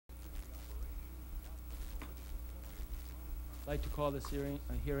I'd like to call this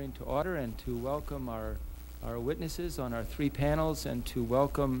hearing to order and to welcome our witnesses on our three panels and to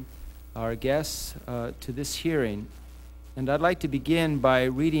welcome our guests to this hearing. And I'd like to begin by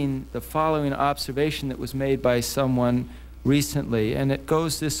reading the following observation that was made by someone recently, and it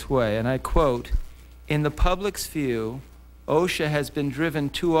goes this way, and I quote, "In the public's view, OSHA has been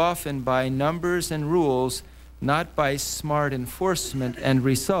driven too often by numbers and rules, not by smart enforcement and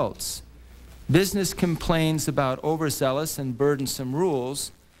results. Business complains about overzealous and burdensome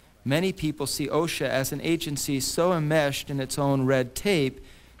rules. Many people see OSHA as an agency so enmeshed in its own red tape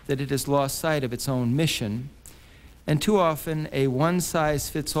that it has lost sight of its own mission. And too often, a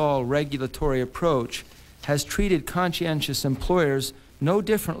one-size-fits-all regulatory approach has treated conscientious employers no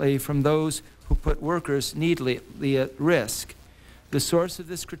differently from those who put workers needlessly at risk. The source of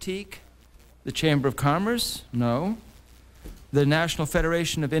this critique? The Chamber of Commerce? No. The National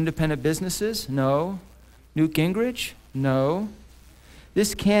Federation of Independent Businesses? No. Newt Gingrich? No.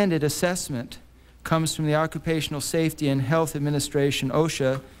 This candid assessment comes from the Occupational Safety and Health Administration,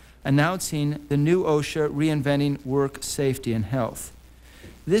 OSHA, announcing the new OSHA Reinventing Work Safety and Health.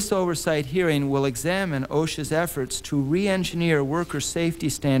 This oversight hearing will examine OSHA's efforts to re-engineer worker safety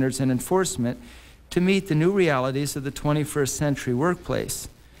standards and enforcement to meet the new realities of the 21st century workplace.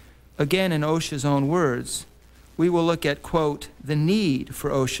 Again, in OSHA's own words, we will look at, quote, the need for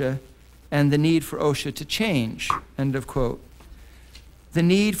OSHA and the need for OSHA to change, end of quote. The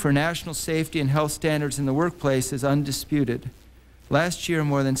need for national safety and health standards in the workplace is undisputed. Last year,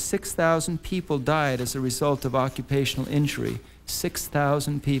 more than 6,000 people died as a result of occupational injury.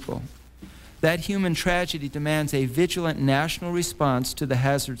 6,000 people. That human tragedy demands a vigilant national response to the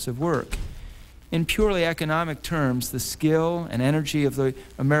hazards of work. In purely economic terms, the skill and energy of the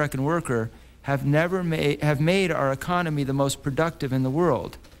American worker have made our economy the most productive in the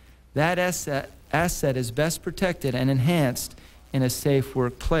world. That asset is best protected and enhanced in a safe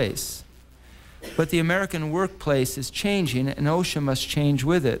workplace. But the American workplace is changing, and OSHA must change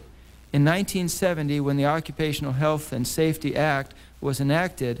with it. In 1970, when the Occupational Health and Safety Act was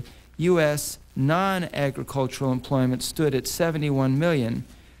enacted, U.S. non-agricultural employment stood at 71 million.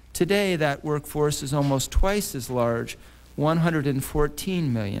 Today, that workforce is almost twice as large,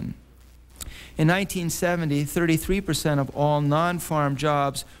 114 million. In 1970, 33% of all non-farm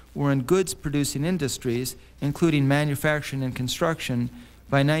jobs were in goods-producing industries, including manufacturing and construction.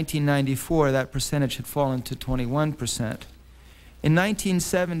 By 1994, that percentage had fallen to 21%. In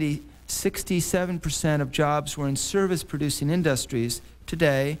 1970, 67% of jobs were in service-producing industries.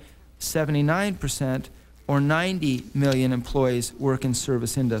 Today, 79%, or 90 million employees, work in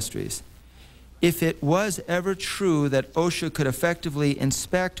service industries. If it was ever true that OSHA could effectively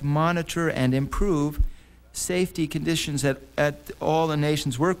inspect, monitor, and improve safety conditions at all the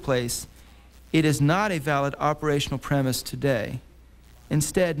nation's workplace, it is not a valid operational premise today.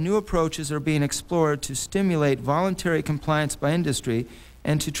 Instead, new approaches are being explored to stimulate voluntary compliance by industry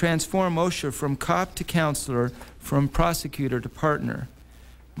and to transform OSHA from cop to counselor, from prosecutor to partner.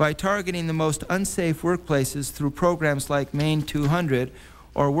 By targeting the most unsafe workplaces through programs like Maine 200,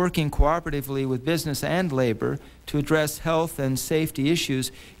 or working cooperatively with business and labor to address health and safety issues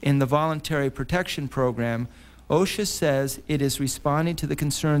in the Voluntary Protection Program, OSHA says it is responding to the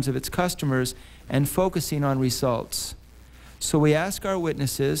concerns of its customers and focusing on results. So we ask our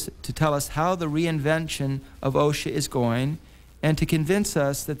witnesses to tell us how the reinvention of OSHA is going and to convince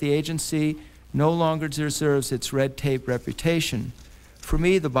us that the agency no longer deserves its red tape reputation. For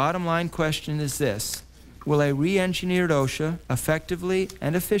me, the bottom line question is this: will a re-engineered OSHA effectively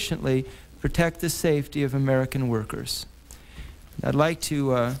and efficiently protect the safety of American workers? I'd like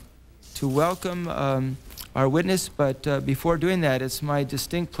to welcome our witness, but before doing that, it's my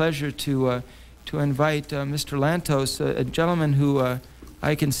distinct pleasure to invite Mr. Lantos, a gentleman who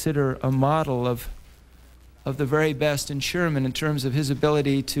I consider a model of the very best insurerman in terms of his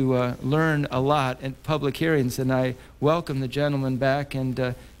ability to learn a lot at public hearings. And I welcome the gentleman back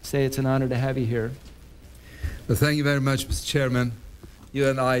and say it's an honor to have you here. Well, thank you very much, Mr. Chairman. You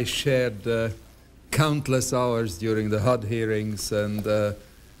and I shared countless hours during the HUD hearings, and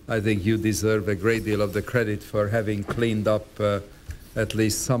I think you deserve a great deal of the credit for having cleaned up at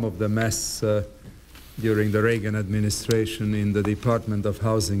least some of the mess during the Reagan administration in the Department of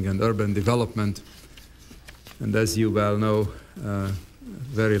Housing and Urban Development. And as you well know, a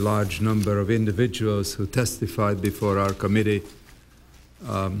very large number of individuals who testified before our committee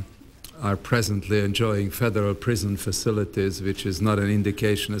are presently enjoying federal prison facilities, which is not an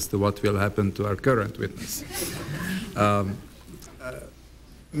indication as to what will happen to our current witness.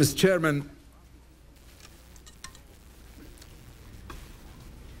 Mr. Chairman,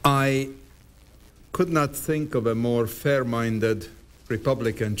 I could not think of a more fair-minded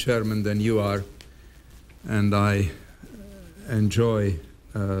Republican chairman than you are, and I enjoy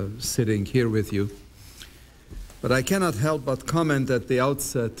sitting here with you. But I cannot help but comment at the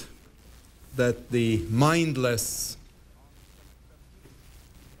outset that the mindless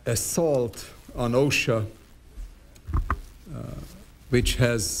assault on OSHA, which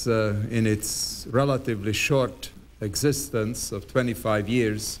has, in its relatively short existence of 25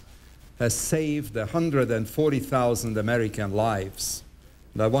 years, has saved 140,000 American lives.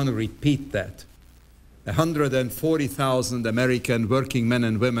 And I want to repeat that. 140,000 American working men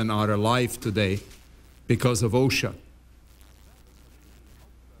and women are alive today because of OSHA.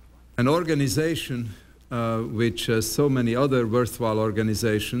 An organization which, as so many other worthwhile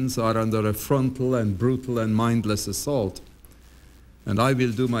organizations, are under a frontal and brutal and mindless assault. And I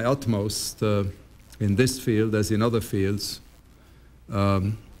will do my utmost in this field, as in other fields,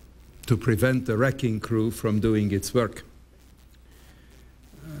 to prevent the wrecking crew from doing its work.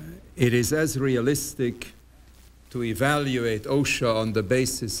 It is as realistic to evaluate OSHA on the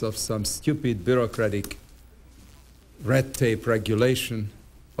basis of some stupid bureaucratic red tape regulation,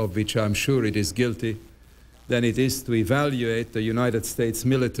 of which I'm sure it is guilty, than it is to evaluate the United States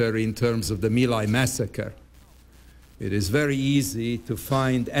military in terms of the My Lai massacre. It is very easy to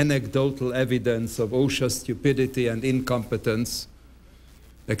find anecdotal evidence of OSHA stupidity and incompetence,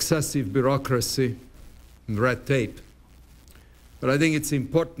 excessive bureaucracy, and red tape. But I think it's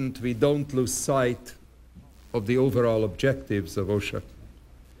important we don't lose sight of the overall objectives of OSHA.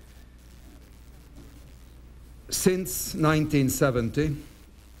 Since 1970,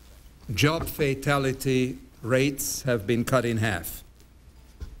 job fatality rates have been cut in half.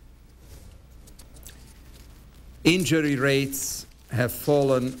 Injury rates have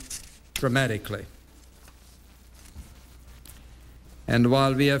fallen dramatically. And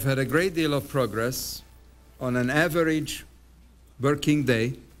while we have had a great deal of progress, on an average working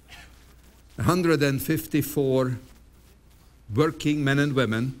day, 154 working men and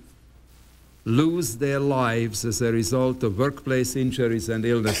women lose their lives as a result of workplace injuries and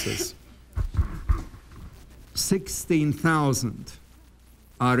illnesses. 16,000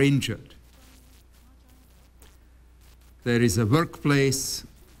 are injured. There is a workplace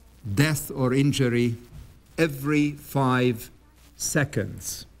death or injury every 5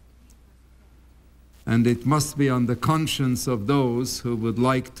 seconds. And it must be on the conscience of those who would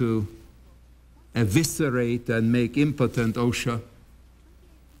like to eviscerate and make impotent OSHA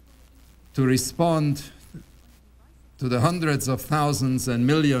to respond to the hundreds of thousands and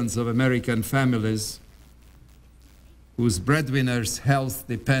millions of American families whose breadwinners' health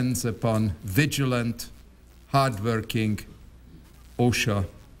depends upon vigilant, hardworking OSHA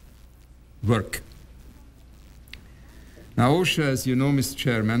work. Now, OSHA, as you know, Mr.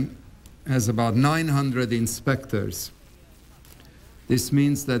 Chairman, has about 900 inspectors. This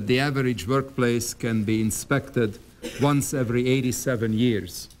means that the average workplace can be inspected once every 87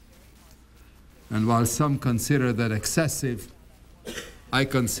 years. And while some consider that excessive, I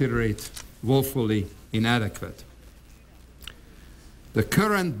consider it woefully inadequate. The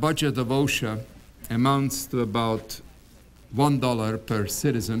current budget of OSHA amounts to about $1 per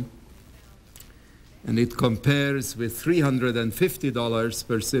citizen, and it compares with $350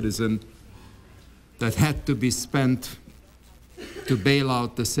 per citizen that had to be spent to bail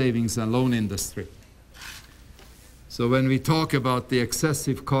out the savings and loan industry. So when we talk about the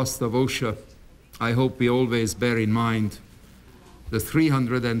excessive cost of OSHA, I hope we always bear in mind the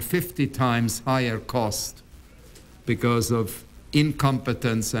 350 times higher cost because of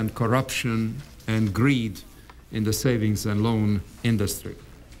incompetence and corruption and greed in the savings and loan industry.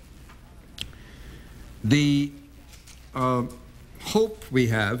 The hope we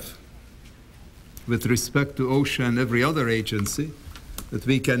have with respect to OSHA and every other agency that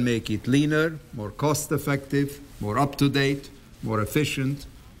we can make it leaner, more cost-effective, more up-to-date, more efficient,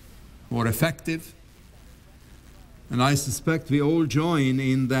 more effective. And I suspect we all join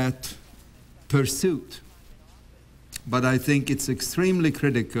in that pursuit. But I think it's extremely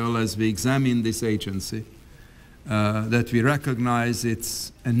critical as we examine this agency that we recognize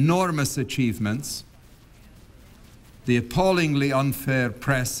its enormous achievements, the appallingly unfair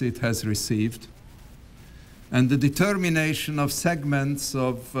press it has received, and the determination of segments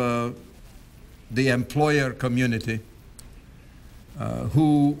of the employer community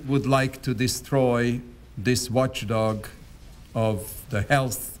who would like to destroy this watchdog of the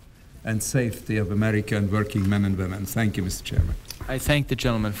health and safety of American working men and women. Thank you, Mr. Chairman. I thank the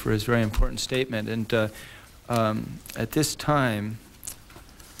gentleman for his very important statement. And at this time,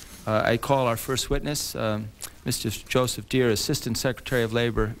 I call our first witness, Mr. Joseph Deere, Assistant Secretary of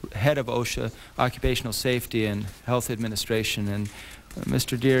Labor, Head of OSHA, Occupational Safety and Health Administration. And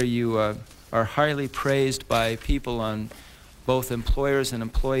Mr. Deere, you are highly praised by people on both employers and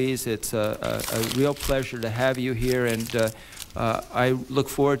employees. It's a real pleasure to have you here, and I look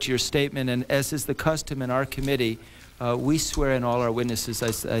forward to your statement. And as is the custom in our committee, we swear in all our witnesses,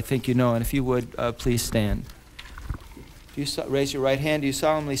 I think you know, and if you would, please stand. Do you raise your right hand? Do you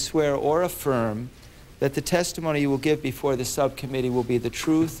solemnly swear or affirm that the testimony you will give before the subcommittee will be the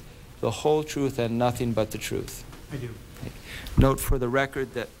truth, the whole truth, and nothing but the truth? I do. Note for the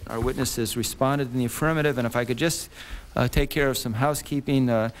record that our witnesses responded in the affirmative, and if I could just take care of some housekeeping,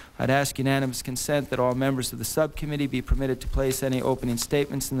 I'd ask unanimous consent that all members of the subcommittee be permitted to place any opening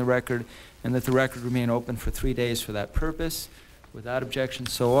statements in the record, and that the record remain open for 3 days for that purpose. Without objection,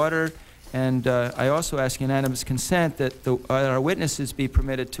 so ordered. And I also ask unanimous consent that our witnesses be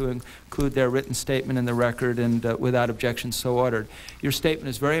permitted to include their written statement in the record, and without objection, so ordered. Your statement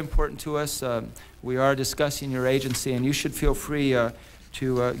is very important to us. We are discussing your agency, and you should feel free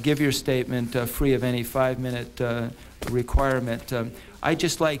to give your statement free of any 5-minute requirement. I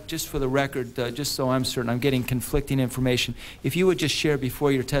just like, just for the record, just so I'm certain I'm getting conflicting information, if you would just share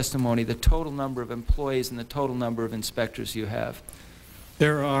before your testimony the total number of employees and the total number of inspectors you have.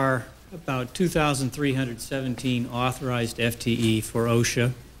 There are about 2,317 authorized FTE for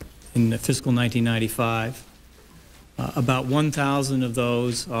OSHA in fiscal 1995. About 1,000 of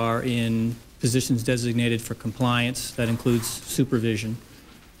those are in positions designated for compliance. That includes supervision.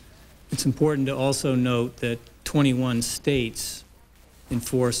 It's important to also note that 21 states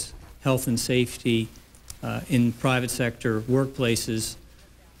enforce health and safety in private sector workplaces.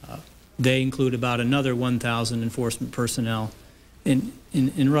 They include about another 1,000 enforcement personnel.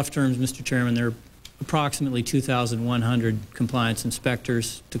 In rough terms, Mr. Chairman, there are approximately 2,100 compliance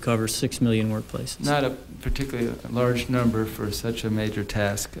inspectors to cover 6 million workplaces. Not a particularly large number for such a major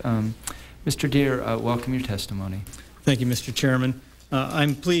task. Mr. Deere, welcome your testimony. Thank you, Mr. Chairman.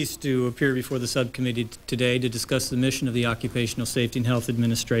 I'm pleased to appear before the subcommittee today to discuss the mission of the Occupational Safety and Health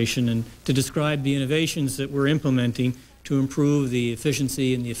Administration and to describe the innovations that we're implementing to improve the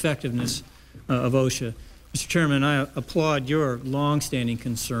efficiency and the effectiveness of OSHA. Mr. Chairman, I applaud your long-standing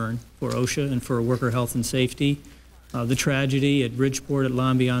concern for OSHA and for worker health and safety. The tragedy at Bridgeport at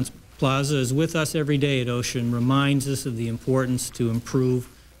L'Ambiance Plaza is with us every day at OSHA and reminds us of the importance to improve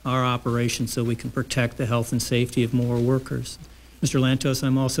our operations so we can protect the health and safety of more workers. Mr. Lantos,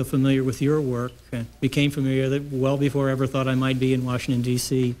 I'm also familiar with your work and became familiar that well before I ever thought I might be in Washington,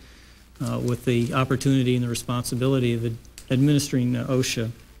 D.C. With the opportunity and the responsibility of administering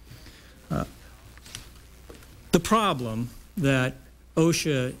OSHA. The problem that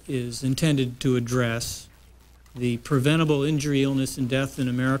OSHA is intended to address, the preventable injury, illness, and death in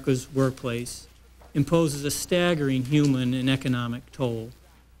America's workplace, imposes a staggering human and economic toll.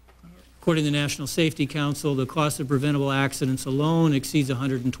 According to the National Safety Council, the cost of preventable accidents alone exceeds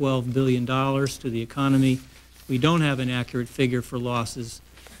 $112 billion to the economy. We don't have an accurate figure for losses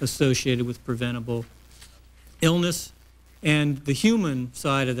associated with preventable illness, and the human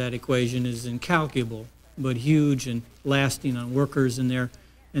side of that equation is incalculable, but huge and lasting on workers and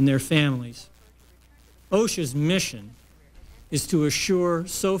their families. OSHA's mission is to assure,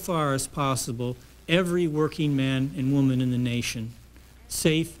 so far as possible, every working man and woman in the nation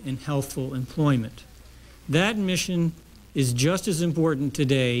safe and healthful employment. That mission is just as important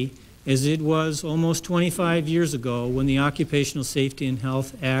today as it was almost 25 years ago when the Occupational Safety and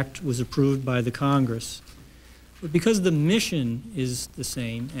Health Act was approved by the Congress. But because the mission is the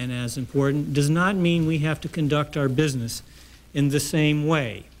same and as important does not mean we have to conduct our business in the same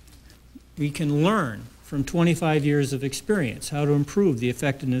way. We can learn from 25 years of experience how to improve the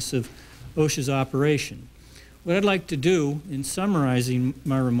effectiveness of OSHA's operation. What I'd like to do in summarizing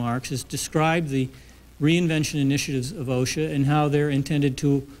my remarks is describe the reinvention initiatives of OSHA and how they're intended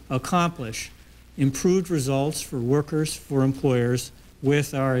to accomplish improved results for workers, for employers,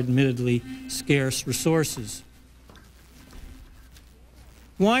 with our admittedly scarce resources.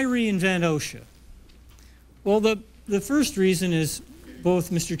 Why reinvent OSHA? Well, the first reason is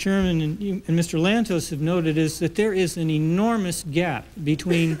both Mr. Chairman and Mr. Lantos have noted is that there is an enormous gap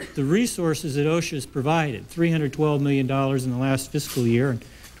between the resources that OSHA has provided, $312 million in the last fiscal year and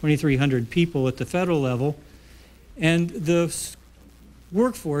 2,300 people at the federal level, and the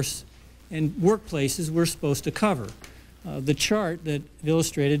workforce and workplaces we're supposed to cover. The chart that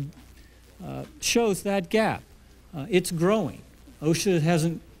illustrated shows that gap. It's growing. OSHA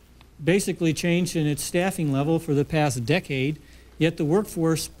hasn't basically changed in its staffing level for the past decade, yet the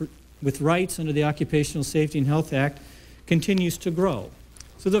workforce with rights under the Occupational Safety and Health Act continues to grow.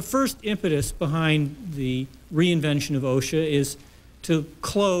 So the first impetus behind the reinvention of OSHA is to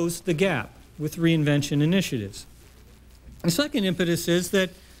close the gap with reinvention initiatives. The second impetus is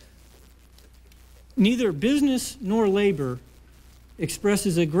that neither business nor labor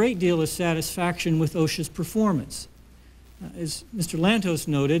expresses a great deal of satisfaction with OSHA's performance. As Mr. Lantos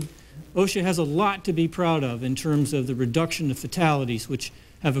noted, OSHA has a lot to be proud of in terms of the reduction of fatalities which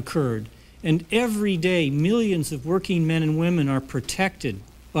have occurred. And every day, millions of working men and women are protected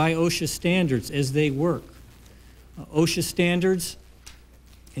by OSHA standards as they work. OSHA standards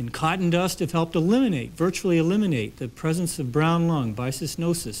and cotton dust have helped virtually eliminate the presence of brown lung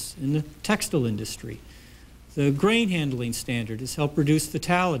bisysnosis in the textile industry. The grain handling standard has helped reduce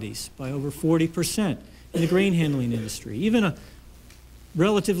fatalities by over 40% in the grain handling industry. Even a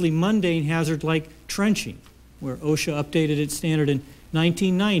relatively mundane hazard like trenching, where OSHA updated its standard in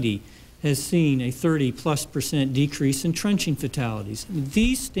 1990, has seen a 30+% decrease in trenching fatalities.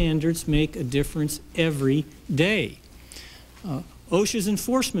 These standards make a difference every day. OSHA's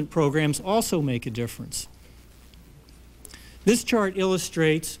enforcement programs also make a difference. This chart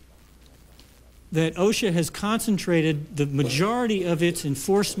illustrates that OSHA has concentrated the majority of its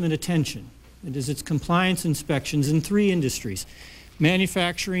enforcement attention, that is, its compliance inspections, in 3 industries: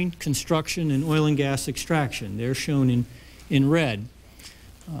 manufacturing, construction, and oil and gas extraction. They're shown in red.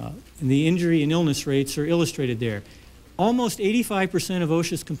 And the injury and illness rates are illustrated there. Almost 85% of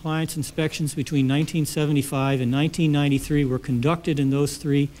OSHA's compliance inspections between 1975 and 1993 were conducted in those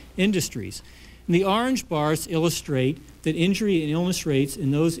 3 industries. And the orange bars illustrate that injury and illness rates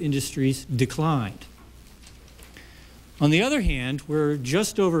in those industries declined. On the other hand, where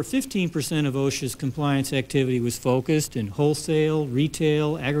just over 15% of OSHA's compliance activity was focused in wholesale,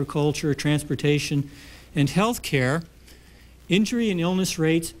 retail, agriculture, transportation, and healthcare, injury and illness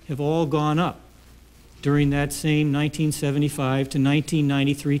rates have all gone up during that same 1975 to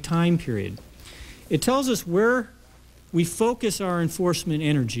 1993 time period. It tells us where we focus our enforcement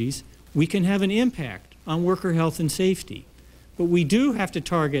energies, we can have an impact on worker health and safety. But we do have to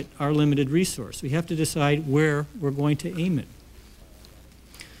target our limited resource. We have to decide where we're going to aim it.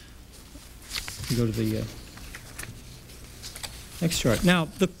 Go to the next chart. Now,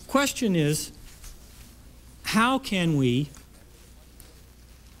 the question is, how can we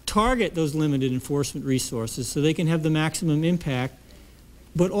target those limited enforcement resources so they can have the maximum impact,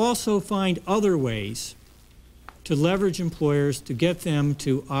 but also find other ways to leverage employers to get them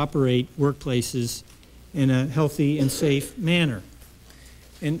to operate workplaces in a healthy and safe manner?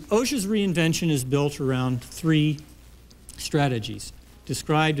 And OSHA's reinvention is built around 3 strategies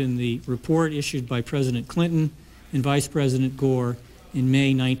described in the report issued by President Clinton and Vice President Gore in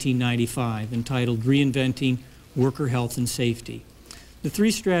May 1995, entitled Reinventing Worker Health and Safety. The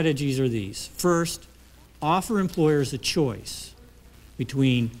 3 strategies are these. First, offer employers a choice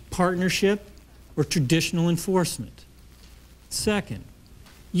between partnership or traditional enforcement. Second,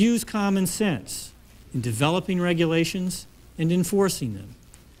 use common sense in developing regulations and enforcing them.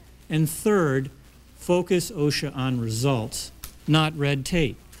 And third, focus OSHA on results, not red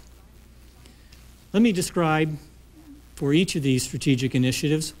tape. Let me describe for each of these strategic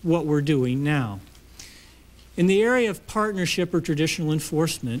initiatives what we're doing now. In the area of partnership or traditional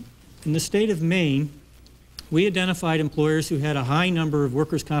enforcement, in the state of Maine, we identified employers who had a high number of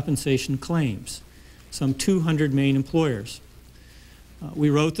workers' compensation claims, some 200 Maine employers. We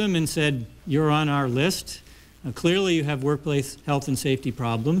wrote them and said, you're on our list. Clearly you have workplace health and safety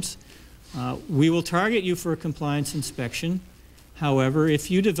problems. We will target you for a compliance inspection. However,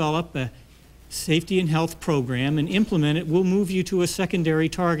 if you develop a safety and health program and implement it, we'll move you to a secondary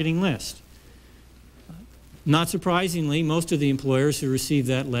targeting list. Not surprisingly, most of the employers who received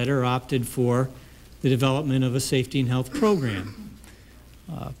that letter opted for the development of a safety and health program.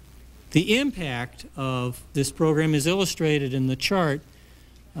 The impact of this program is illustrated in the chart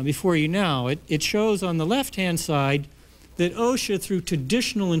before you now. It shows on the left-hand side that OSHA, through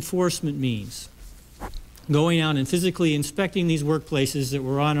traditional enforcement means, going out and physically inspecting these workplaces that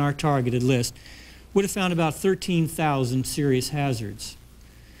were on our targeted list, would have found about 13,000 serious hazards.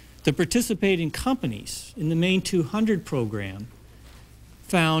 The participating companies in the Maine 200 program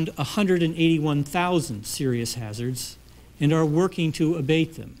found 181,000 serious hazards and are working to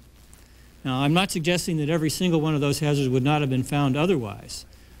abate them. Now, I'm not suggesting that every single one of those hazards would not have been found otherwise,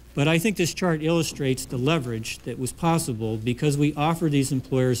 but I think this chart illustrates the leverage that was possible because we offered these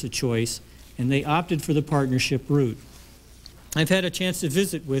employers a choice and they opted for the partnership route. I've had a chance to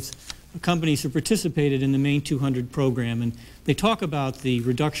visit with companies who participated in the Maine 200 program, and they talk about the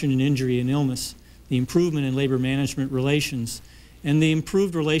reduction in injury and illness, the improvement in labor management relations, and the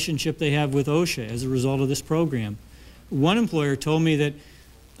improved relationship they have with OSHA as a result of this program. One employer told me that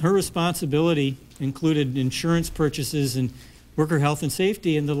her responsibility included insurance purchases and worker health and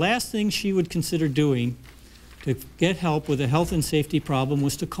safety, and the last thing she would consider doing to get help with a health and safety problem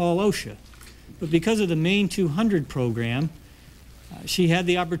was to call OSHA. But because of the Maine 200 program, she had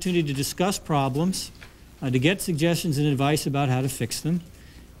the opportunity to discuss problems, to get suggestions and advice about how to fix them.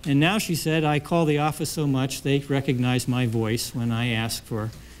 And now she said, I call the office so much they recognize my voice when I ask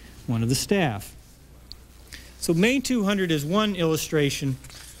for one of the staff. So Maine 200 is one illustration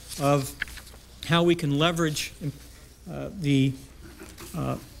of how we can leverage the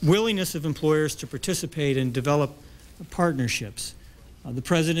willingness of employers to participate and develop partnerships. The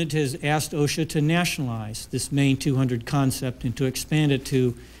President has asked OSHA to nationalize this Maine 200 concept and to expand it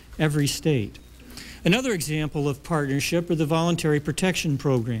to every state. Another example of partnership are the voluntary protection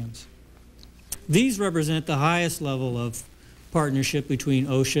programs. These represent the highest level of partnership between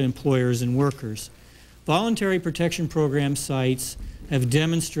OSHA, employers, and workers. Voluntary protection program sites have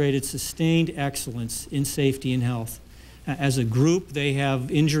demonstrated sustained excellence in safety and health. As a group, they have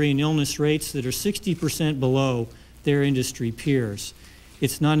injury and illness rates that are 60% below their industry peers.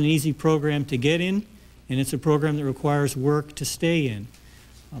 It's not an easy program to get in, and it's a program that requires work to stay in.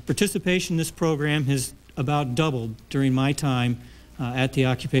 Participation in this program has about doubled during my time at the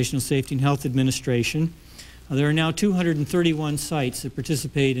Occupational Safety and Health Administration. There are now 231 sites that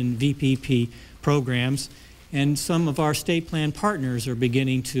participate in VPP programs, and some of our state plan partners are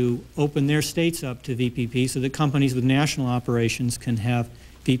beginning to open their states up to VPP so that companies with national operations can have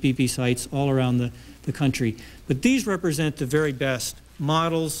VPP sites all around the country. But these represent the very best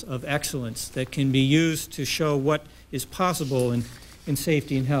models of excellence that can be used to show what is possible in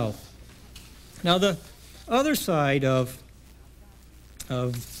safety and health. Now, the other side of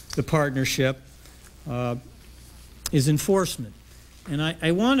the partnership is enforcement. And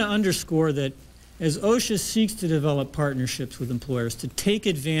I want to underscore that as OSHA seeks to develop partnerships with employers to take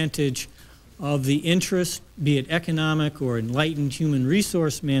advantage of the interest, be it economic or enlightened human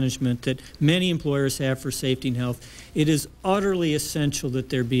resource management, that many employers have for safety and health, it is utterly essential that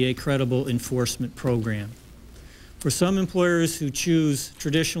there be a credible enforcement program. For some employers who choose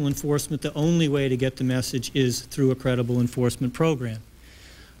traditional enforcement, the only way to get the message is through a credible enforcement program.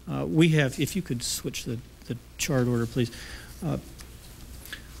 We have, if you could switch the chart order, please.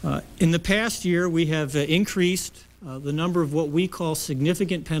 In the past year, we have increased the number of what we call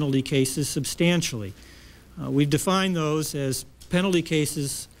significant penalty cases substantially. We've defined those as penalty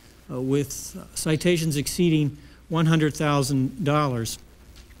cases with citations exceeding $100,000.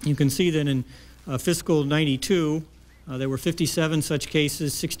 You can see that in fiscal 92, there were 57 such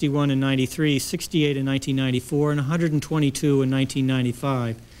cases, 61 in 93, 68 in 1994, and 122 in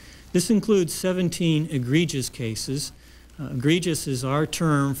 1995. This includes 17 egregious cases. Egregious is our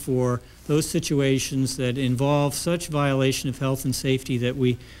term for those situations that involve such violation of health and safety that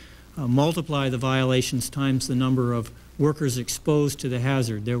we multiply the violations times the number of workers exposed to the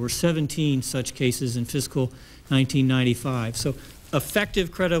hazard. There were 17 such cases in fiscal 1995. So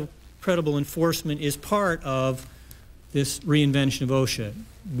effective, credible enforcement is part of this reinvention of OSHA.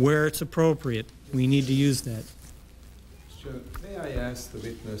 Where it's appropriate, we need to use that. Sure. May I ask the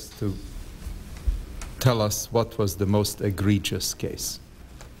witness to tell us what was the most egregious case?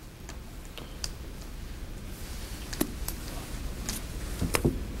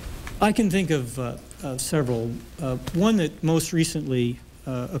 I can think of several. One that most recently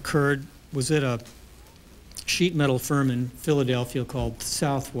occurred was at a sheet metal firm in Philadelphia called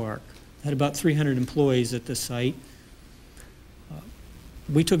Southwark. It had about 300 employees at the site.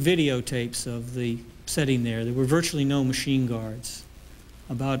 We took videotapes of the setting there. There were virtually no machine guards.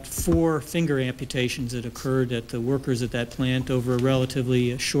 About 4 finger amputations that occurred at the workers at that plant over a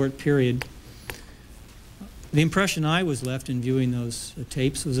relatively short period. The impression I was left in viewing those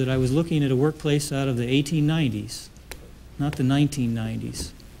tapes was that I was looking at a workplace out of the 1890s, not the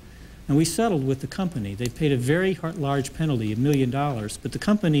 1990s. And we settled with the company. They paid a very large penalty, $1 million, but the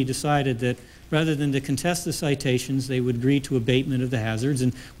company decided that rather than to contest the citations, they would agree to abatement of the hazards,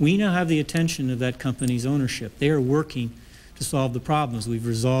 and we now have the attention of that company's ownership. They are working to solve the problems. We've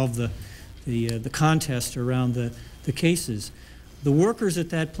resolved the contest around the cases. The workers at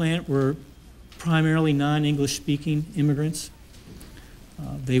that plant were primarily non-English speaking immigrants.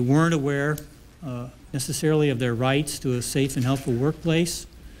 They weren't aware necessarily of their rights to a safe and healthful workplace.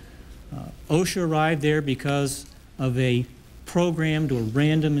 OSHA arrived there because of a programmed or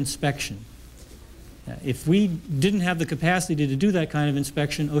random inspection. If we didn't have the capacity to do that kind of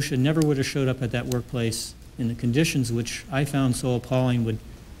inspection, OSHA never would have showed up at that workplace in the conditions which I found so appalling would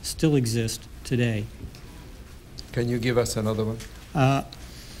still exist today. Can you give us another one?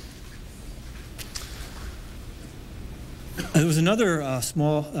 There was another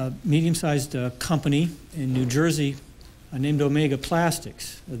small, medium-sized company in New Jersey named Omega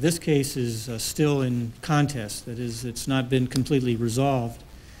Plastics. This case is still in contest. That is, it's not been completely resolved.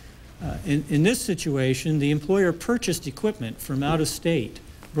 In this situation, the employer purchased equipment from out of state,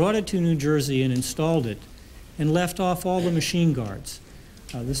 brought it to New Jersey and installed it, and left off all the machine guards.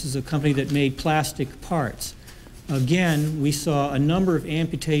 This is a company that made plastic parts. Again, we saw a number of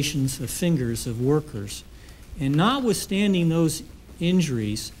amputations of fingers of workers. And notwithstanding those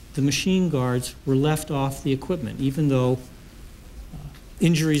injuries, the machine guards were left off the equipment, even though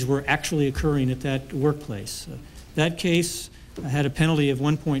injuries were actually occurring at that workplace. That case had a penalty of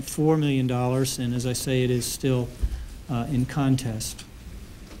 $1.4 million, and as I say, it is still in contest.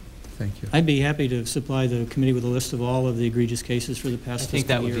 Thank you. I'd be happy to supply the committee with a list of all of the egregious cases for the past fiscal year. I think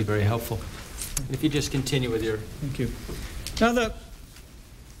that would be very helpful. If you just continue with your... Thank you. Now, the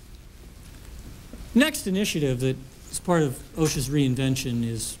next initiative that is part of OSHA's reinvention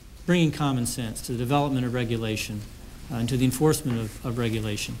is bringing common sense to the development of regulation and to the enforcement of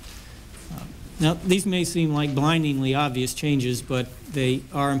regulation. Now, these may seem like blindingly obvious changes, but they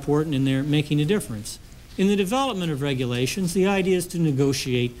are important and they're making a difference. In the development of regulations, the idea is to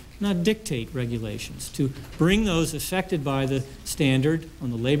negotiate, not dictate regulations, to bring those affected by the standard on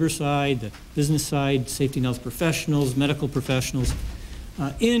the labor side, the business side, safety and health professionals, medical professionals,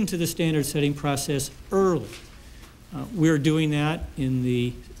 into the standard setting process early. We're doing that in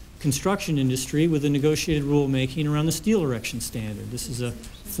the construction industry with the negotiated rulemaking around the steel erection standard. This is a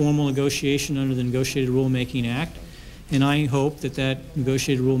formal negotiation under the Negotiated Rulemaking Act, and I hope that that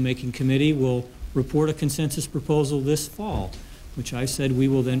negotiated rulemaking committee will report a consensus proposal this fall, which I said we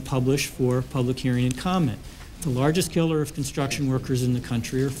will then publish for public hearing and comment. The largest killer of construction workers in the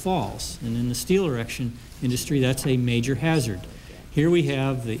country are falls, and in the steel erection industry, that's a major hazard. Here we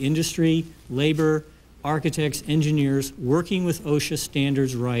have the industry, labor, architects, engineers working with OSHA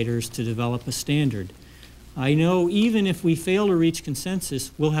standards writers to develop a standard. I know even if we fail to reach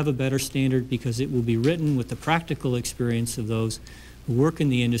consensus, we'll have a better standard because it will be written with the practical experience of those who work in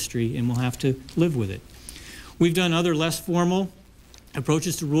the industry, and we'll have to live with it. We've done other less formal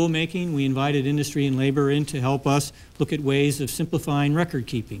approaches to rulemaking. We invited industry and labor in to help us look at ways of simplifying record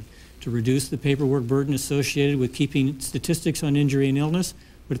keeping, to reduce the paperwork burden associated with keeping statistics on injury and illness,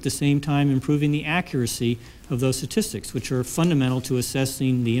 but at the same time improving the accuracy of those statistics, which are fundamental to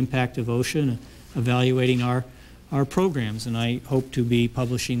assessing the impact of OSHA and evaluating our programs. And I hope to be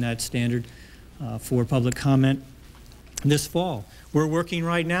publishing that standard for public comment this fall. We're working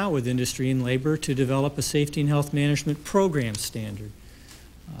right now with industry and labor to develop a safety and health management program standard.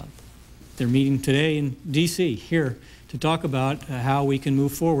 They're meeting today in D.C. here to talk about how we can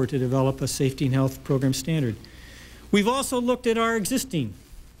move forward to develop a safety and health program standard. We've also looked at our existing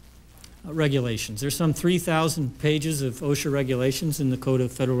regulations. There's some 3,000 pages of OSHA regulations in the Code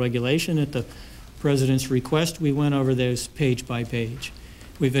of Federal Regulation. At the President's request, we went over those page by page.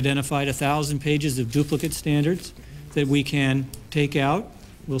 We've identified 1,000 pages of duplicate standards that we can take out.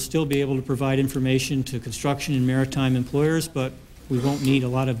 We'll still be able to provide information to construction and maritime employers, but we won't need a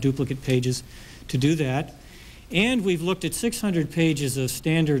lot of duplicate pages to do that. And we've looked at 600 pages of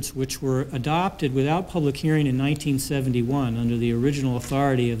standards which were adopted without public hearing in 1971 under the original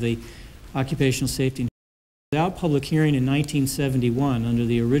authority of the Occupational Safety, without public hearing in 1971 under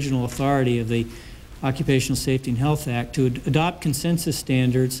the original authority of the Occupational Safety and Health Act to adopt consensus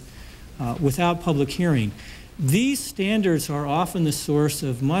standards without public hearing. These standards are often the source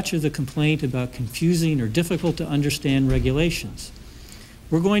of much of the complaint about confusing or difficult to understand regulations.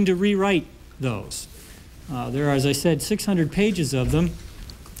 We're going to rewrite those. There are, as I said, 600 pages of them.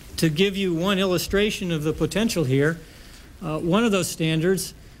 To give you one illustration of the potential here, one of those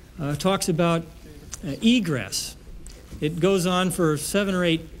standards talks about egress. It goes on for 7 or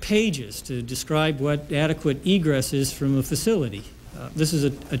 8 pages to describe what adequate egress is from a facility. This is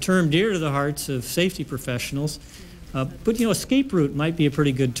a term dear to the hearts of safety professionals, but you know, escape route might be a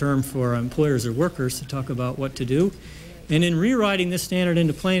pretty good term for employers or workers to talk about what to do. And in rewriting this standard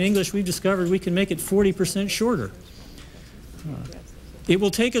into plain English, we've discovered we can make it 40% shorter. It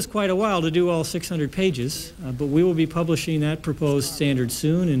will take us quite a while to do all 600 pages, but we will be publishing that proposed standard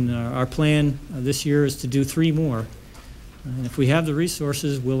soon, and our plan this year is to do 3 more. And if we have the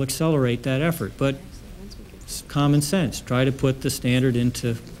resources, we'll accelerate that effort. But it's common sense. Try to put the standard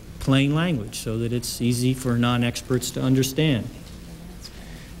into plain language so that it's easy for non-experts to understand.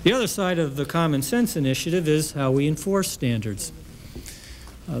 The other side of the common sense initiative is how we enforce standards.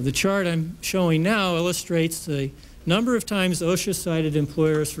 The chart I'm showing now illustrates the number of times OSHA cited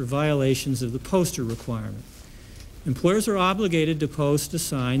employers for violations of the poster requirement. Employers are obligated to post a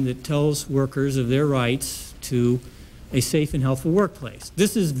sign that tells workers of their rights to a safe and healthful workplace.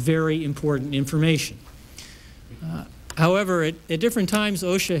 This is very important information. However, at different times,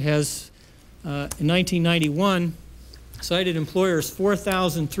 OSHA has, in 1991, cited employers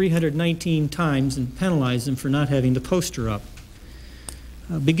 4,319 times and penalized them for not having the poster up.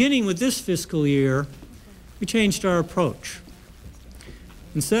 Beginning with this fiscal year, we changed our approach.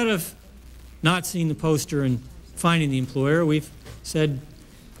 Instead of not seeing the poster and finding the employer, we've said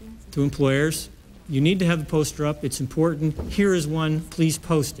to employers, you need to have the poster up, it's important, here is one, please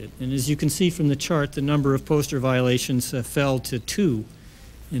post it. And as you can see from the chart, the number of poster violations fell to 2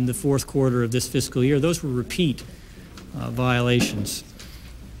 in the fourth quarter of this fiscal year. Those were repeat violations.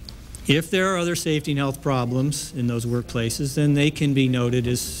 If there are other safety and health problems in those workplaces, then they can be noted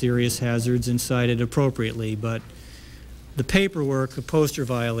as serious hazards and cited appropriately. But the paperwork of poster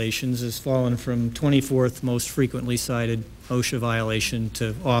violations has fallen from 24th most frequently cited OSHA violation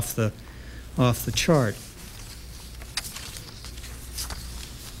to off the chart.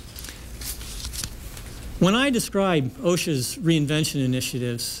 When I describe OSHA's reinvention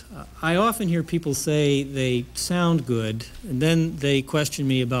initiatives, I often hear people say they sound good, and then they question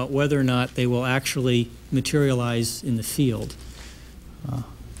me about whether or not they will actually materialize in the field.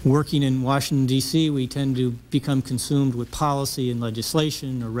 Working in Washington, D.C., we tend to become consumed with policy and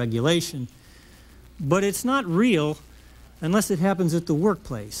legislation or regulation, but it's not real unless it happens at the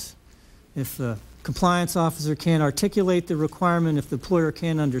workplace. If the compliance officer can't articulate the requirement, if the employer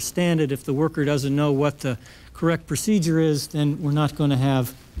can't understand it, if the worker doesn't know what the correct procedure is, then we're not going to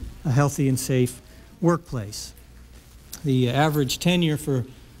have a healthy and safe workplace. The average tenure for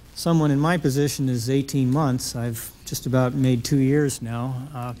someone in my position is 18 months. I've just about made 2 years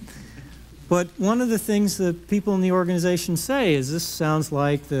now. But one of the things that people in the organization say is this sounds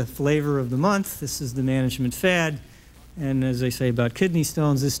like the flavor of the month, this is the management fad, and as they say about kidney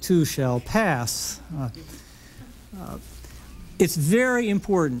stones, this too shall pass. It's very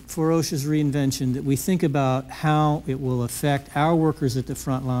important for OSHA's reinvention that we think about how it will affect our workers at the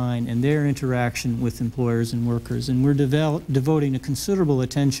front line and their interaction with employers and workers. And we're devoting a considerable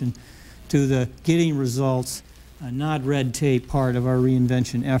attention to the getting results, not red tape part of our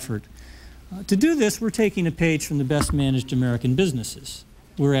reinvention effort. To do this, we're taking a page from the best managed American businesses.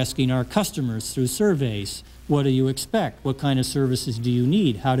 We're asking our customers through surveys, what do you expect? What kind of services do you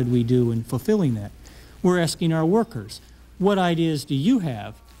need? How did we do in fulfilling that? We're asking our workers, what ideas do you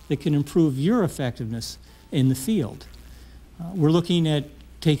have that can improve your effectiveness in the field? We're looking at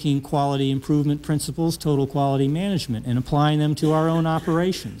taking quality improvement principles, total quality management, and applying them to our own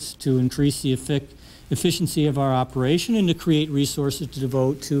operations to increase the efficiency of our operation and to create resources to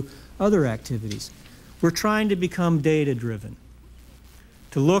devote to other activities. We're trying to become data-driven,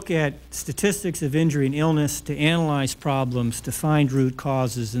 to look at statistics of injury and illness, to analyze problems, to find root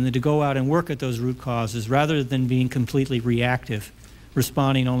causes, and then to go out and work at those root causes rather than being completely reactive,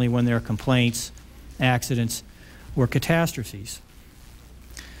 responding only when there are complaints, accidents, or catastrophes.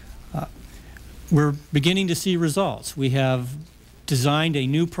 We're beginning to see results. We have designed a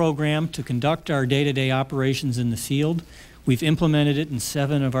new program to conduct our day-to-day operations in the field. We've implemented it in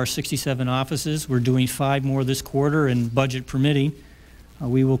 7 of our 67 offices. We're doing 5 more this quarter, and budget permitting.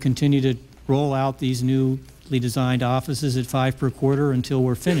 We will continue to roll out these newly designed offices at 5 per quarter until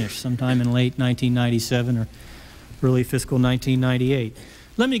we're finished, sometime in late 1997 or early fiscal 1998.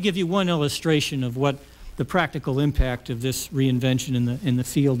 Let me give you one illustration of what the practical impact of this reinvention in the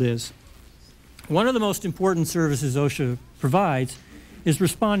field is. One of the most important services OSHA provides is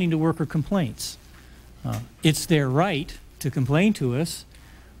responding to worker complaints. It's their right to complain to us.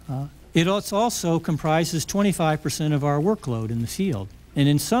 It also comprises 25% of our workload in the field. And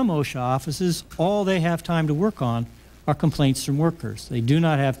in some OSHA offices, all they have time to work on are complaints from workers. They do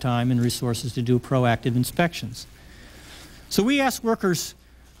not have time and resources to do proactive inspections. So we ask workers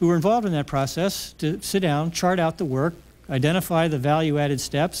who are involved in that process to sit down, chart out the work, identify the value-added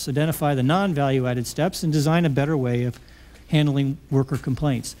steps, identify the non-value-added steps, and design a better way of handling worker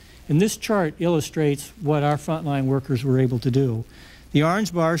complaints. And this chart illustrates what our frontline workers were able to do. The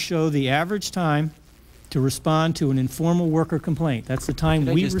orange bars show the average time to respond to an informal worker complaint. That's the time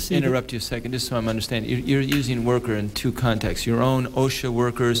we receive it. Can I just interrupt you a second, just so I'm understanding? You're using worker in 2 contexts, your own OSHA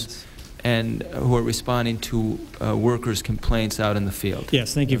workers, yes, and who are responding to workers' complaints out in the field.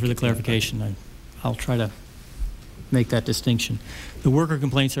 Yes, thank you for the clarification. I'll try to make that distinction. The worker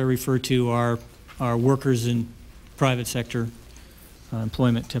complaints I refer to are workers in private sector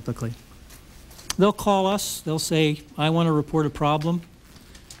employment typically. They'll call us, they'll say, I want to report a problem.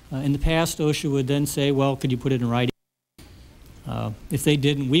 In the past, OSHA would then say, well, could you put it in writing? If they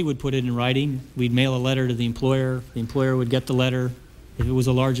didn't, we would put it in writing. We'd mail a letter to the employer. The employer would get the letter. If it was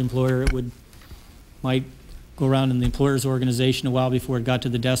a large employer, it might go around in the employer's organization a while before it got to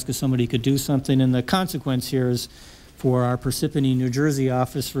the desk of somebody who could do something. And the consequence here is, for our Parsippany, New Jersey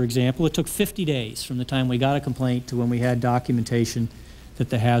office, for example, it took 50 days from the time we got a complaint to when we had documentation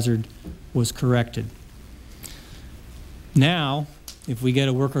that the hazard was corrected. Now, if we get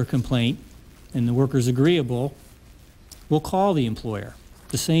a worker complaint and the worker's agreeable, we'll call the employer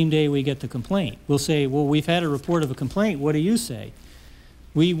the same day we get the complaint. We'll say, well, we've had a report of a complaint. What do you say?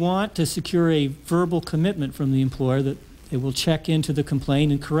 We want to secure a verbal commitment from the employer that they will check into the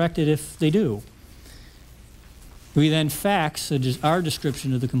complaint and correct it if they do. We then fax our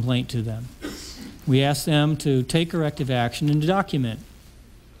description of the complaint to them. We ask them to take corrective action and to document.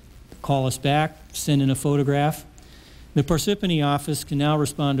 Call us back, send in a photograph. The Parsippany office can now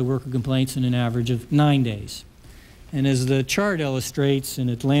respond to worker complaints in an average of 9 days. And as the chart illustrates, in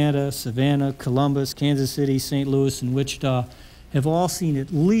Atlanta, Savannah, Columbus, Kansas City, St. Louis, and Wichita have all seen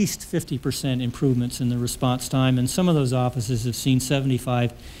at least 50% improvements in the response time, and some of those offices have seen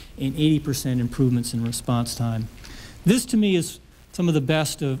 75 and 80% improvements in response time. This, to me, is some of the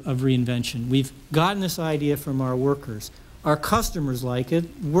best of reinvention. We've gotten this idea from our workers. Our customers like it.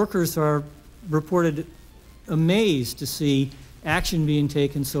 Workers are reported amazed to see action being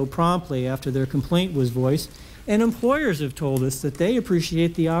taken so promptly after their complaint was voiced. And employers have told us that they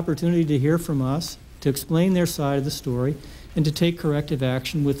appreciate the opportunity to hear from us, to explain their side of the story, and to take corrective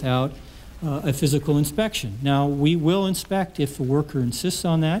action without a physical inspection. Now, we will inspect if a worker insists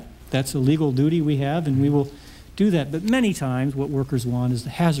on that. That's a legal duty we have, and we will do that. But many times what workers want is the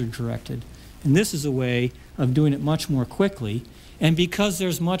hazard corrected. And this is a way of doing it much more quickly. And because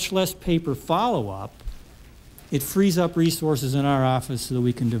there's much less paper follow-up, it frees up resources in our office so that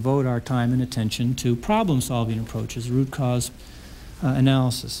we can devote our time and attention to problem-solving approaches, root cause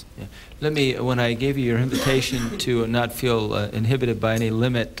analysis. Yeah. Let me, when I gave you your invitation to not feel inhibited by any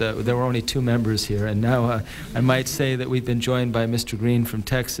limit, there were only 2 members here, and now I might say that we've been joined by Mr. Green from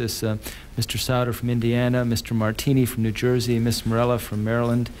Texas, Mr. Sauter from Indiana, Mr. Martini from New Jersey, Ms. Morella from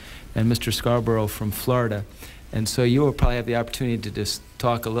Maryland, and Mr. Scarborough from Florida. And so you will probably have the opportunity to just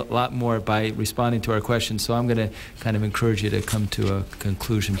talk a lot more by responding to our questions, so I'm going to kind of encourage you to come to a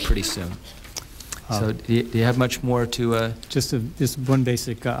conclusion pretty soon. So do you have much more to... Just one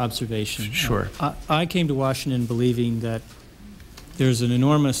basic observation. Sure. I came to Washington believing that there's an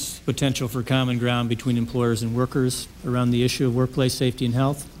enormous potential for common ground between employers and workers around the issue of workplace safety and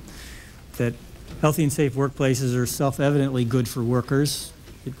health, that healthy and safe workplaces are self-evidently good for workers.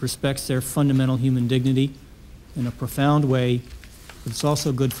 It respects their fundamental human dignity in a profound way, but it's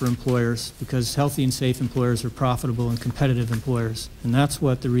also good for employers because healthy and safe employers are profitable and competitive employers. And that's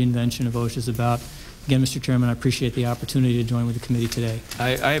what the reinvention of OSHA is about. Again, Mr. Chairman, I appreciate the opportunity to join with the committee today.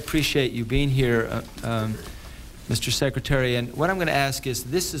 I appreciate you being here, Mr. Secretary. And what I'm going to ask is,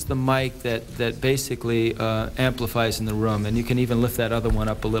 this is the mic that basically amplifies in the room, and you can even lift that other one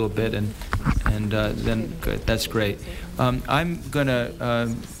up a little bit, and then good, that's great. I'm going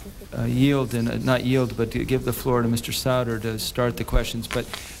to yield, and not yield, but to give the floor to Mr. Sauter to start the questions. But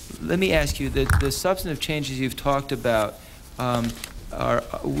let me ask you, the substantive changes you've talked about,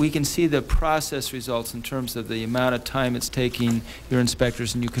 we can see the process results in terms of the amount of time it's taking your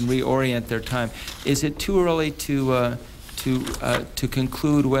inspectors, and you can reorient their time. Is it too early to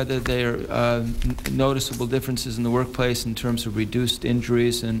conclude whether there are noticeable differences in the workplace in terms of reduced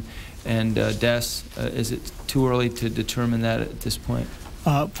injuries and deaths? Is it too early to determine that at this point?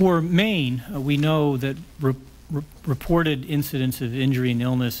 For Maine, we know that reported incidents of injury and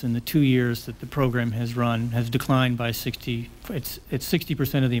illness in the 2 years that the program has run has declined by 60%. It's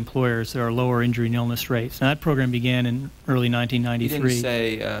 60% of the employers there are lower injury and illness rates. Now, that program began in early 1993. You didn't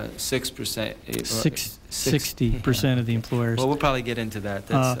say 6%. 60% of the employers. Well, we'll probably get into that.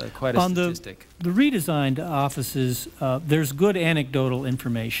 That's quite a statistic. The redesigned offices, there's good anecdotal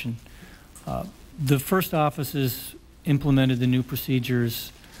information. The first offices implemented the new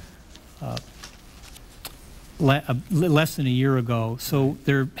procedures less than a year ago, so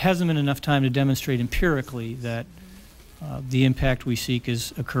there hasn't been enough time to demonstrate empirically that the impact we seek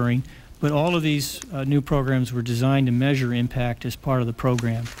is occurring. But all of these new programs were designed to measure impact as part of the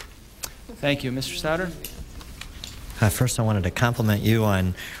program. Thank you. Mr. Sauter? First, I wanted to compliment you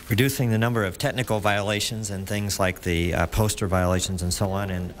on reducing the number of technical violations and things like the poster violations and so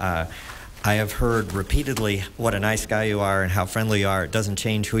on. And I have heard repeatedly what a nice guy you are and how friendly you are. It doesn't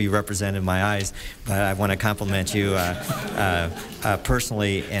change who you represent in my eyes, but I want to compliment you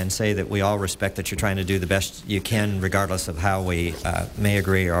personally and say that we all respect that you're trying to do the best you can regardless of how we may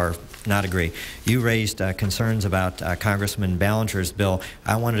agree or not agree. You raised concerns about Congressman Ballinger's bill.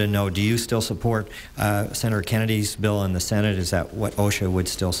 I wanted to know, do you still support Senator Kennedy's bill in the Senate? Is that what OSHA would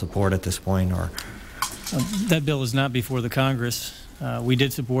still support at this point? Or? That bill is not before the Congress. We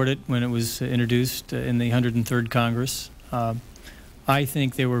did support it when it was introduced in the 103rd Congress. I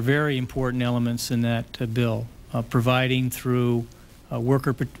think there were very important elements in that bill, providing through a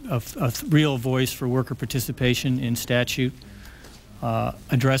real voice for worker participation in statute,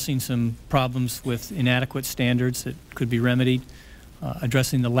 addressing some problems with inadequate standards that could be remedied,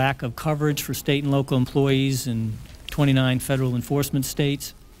 addressing the lack of coverage for state and local employees in 29 federal enforcement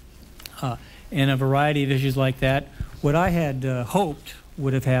states, and a variety of issues like that. What I had hoped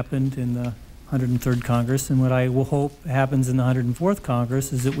would have happened in the 103rd Congress, and what I will hope happens in the 104th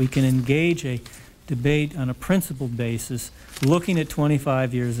Congress, is that we can engage a debate on a principled basis, looking at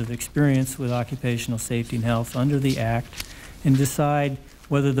 25 years of experience with occupational safety and health under the Act, and decide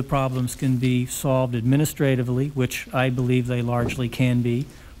whether the problems can be solved administratively, which I believe they largely can be,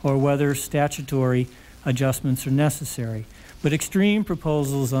 or whether statutory adjustments are necessary. But extreme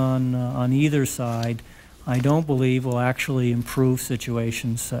proposals on either side, I don't believe will actually improve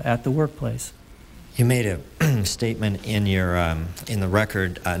situations at the workplace. You made a statement in your in the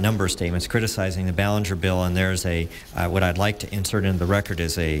record, a number of statements criticizing the Ballinger bill, and there's a what I'd like to insert into the record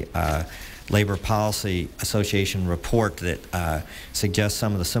is a Labor Policy Association report that suggests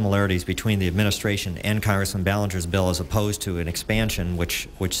some of the similarities between the administration and Congressman Ballinger's bill as opposed to an expansion, which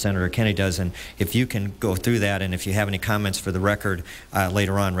Senator Kennedy does. And if you can go through that, and if you have any comments for the record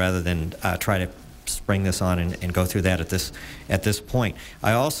later on, rather than try to spring this on and go through that at this point.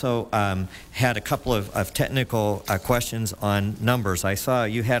 I also had a couple of technical questions on numbers. I saw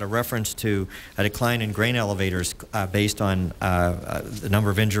you had a reference to a decline in grain elevators based on the number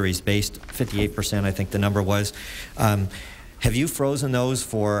of injuries, based 58%, I think the number was. Have you frozen those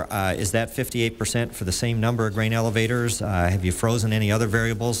for, is that 58% for the same number of grain elevators? Have you frozen any other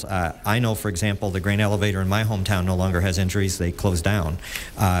variables? I know, for example, the grain elevator in my hometown no longer has injuries. They closed down.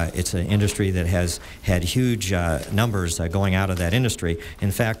 It's an industry that has had huge numbers going out of that industry. In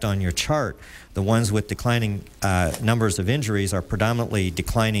fact, on your chart, the ones with declining numbers of injuries are predominantly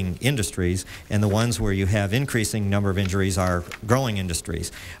declining industries, and the ones where you have increasing number of injuries are growing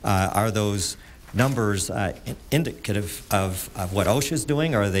industries. Are those numbers indicative of what OSHA is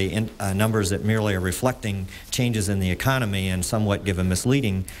doing, or are they numbers that merely are reflecting changes in the economy and somewhat give a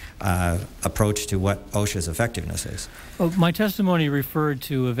misleading approach to what OSHA's effectiveness is? Well, my testimony referred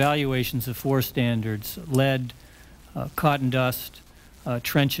to evaluations of 4 standards: lead, cotton dust,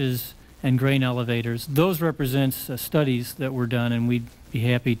 trenches, and grain elevators. Those represents studies that were done, and we'd be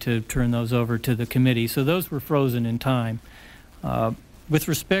happy to turn those over to the committee. So those were frozen in time. With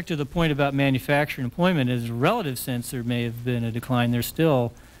respect to the point about manufacturing employment, in a relative sense, there may have been a decline. There's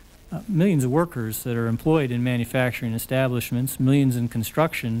still millions of workers that are employed in manufacturing establishments, millions in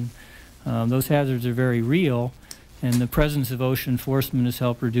construction. Those hazards are very real, and the presence of OSHA enforcement has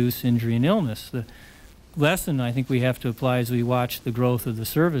helped reduce injury and illness. The lesson I think we have to apply as we watch the growth of the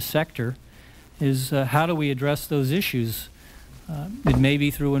service sector is how do we address those issues? It may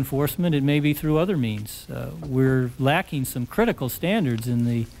be through enforcement, it may be through other means. We're lacking some critical standards in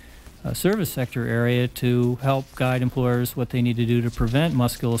the service sector area to help guide employers what they need to do to prevent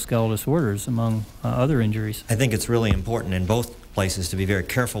musculoskeletal disorders, among other injuries. I think it's really important in both places to be very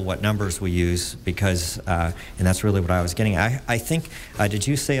careful what numbers we use, because, and that's really what I was getting. I think, did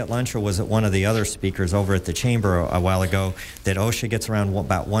you say at lunch, or was it one of the other speakers over at the chamber a while ago, that OSHA gets around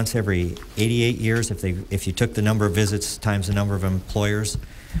about once every 88 years if you took the number of visits times the number of employers?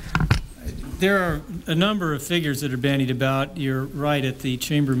 There are a number of figures that are bandied about. You're right, at the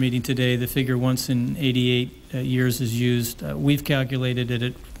chamber meeting today, the figure once in 88 years is used. We've calculated it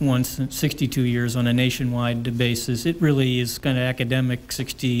at once in 62 years on a nationwide basis. It really is kind of academic,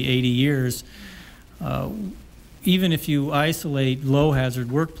 60, 80 years. Even if you isolate low hazard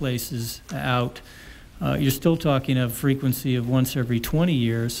workplaces out, you're still talking of frequency of once every 20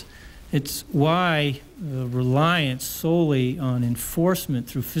 years. It's why the reliance solely on enforcement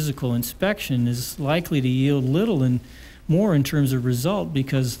through physical inspection is likely to yield little and more in terms of result,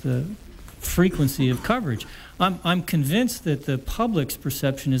 because the frequency of coverage. I'm convinced that the public's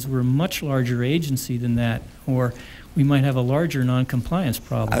perception is we're a much larger agency than that, or we might have a larger non-compliance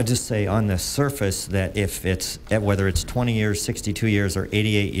problem. I would just say on the surface that if it's, whether it's 20 years, 62 years, or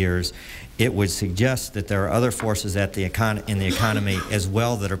 88 years, it would suggest that there are other forces in the economy as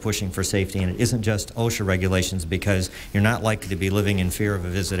well that are pushing for safety, and it isn't just OSHA regulations, because you're not likely to be living in fear of a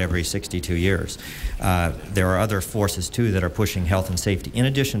visit every 62 years. There are other forces too that are pushing health and safety in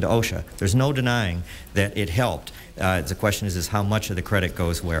addition to OSHA. There's no denying that it helped. The question is how much of the credit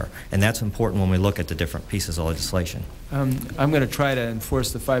goes where, and that's important when we look at the different pieces of legislation. I'm going to try to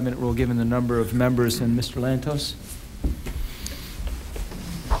enforce the 5-minute rule given the number of members. And Mr. Lantos?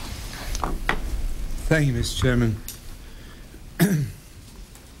 Thank you, Mr. Chairman.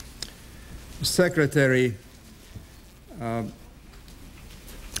 Secretary, I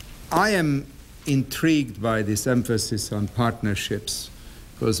am intrigued by this emphasis on partnerships,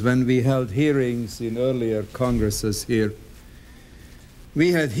 because when we held hearings in earlier Congresses here,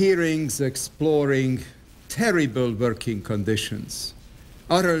 we had hearings exploring terrible working conditions,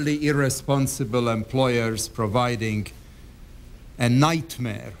 utterly irresponsible employers providing a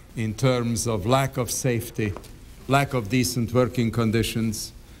nightmare in terms of lack of safety, lack of decent working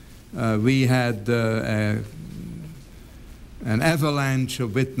conditions. We had an avalanche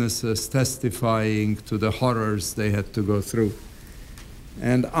of witnesses testifying to the horrors they had to go through.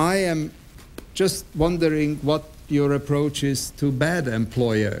 And I am just wondering what your approach is to bad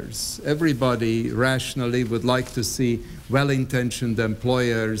employers. Everybody rationally would like to see well-intentioned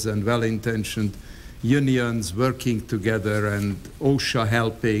employers and well-intentioned unions working together and OSHA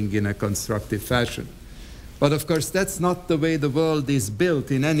helping in a constructive fashion. But of course, that's not the way the world is built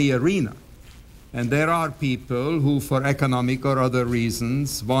in any arena. And there are people who, for economic or other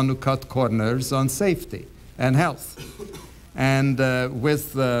reasons, want to cut corners on safety and health. And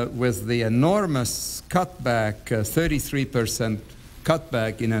with the enormous cutback, 33%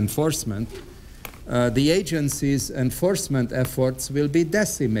 cutback in enforcement, the agency's enforcement efforts will be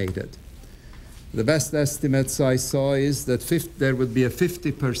decimated. The best estimates I saw is that there would be a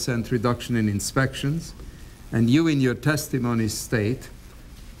 50% reduction in inspections, and you in your testimony state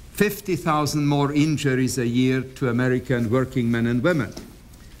 50,000 more injuries a year to American working men and women.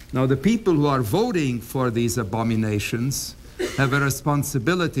 Now, the people who are voting for these abominations have a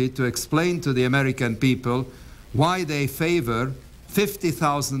responsibility to explain to the American people why they favor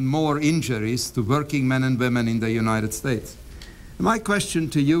 50,000 more injuries to working men and women in the United States. My question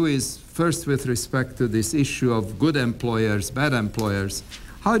to you is, first with respect to this issue of good employers, bad employers,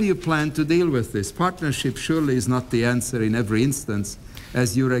 how do you plan to deal with this? Partnership surely is not the answer in every instance,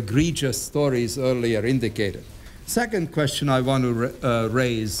 as your egregious stories earlier indicated. Second question I want to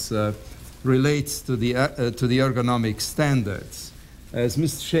raise relates to the ergonomic standards. As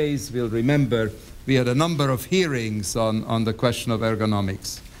Mr. Shays will remember, we had a number of hearings on the question of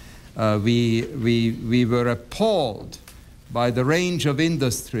ergonomics. We were appalled by the range of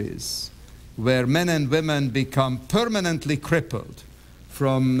industries where men and women become permanently crippled,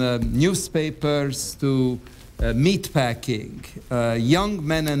 from newspapers to meat packing, young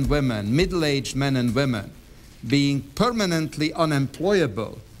men and women, middle-aged men and women being permanently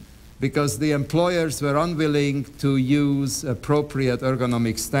unemployable because the employers were unwilling to use appropriate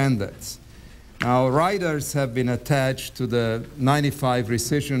ergonomic standards. Now, riders have been attached to the 95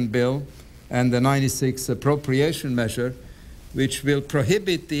 rescission bill and the 96 appropriation measure, which will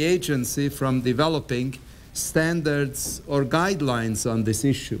prohibit the agency from developing standards or guidelines on this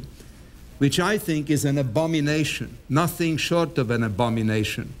issue, which I think is an abomination, nothing short of an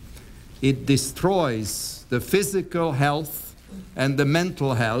abomination. It destroys the physical health and the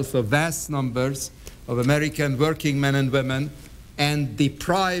mental health of vast numbers of American working men and women and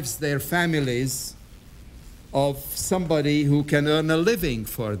deprives their families of somebody who can earn a living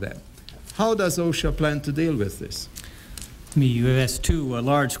for them. How does OSHA plan to deal with this? You have asked two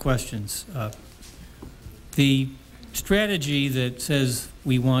large questions. The strategy that says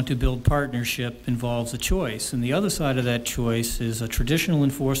we want to build partnership involves a choice, and the other side of that choice is a traditional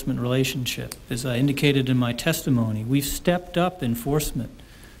enforcement relationship. As I indicated in my testimony, we've stepped up enforcement.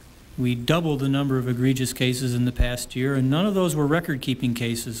 We doubled the number of egregious cases in the past year, and none of those were record-keeping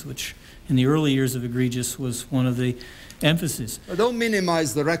cases, which in the early years of egregious was one of the emphasis. Don't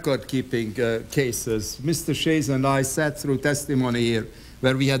minimize the record-keeping cases. Mr. Shays and I sat through testimony here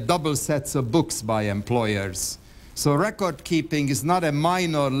where we had double sets of books by employers. So record-keeping is not a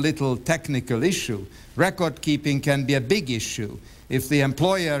minor little technical issue. Record-keeping can be a big issue. If the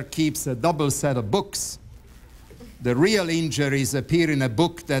employer keeps a double set of books, the real injuries appear in a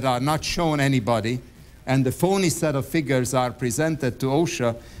book that are not shown anybody, and the phony set of figures are presented to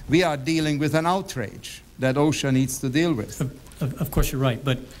OSHA, we are dealing with an outrage that OSHA needs to deal with. Of course you're right,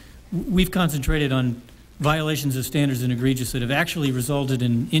 but we've concentrated on violations of standards and egregious that have actually resulted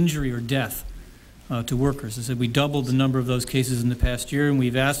in injury or death to workers. I said we doubled the number of those cases in the past year, and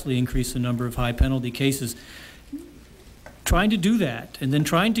we've vastly increased the number of high penalty cases. Trying to do that and then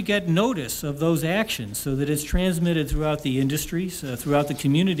trying to get notice of those actions so that it's transmitted throughout the industries, throughout the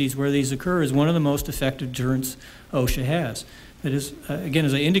communities where these occur is one of the most effective deterrents OSHA has. That is, again,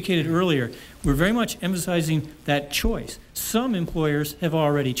 as I indicated earlier, we're very much emphasizing that choice. Some employers have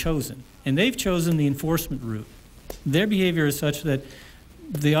already chosen, and they've chosen the enforcement route. Their behavior is such that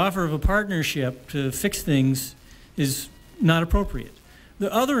the offer of a partnership to fix things is not appropriate.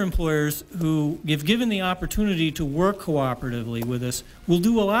 the other employers who, if given the opportunity to work cooperatively with us, will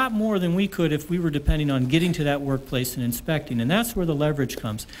do a lot more than we could if we were depending on getting to that workplace and inspecting. And that's where the leverage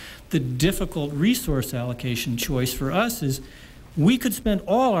comes. The difficult resource allocation choice for us is we could spend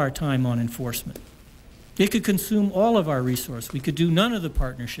all our time on enforcement. It could consume all of our resource. We could do none of the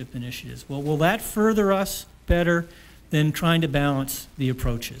partnership initiatives. Well, will that further us better than trying to balance the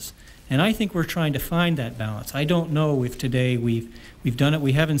approaches? And I think we're trying to find that balance. I don't know if today we've done it.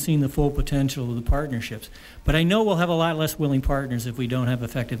 We haven't seen the full potential of the partnerships. But I know we'll have a lot less willing partners if we don't have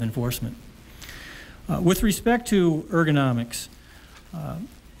effective enforcement. With respect to ergonomics,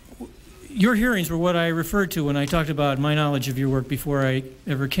 your hearings were what I referred to when I talked about my knowledge of your work before I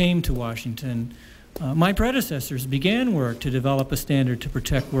ever came to Washington. My predecessors began work to develop a standard to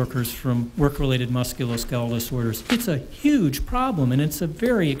protect workers from work-related musculoskeletal disorders. It's a huge problem, and it's a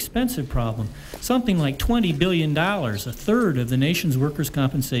very expensive problem. Something like $20 billion, a third of the nation's workers'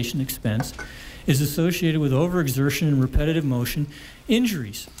 compensation expense, is associated with overexertion and repetitive motion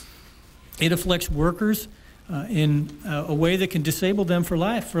injuries. It afflicts workers in a way that can disable them for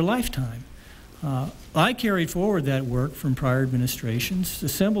life, for a lifetime. I carried forward that work from prior administrations,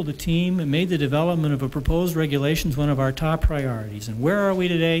 assembled a team, and made the development of a proposed regulations one of our top priorities. And where are we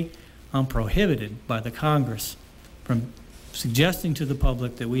today? I'm prohibited by the Congress from suggesting to the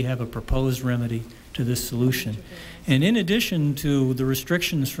public that we have a proposed remedy to this solution. And in addition to the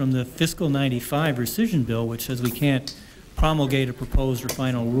restrictions from the fiscal 95 rescission bill, which says we can't promulgate a proposed or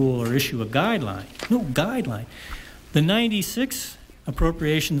final rule or issue a guideline, no guideline. The 96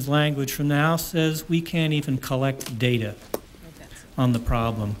 appropriations language from the House says we can't even collect data on the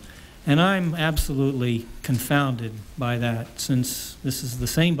problem. And I'm absolutely confounded by that, since this is the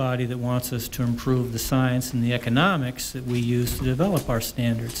same body that wants us to improve the science and the economics that we use to develop our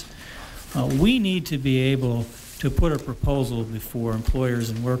standards. We need to be able to put a proposal before employers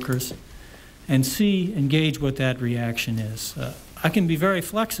and workers and gauge what that reaction is. I can be very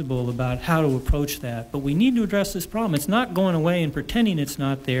flexible about how to approach that, but we need to address this problem. It's not going away and pretending it's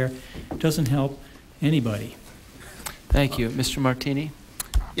not there. It doesn't help anybody. Thank you. Mr. Martini?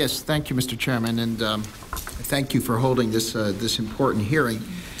 Yes, thank you, Mr. Chairman, and thank you for holding this, this important hearing.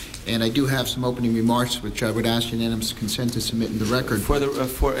 And I do have some opening remarks, which I would ask unanimous consent to submit in the record.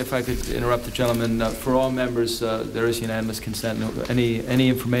 If I could interrupt the gentleman, for all members, there is unanimous consent. Any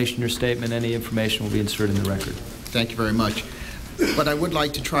information, your statement, any information will be inserted in the record. Thank you very much. But I would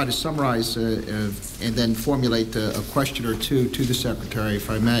like to try to summarize and then formulate a question or two to the Secretary, if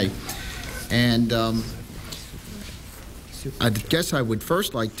I may. And I guess I would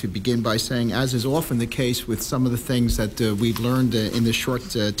first like to begin by saying, as is often the case with some of the things that we've learned in the short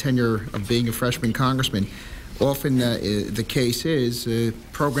tenure of being a freshman congressman, often the case is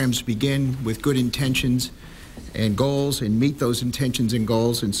programs begin with good intentions and goals and meet those intentions and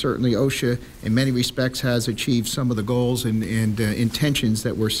goals, and certainly OSHA in many respects has achieved some of the goals and intentions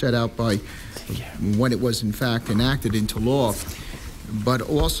that were set out by when it was in fact enacted into law. But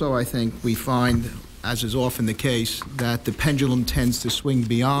also I think we find, as is often the case, that the pendulum tends to swing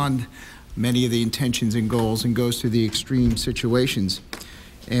beyond many of the intentions and goals and goes to the extreme situations.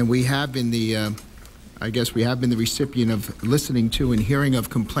 And we have been the, I guess we have been the recipient of listening to and hearing of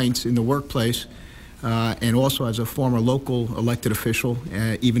complaints in the workplace, and also as a former local elected official,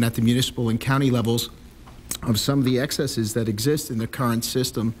 even at the municipal and county levels, of some of the excesses that exist in the current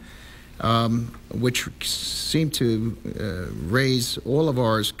system, which seem to raise all of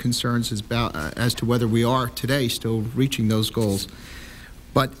our concerns as to whether we are today still reaching those goals.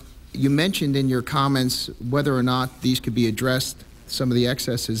 But you mentioned in your comments whether or not these could be addressed, some of the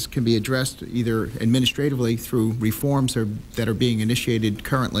excesses can be addressed either administratively through reforms that are being initiated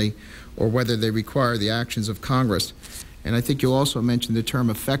currently, or whether they require the actions of Congress. And I think you also mentioned the term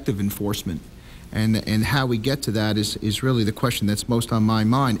effective enforcement. And how we get to that is really the question that's most on my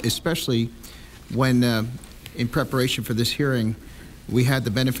mind, especially when, in preparation for this hearing, we had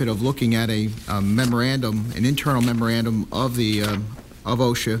the benefit of looking at a memorandum, an internal memorandum of the of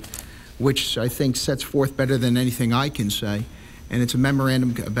OSHA, which I think sets forth better than anything I can say. And it's a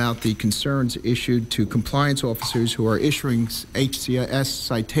memorandum about the concerns issued to compliance officers who are issuing HCS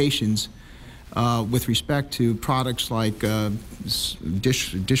citations with respect to products like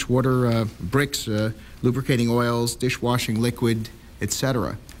dishwater bricks, lubricating oils, dishwashing liquid,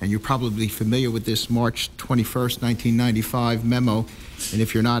 etc. And you're probably familiar with this March 21st, 1995 memo. And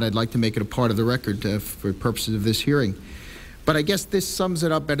if you're not, I'd like to make it a part of the record for purposes of this hearing. But I guess this sums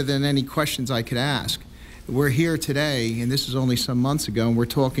it up better than any questions I could ask. We're here today, and this is only some months ago, and we're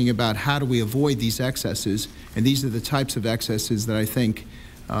talking about how do we avoid these excesses, and these are the types of excesses that I think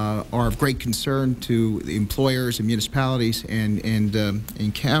are of great concern to the employers and municipalities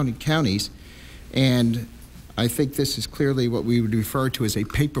and counties. And I think this is clearly what we would refer to as a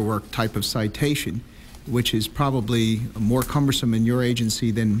paperwork type of citation, which is probably more cumbersome in your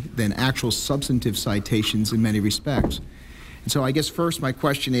agency than actual substantive citations in many respects. And so I guess first my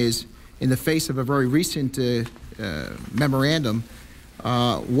question is, in the face of a very recent memorandum,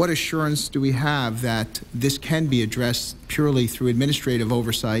 what assurance do we have that this can be addressed purely through administrative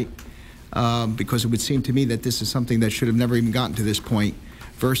oversight? Because it would seem to me that this is something that should have never even gotten to this point,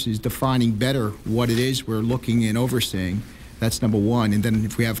 versus defining better what it is we're looking and overseeing. That's number one. And then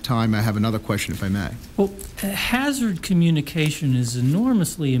if we have time, I have another question, if I may. Well, hazard communication is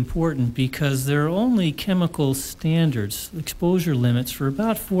enormously important because there are only chemical standards, exposure limits for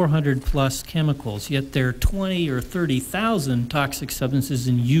about 400 plus chemicals, yet there are 20 or 30,000 toxic substances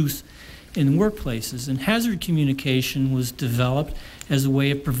in use in workplaces. And hazard communication was developed as a way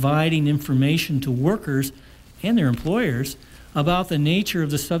of providing information to workers and their employers about the nature of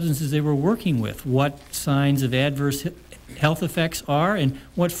the substances they were working with, what signs of adverse health effects are, and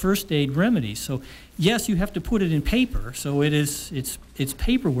what first aid remedies. So yes, you have to put it in paper, so it's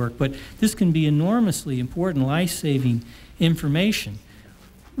paperwork, but this can be enormously important, life-saving information.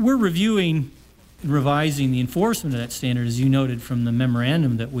 We're reviewing and revising the enforcement of that standard, as you noted from the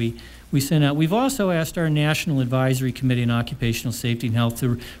memorandum that we sent out. We've also asked our National Advisory Committee on Occupational Safety and Health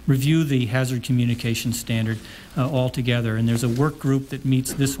to review the hazard communication standard altogether, and there's a work group that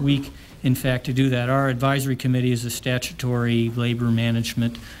meets this week, in fact, to do that. Our advisory committee is a statutory labor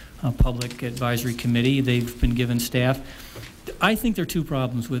management public advisory committee. They've been given staff. I think there are two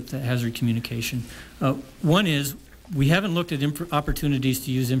problems with hazard communication. One is we haven't looked at opportunities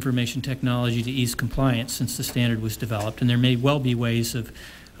to use information technology to ease compliance since the standard was developed, and there may well be ways of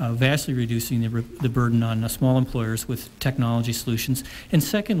vastly reducing the burden on small employers with technology solutions. And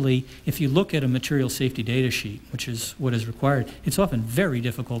secondly, if you look at a material safety data sheet, which is what is required, it's often very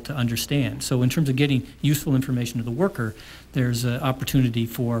difficult to understand. So in terms of getting useful information to the worker, there's an opportunity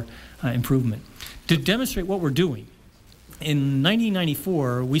for improvement. To demonstrate what we're doing, in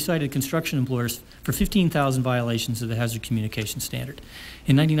 1994, we cited construction employers for 15,000 violations of the hazard communication standard.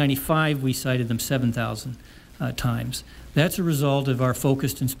 In 1995, we cited them 7,000 times. That's a result of our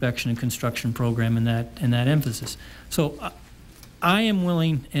focused inspection and construction program and that emphasis. So I am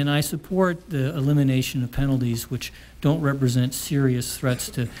willing and I support the elimination of penalties which don't represent serious threats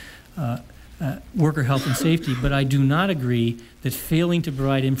to worker health and safety, but I do not agree that failing to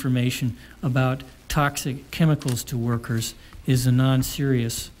provide information about toxic chemicals to workers is a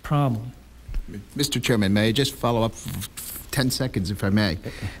non-serious problem. Mr. Chairman, may I just follow up 10 seconds, if I may?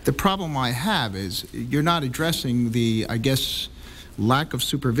 The problem I have is you're not addressing the, I guess, lack of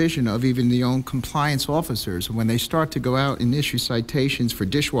supervision of even the own compliance officers. When they start to go out and issue citations for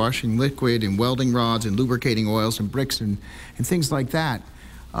dishwashing liquid and welding rods and lubricating oils and bricks and things like that,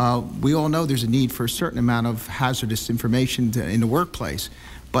 we all know there's a need for a certain amount of hazardous information in the workplace.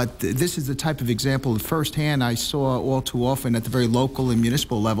 But this is the type of example firsthand I saw all too often at the very local and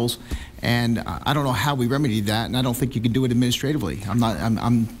municipal levels, and I don't know how we remedy that, and I don't think you can do it administratively.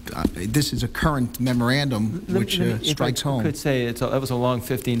 This is a current memorandum which strikes home. I could say that was a long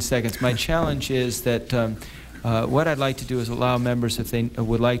 15 seconds. My challenge is that what I'd like to do is allow members, if they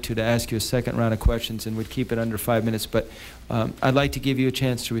would like to ask you a second round of questions, and would keep it under 5 minutes. But I'd like to give you a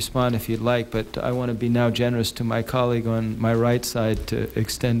chance to respond if you'd like, but I want to be now generous to my colleague on my right side to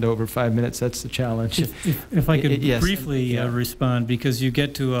extend over 5 minutes. That's the challenge. If I could yes, briefly respond, because you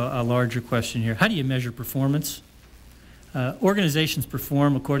get to a larger question here. How do you measure performance? Organizations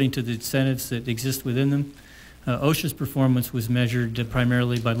perform according to the incentives that exist within them. OSHA's performance was measured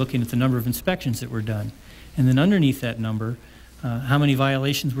primarily by looking at the number of inspections that were done. And then underneath that number, how many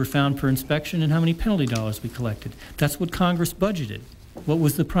violations were found per inspection and how many penalty dollars we collected. That's what Congress budgeted. What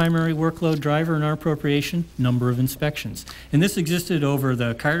was the primary workload driver in our appropriation? Number of inspections. And this existed over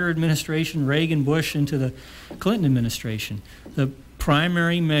the Carter administration, Reagan, Bush, into the Clinton administration. The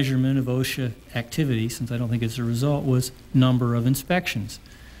primary measurement of OSHA activity, since I don't think it's a result, was number of inspections.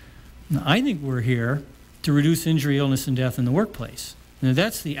 Now, I think we're here to reduce injury, illness, and death in the workplace. Now,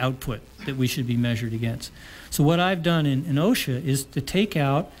 that's the output that we should be measured against. So what I've done in OSHA is to take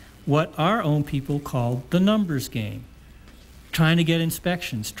out what our own people call the numbers game. Trying to get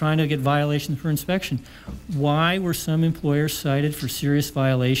inspections, trying to get violations for inspection. Why were some employers cited for serious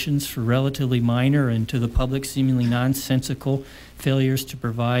violations for relatively minor and to the public seemingly nonsensical failures to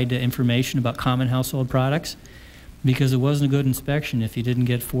provide information about common household products? Because it wasn't a good inspection if you didn't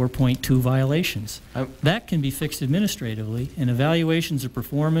get 4.2 violations. That can be fixed administratively, and evaluations of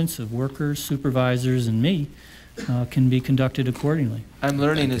performance of workers, supervisors, and me can be conducted accordingly. I'm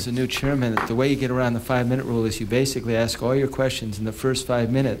learning as a new chairman that the way you get around the 5-minute rule is you basically ask all your questions in the first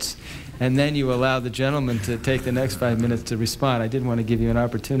 5 minutes, and then you allow the gentleman to take the next 5 minutes to respond. I did want to give you an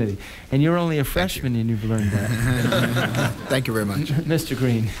opportunity. And you're only a freshman and you've learned that. Thank you very much. Mr.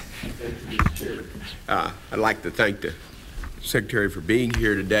 Green. I'd like to thank the Secretary for being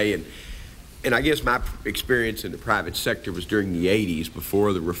here today. And I guess my experience in the private sector was during the 80s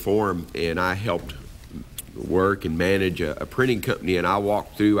before the reform, and I helped work and manage a printing company, and I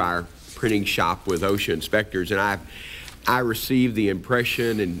walked through our printing shop with OSHA inspectors, and I received the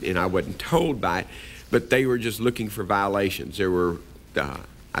impression, and I wasn't told by it, but they were just looking for violations. There were,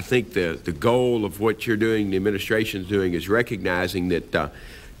 I think the goal of what you're doing, the administration's doing, is recognizing that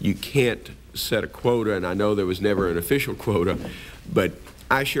you can't set a quota, and I know there was never an official quota, but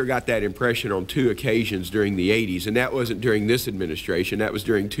I sure got that impression on 2 occasions during the 80s, and that wasn't during this administration. That was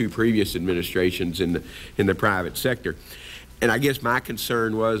during 2 previous administrations in the private sector. And I guess my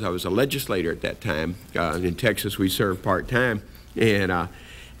concern was, I was a legislator at that time. In Texas, we served part-time, and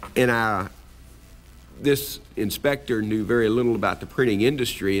this inspector knew very little about the printing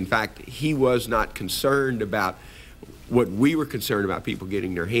industry. In fact, he was not concerned about what we were concerned about, people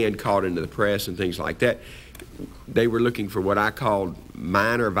getting their hand caught into the press and things like that. They were looking for what I called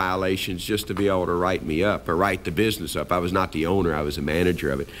minor violations, just to be able to write me up or write the business up. I was not the owner, I was a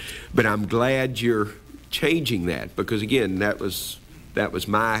manager of it. But I'm glad you're changing that, because again, that was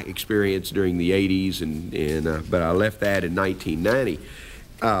my experience during the 80s, but I left that in 1990.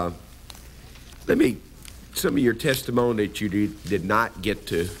 Some of your testimony that you did not get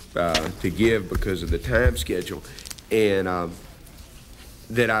to give because of the time schedule, and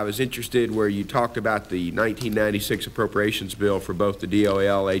that I was interested where you talked about the 1996 appropriations bill for both the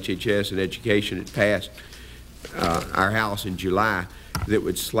DOL, HHS, and education. It passed our House in July, that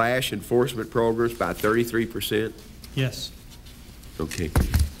would slash enforcement programs by 33%. Yes. Okay.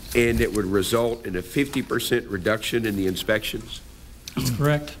 And it would result in a 50% reduction in the inspections? That's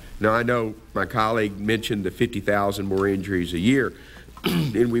correct. Now, I know my colleague mentioned the 50,000 more injuries a year,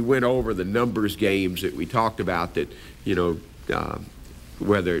 and we went over the numbers games that we talked about, that, you know,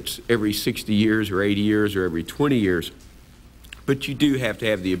 whether it's every 60 years or 80 years or every 20 years. But you do have to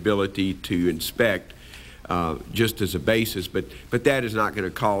have the ability to inspect just as a basis, but that is not going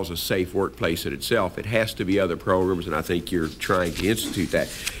to cause a safe workplace in itself. It has to be other programs, and I think you're trying to institute that.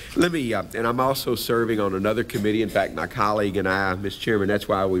 Let me, and I'm also serving on another committee. In fact, my colleague and I, Mr. Chairman, that's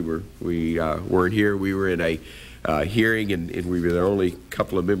why we weren't here. We were in a hearing, and we were the only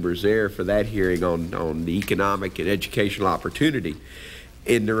couple of members there for that hearing on the economic and educational opportunity.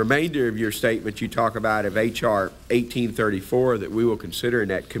 In the remainder of your statement, you talk about if H.R. 1834 that we will consider in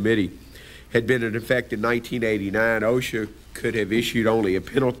that committee had been in effect in 1989, OSHA could have issued only a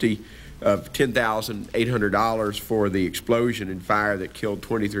penalty of $10,800 for the explosion and fire that killed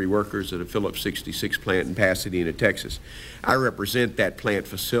 23 workers at a Phillips 66 plant in Pasadena, Texas. I represent that plant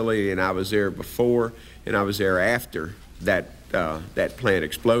facility, and I was there before and I was there after that plant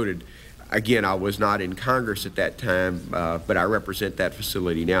exploded. Again, I was not in Congress at that time, but I represent that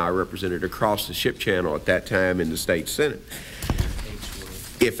facility now. I represented across the ship channel at that time in the state Senate.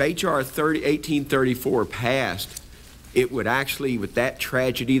 If H.R. 1834 passed, it would actually, with that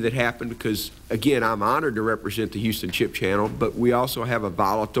tragedy that happened, because again, I'm honored to represent the Houston Ship Channel, but we also have a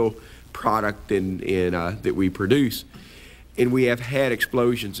volatile product that we produce, and we have had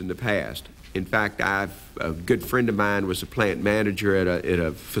explosions in the past. In fact, a good friend of mine was a plant manager at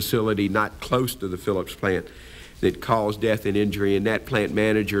a facility not close to the Phillips plant that caused death and injury, and that plant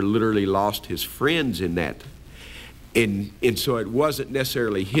manager literally lost his friends in that. And so it wasn't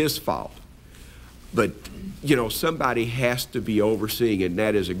necessarily his fault. But, you know, somebody has to be overseeing, and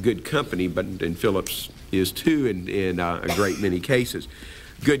that is a good company, and Phillips is too in a great many cases.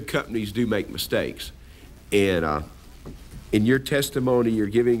 Good companies do make mistakes. And in your testimony you're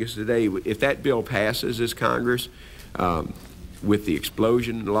giving us today, if that bill passes as Congress, with the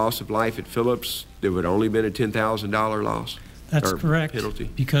explosion and loss of life at Phillips, there would only been a $10,000 loss? That's correct. Penalty?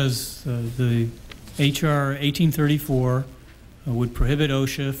 Because the H.R. 1834 would prohibit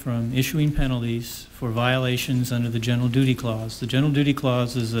OSHA from issuing penalties for violations under the General Duty Clause. The General Duty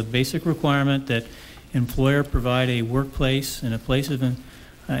Clause is a basic requirement that employer provide a workplace and a place of an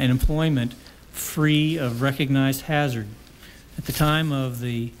employment free of recognized hazard. At the time of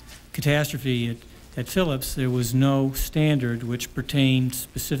the catastrophe at Phillips, there was no standard which pertained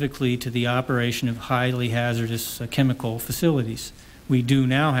specifically to the operation of highly hazardous chemical facilities. We do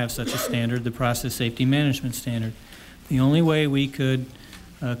now have such a standard, the Process Safety Management Standard. The only way we could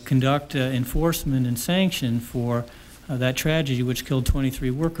conduct enforcement and sanction for that tragedy, which killed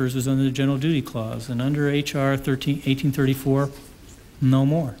 23 workers, was under the General Duty Clause. And under H.R. 1834, no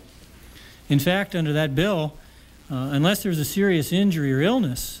more. In fact, under that bill, unless there's a serious injury or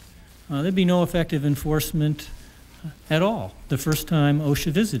illness, there'd be no effective enforcement at all the first time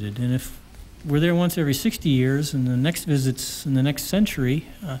OSHA visited. And if we're there once every 60 years and the next visit's in the next century,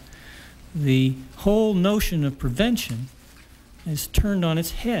 the whole notion of prevention is turned on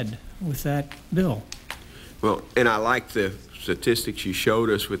its head with that bill. Well, and I like the statistics you showed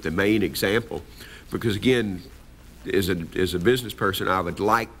us with the main example, because again, as a business person, I would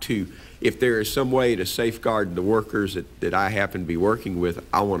like to, if there is some way to safeguard the workers that I happen to be working with,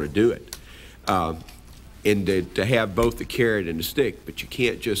 I want to do it. And to have both the carrot and the stick, but you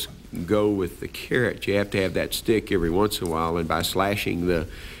can't just go with the carrot. You have to have that stick every once in a while, and by slashing the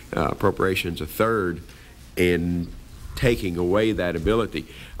appropriations a third and taking away that ability.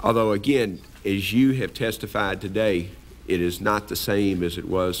 Although again, as you have testified today, it is not the same as it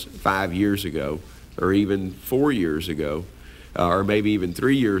was 5 years ago, or even 4 years ago, or maybe even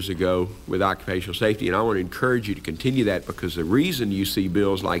 3 years ago with occupational safety. And I want to encourage you to continue that, because the reason you see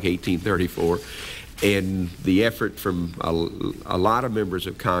bills like 1834 and the effort from a lot of members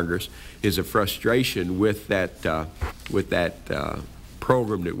of Congress is a frustration with that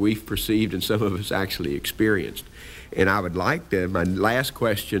program that we've perceived and some of us actually experienced. And I would like to, my last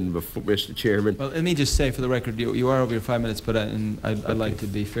question before, Mr. Chairman. Well, let me just say for the record, you are over your 5 minutes, but I'd like to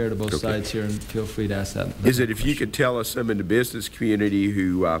be fair to both sides here, and feel free to ask that. Is it if you could tell us some in the business community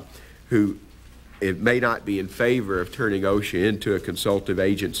who it may not be in favor of turning OSHA into a consultative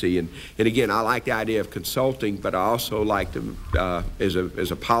agency, and again, I like the idea of consulting, but I also like to, as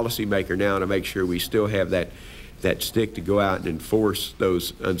a policymaker now, to make sure we still have that stick to go out and enforce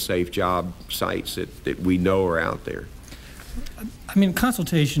those unsafe job sites that we know are out there. I mean,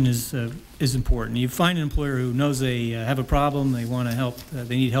 consultation is important. You find an employer who knows they have a problem, they want to help,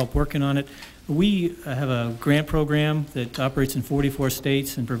 they need help working on it. We have a grant program that operates in 44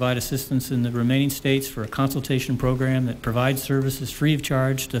 states and provide assistance in the remaining states for a consultation program that provides services free of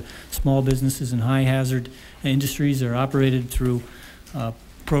charge to small businesses and high hazard industries that are operated through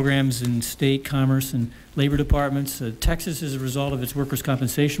programs in state commerce and labor departments. Texas, as a result of its workers'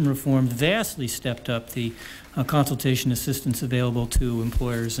 compensation reform, vastly stepped up the consultation assistance available to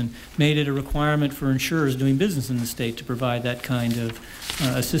employers and made it a requirement for insurers doing business in the state to provide that kind of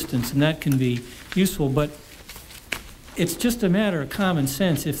assistance. And that can be useful, but it's just a matter of common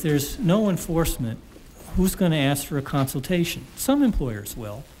sense. If there's no enforcement, who's going to ask for a consultation? Some employers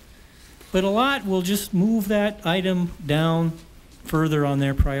will, but a lot will just move that item down further on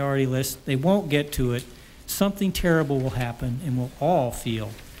their priority list. They won't get to it. Something terrible will happen, and we'll all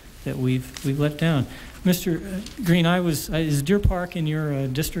feel that we've let down. Mr. Green, is Deer Park in your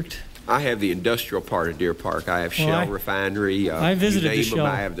district? I have the industrial part of Deer Park. I have Shell Refinery. I visited the Shell.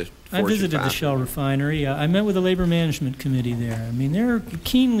 I visited the Shell Refinery. I met with the Labor Management Committee there. I mean, they're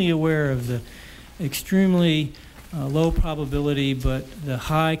keenly aware of the extremely low probability but the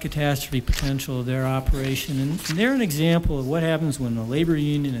high catastrophe potential of their operation. And they're an example of what happens when a labor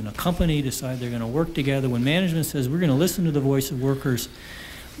union and a company decide they're going to work together. When management says we're going to listen to the voice of workers,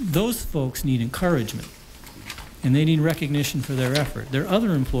 those folks need encouragement, and they need recognition for their effort. There are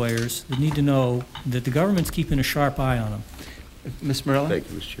other employers that need to know that the government's keeping a sharp eye on them. Ms. Morella?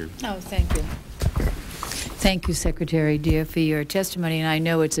 Thank you, Mr. Chairman. Oh, thank you. Thank you, Secretary Deere, for your testimony, and I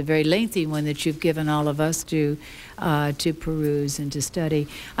know it's a very lengthy one that you've given all of us to peruse and to study.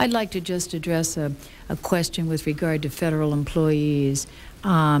 I'd like to just address a question with regard to federal employees.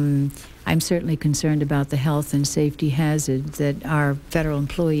 I'm certainly concerned about the health and safety hazards that our federal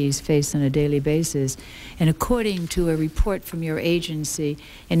employees face on a daily basis. And according to a report from your agency,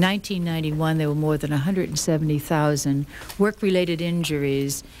 in 1991 there were more than 170,000 work-related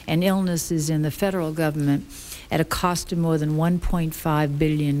injuries and illnesses in the federal government at a cost of more than $1.5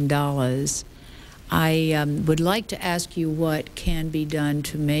 billion. I would like to ask you what can be done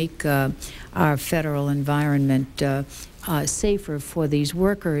to make our federal environment safer for these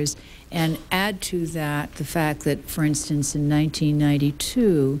workers, and add to that the fact that, for instance, in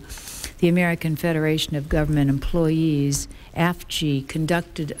 1992, the American Federation of Government Employees, AFG,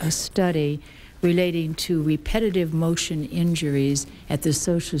 conducted a study relating to repetitive motion injuries at the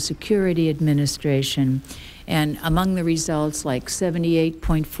Social Security Administration. And among the results, like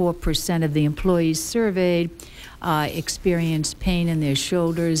 78.4% of the employees surveyed experienced pain in their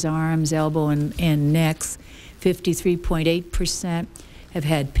shoulders, arms, elbow, and necks. 53.8% have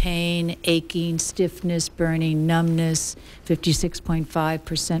had pain, aching, stiffness, burning, numbness.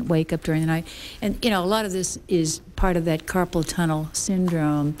 56.5% wake up during the night. And, you know, a lot of this is part of that carpal tunnel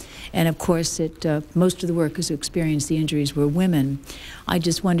syndrome. And of course, most of the workers who experienced the injuries were women. I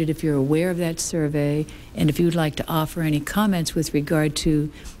just wondered if you're aware of that survey and if you would like to offer any comments with regard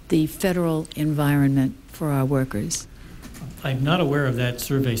to the federal environment for our workers. I'm not aware of that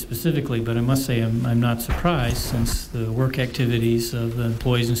survey specifically, but I must say I'm not surprised, since the work activities of the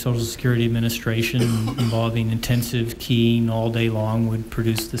employees in Social Security Administration involving intensive keying all day long would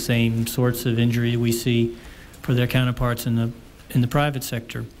produce the same sorts of injury we see for their counterparts in the private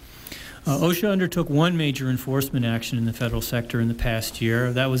sector. OSHA undertook one major enforcement action in the federal sector in the past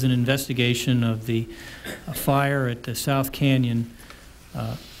year. That was an investigation of the fire at the South Canyon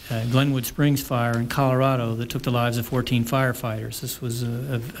Glenwood Springs fire in Colorado that took the lives of 14 firefighters. This was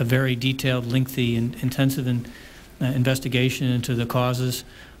a very detailed, lengthy, and intensive investigation into the causes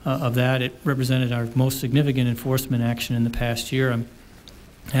of that. It represented our most significant enforcement action in the past year. I'm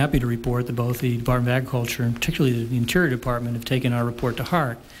happy to report that both the Department of Agriculture and particularly the Interior Department have taken our report to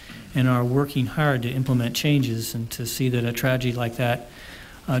heart and are working hard to implement changes and to see that a tragedy like that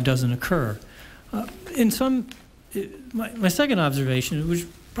doesn't occur. My second observation, which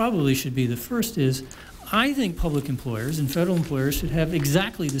probably should be the first, is I think public employers and federal employers should have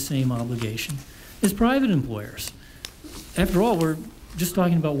exactly the same obligation as private employers. After all, we're just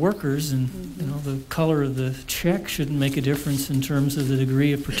talking about workers, and the color of the check shouldn't make a difference in terms of the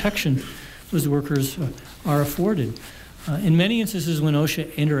degree of protection those workers are afforded. In many instances, when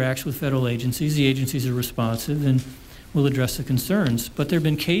OSHA interacts with federal agencies, the agencies are responsive and will address the concerns, but there have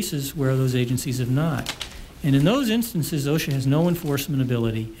been cases where those agencies have not. And in those instances, OSHA has no enforcement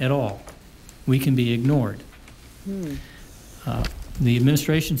ability at all. We can be ignored. The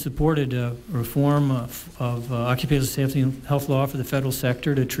administration supported a reform of occupational safety and health law for the federal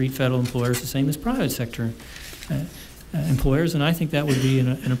sector to treat federal employers the same as private sector employers, and I think that would be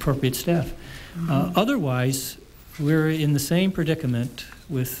an appropriate step. Otherwise, we're in the same predicament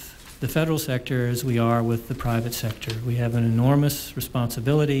with the federal sector as we are with the private sector. We have an enormous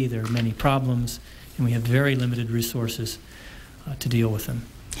responsibility, there are many problems, and we have very limited resources to deal with them.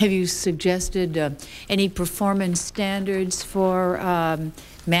 Have you suggested any performance standards for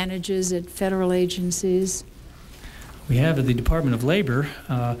managers at federal agencies? We have at the Department of Labor.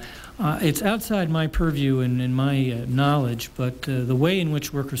 It's outside my purview and my knowledge, but the way in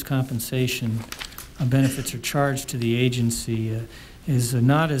which workers' compensation benefits are charged to the agency is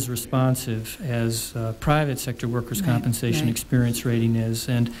not as responsive as private sector workers' compensation experience rating is.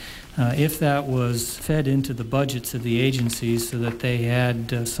 And if that was fed into the budgets of the agencies so that they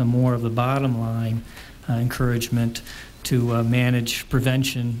had some more of the bottom line encouragement to manage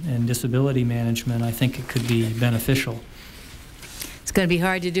prevention and disability management, I think it could be beneficial. It's going to be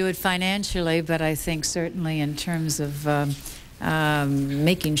hard to do it financially, but I think certainly in terms of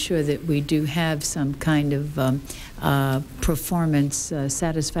making sure that we do have some kind of performance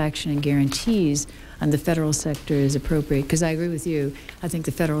satisfaction and guarantees on the federal sector is appropriate, because I agree with you. I think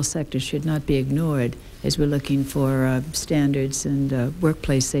the federal sector should not be ignored as we're looking for standards and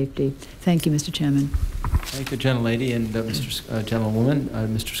workplace safety. Thank you, Mr. Chairman. Thank you, gentlelady, and gentlewoman,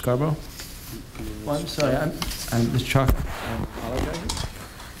 Mr. Scarborough. Oh, I'm sorry, I'm Mr. Chalk. I apologize.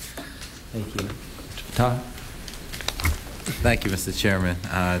 Thank you. Mr. Fatah. Thank you, Mr. Chairman.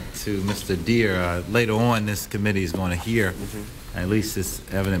 To Mr. Deere, later on this committee is going to hear, at least it's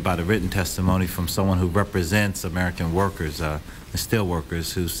evident by the written testimony from someone who represents American workers, the steel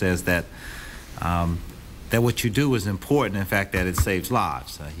workers, who says that that what you do is important, in fact, that it saves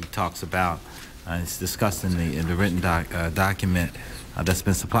lives. He talks about, it's discussed in the written document that's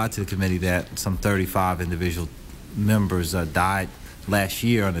been supplied to the committee, that some 35 individual members died last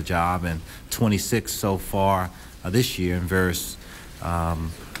year on the job, and 26 so far this year in various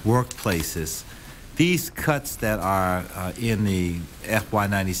workplaces. These cuts that are in the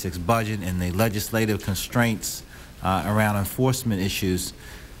FY96 budget and the legislative constraints around enforcement issues,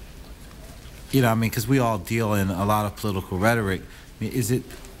 you know, I mean, because we all deal in a lot of political rhetoric. I mean, is it,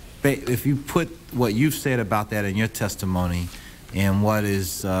 if you put what you've said about that in your testimony and what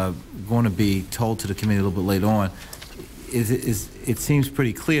is going to be told to the committee a little bit later on, it seems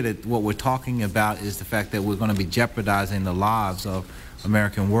pretty clear that what we're talking about is the fact that we're going to be jeopardizing the lives of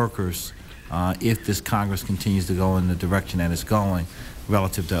American workers if this Congress continues to go in the direction that it's going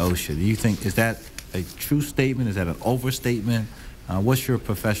relative to OSHA. Do you think, is that a true statement? Is that an overstatement? What's your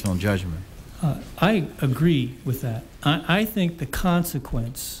professional judgment? I agree with that. I think the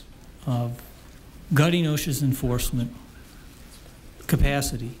consequence of gutting OSHA's enforcement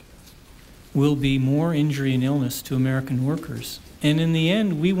capacity will be more injury and illness to American workers. And in the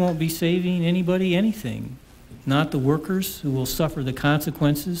end, we won't be saving anybody anything. Not the workers who will suffer the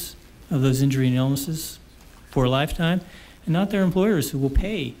consequences of those injury and illnesses, for a lifetime, and not their employers who will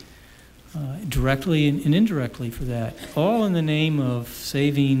pay directly and indirectly for that, all in the name of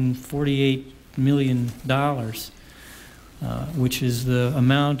saving $48 million, which is the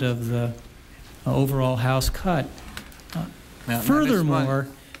amount of the overall House cut. Furthermore,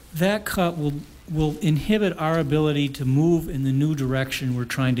 that cut will inhibit our ability to move in the new direction we're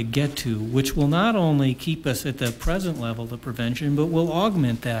trying to get to, which will not only keep us at the present level of prevention, but will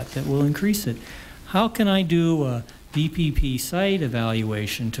augment that will increase it. How can I do a VPP site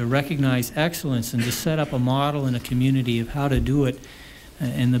evaluation to recognize excellence and to set up a model in a community of how to do it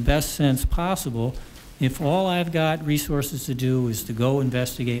in the best sense possible if all I've got resources to do is to go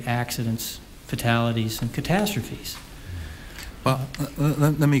investigate accidents, fatalities, and catastrophes? Well,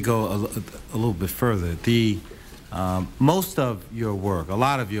 let me go a little bit further. Most of your work, a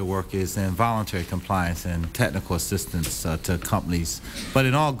lot of your work is in voluntary compliance and technical assistance to companies. But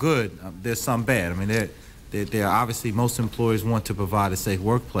in all good, there's some bad. I mean, there are obviously most employers want to provide a safe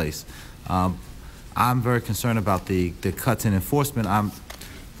workplace. I'm very concerned about the cuts in enforcement. I'm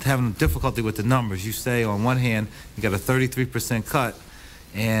having difficulty with the numbers. You say on one hand you got a 33% cut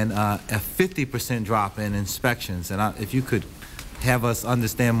and a 50% drop in inspections. And if you could have us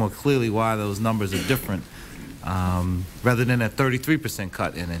understand more clearly why those numbers are different, rather than a 33%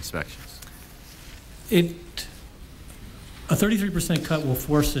 cut in inspections. A 33% cut will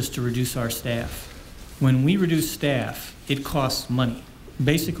force us to reduce our staff. When we reduce staff, it costs money.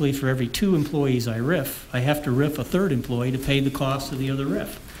 Basically, for every 2 employees I RIF, I have to RIF a 3rd employee to pay the cost of the other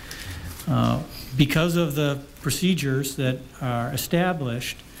RIF. Because of the procedures that are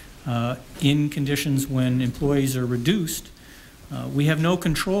established in conditions when employees are reduced, we have no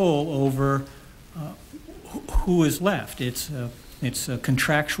control over who is left. It's a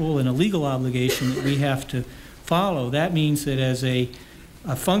contractual and a legal obligation that we have to follow. That means that as a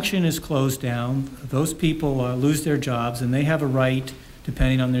function is closed down, those people lose their jobs, and they have a right,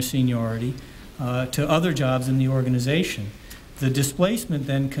 depending on their seniority, to other jobs in the organization. The displacement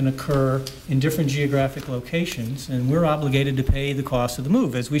then can occur in different geographic locations, and we're obligated to pay the cost of the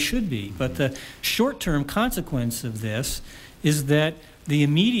move, as we should be. But the short-term consequence of this is that the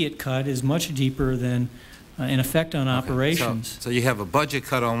immediate cut is much deeper than an effect on operations. So you have a budget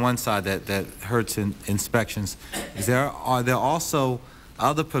cut on one side that hurts in inspections. Are there also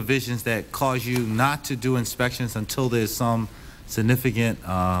other provisions that cause you not to do inspections until there's some significant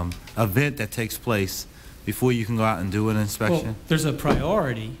event that takes place before you can go out and do an inspection? Well, there's a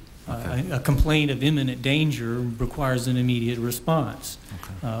priority. Okay. A complaint of imminent danger requires an immediate response.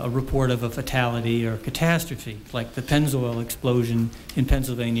 Okay. A report of a fatality or catastrophe, like the Pennzoil explosion in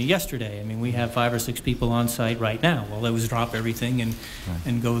Pennsylvania yesterday. I mean, we have 5 or 6 people on site right now. Well, it was drop everything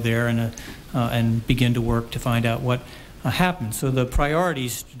and go there and begin to work to find out what happened. So the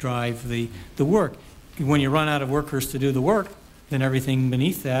priorities drive the work. When you run out of workers to do the work, then everything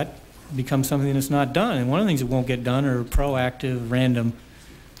beneath that becomes something that's not done. And one of the things that won't get done are proactive, random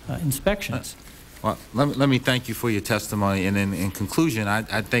inspections. Well, let me thank you for your testimony. And in conclusion,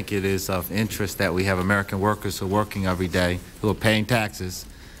 I think it is of interest that we have American workers who are working every day, who are paying taxes,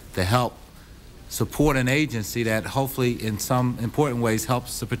 to help support an agency that hopefully in some important ways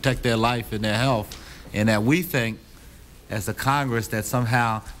helps to protect their life and their health, and that we think as a Congress that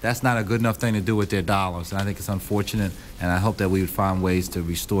somehow that's not a good enough thing to do with their dollars. And I think it's unfortunate, and I hope that we would find ways to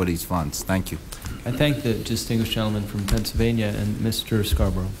restore these funds. Thank you. I thank the distinguished gentleman from Pennsylvania and Mr.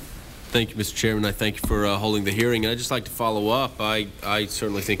 Scarborough. Thank you, Mr. Chairman. I thank you for holding the hearing. And I'd just like to follow up. I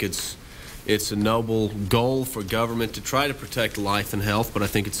certainly think it's a noble goal for government to try to protect life and health, but I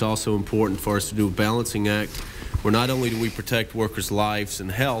think it's also important for us to do a balancing act where not only do we protect workers' lives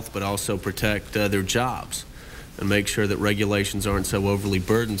and health, but also protect their jobs and make sure that regulations aren't so overly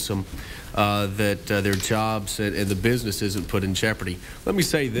burdensome that their jobs and the business isn't put in jeopardy. Let me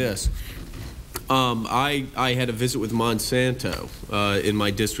say this. I had a visit with Monsanto in my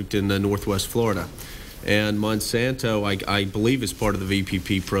district in Northwest Florida. And Monsanto, I believe, is part of the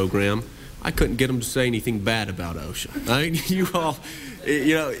VPP program. I couldn't get them to say anything bad about OSHA. I mean, you all,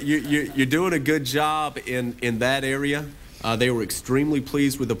 you know, you're doing a good job in that area. They were extremely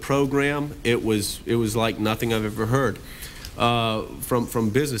pleased with the program. It was like nothing I've ever heard from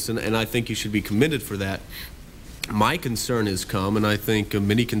business, and I think you should be commended for that. My concern has come, and I think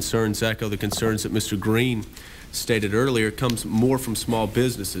many concerns echo the concerns that Mr. Green stated earlier, comes more from small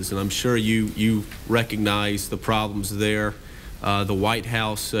businesses, and I'm sure you recognize the problems there. The White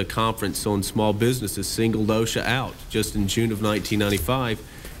House Conference on Small Businesses singled OSHA out just in June of 1995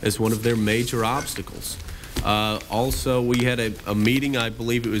 as one of their major obstacles. Also, we had a meeting, I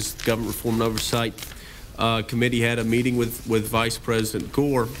believe it was Government Reform and Oversight Committee had a meeting with Vice President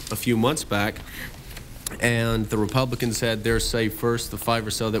Gore a few months back, and the Republicans had their say first, the 5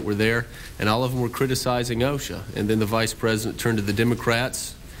 or so that were there, and all of them were criticizing OSHA. And then the Vice President turned to the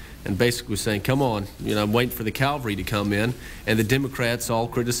Democrats and basically was saying, come on, you know, I'm waiting for the cavalry to come in, and the Democrats all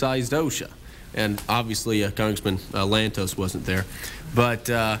criticized OSHA. And obviously Congressman Lantos wasn't there. But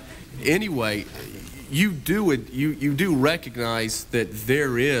anyway, you do recognize that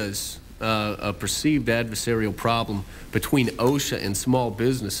there is a perceived adversarial problem between OSHA and small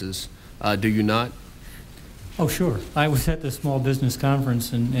businesses, do you not? Oh, sure. I was at the small business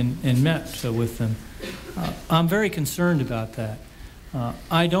conference and met with them. I'm very concerned about that.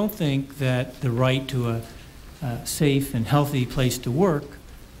 I don't think that the right to a safe and healthy place to work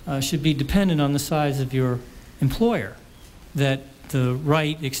should be dependent on the size of your employer, that the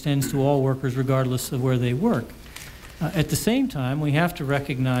right extends to all workers regardless of where they work. At the same time, we have to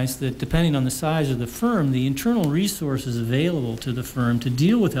recognize that depending on the size of the firm, the internal resources available to the firm to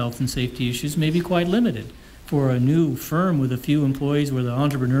deal with health and safety issues may be quite limited. For a new firm with a few employees where the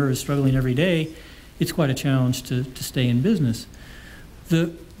entrepreneur is struggling every day, it's quite a challenge to stay in business.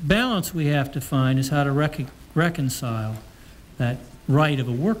 The balance we have to find is how to reconcile that right of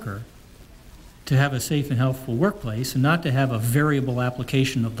a worker to have a safe and healthful workplace and not to have a variable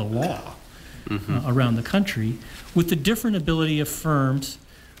application of the law around the country with the different ability of firms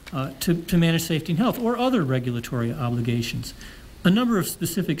to manage safety and health or other regulatory obligations. A number of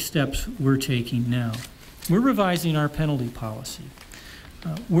specific steps we're taking now. We're revising our penalty policy.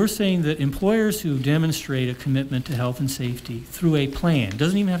 We're saying that employers who demonstrate a commitment to health and safety through a plan,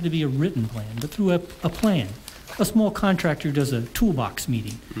 doesn't even have to be a written plan, but through a plan. A small contractor does a toolbox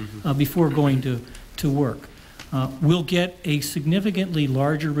meeting before going to work. Will get a significantly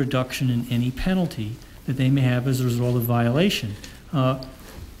larger reduction in any penalty that they may have as a result of violation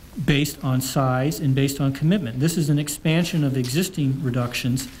based on size and based on commitment. This is an expansion of existing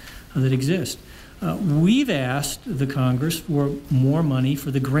reductions that exist. We've asked the Congress for more money for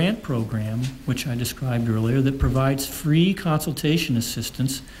the grant program, which I described earlier, that provides free consultation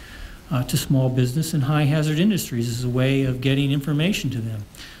assistance to small business and high hazard industries as a way of getting information to them.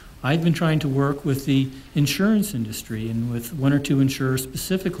 I've been trying to work with the insurance industry and with 1 or 2 insurers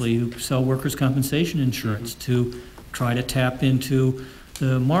specifically who sell workers' compensation insurance to try to tap into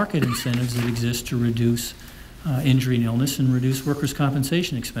the market incentives that exist to reduce injury and illness and reduce workers'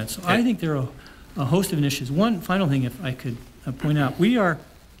 compensation expense. So I think there are a host of initiatives. One final thing, if I could point out, we are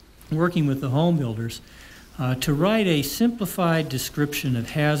working with the home builders to write a simplified description of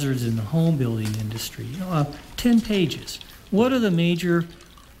hazards in the home building industry. 10 pages. What are the major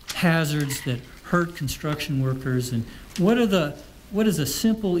hazards that hurt construction workers, and what is a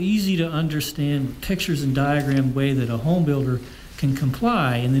simple, easy to understand pictures and diagram way that a home builder can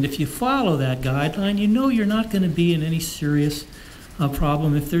comply, and that if you follow that guideline, you know you're not going to be in any serious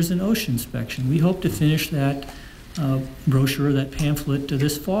problem if there's an OSHA inspection. We hope to finish that brochure, that pamphlet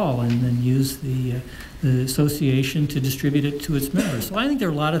this fall, and then use the association to distribute it to its members. So I think there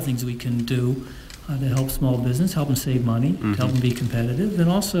are a lot of things we can do to help small business, help them save money, to help them be competitive, and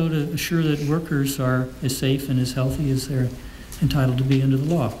also to assure that workers are as safe and as healthy as they're entitled to be under the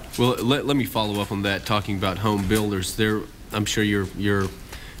law. Well, let me follow up on that, talking about home builders. I'm sure you're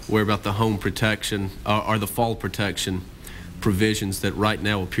aware about the home protection, or the fall protection provisions that right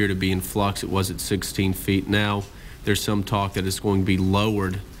now appear to be in flux. It was at 16 feet. Now there's some talk that it's going to be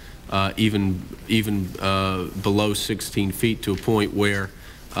lowered even below 16 feet to a point where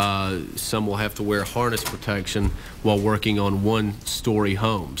some will have to wear harness protection while working on one-story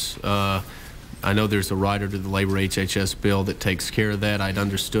homes. I know there's a rider to the labor HHS bill that takes care of that. I'd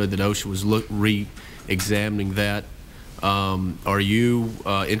understood that OSHA was re-examining that. Are you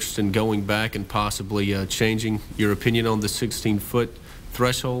interested in going back and possibly changing your opinion on the 16-foot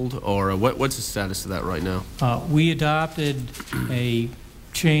threshold, or what's the status of that right now? We adopted a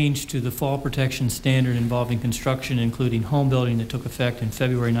change to the fall protection standard involving construction, including home building, that took effect in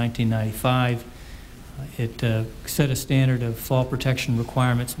February 1995. It set a standard of fall protection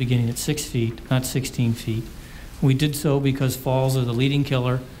requirements beginning at 6 feet, not 16 feet. We did so because falls are the leading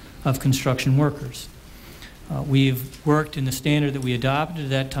killer of construction workers. We've worked in the standard that we adopted at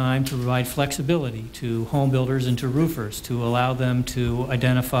that time to provide flexibility to home builders and to roofers to allow them to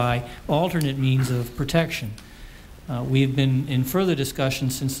identify alternate means of protection. We've been in further discussion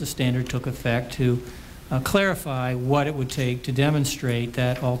since the standard took effect to clarify what it would take to demonstrate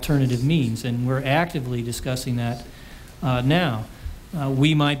that alternative means, and we're actively discussing that now.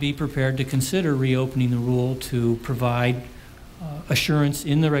 We might be prepared to consider reopening the rule to provide assurance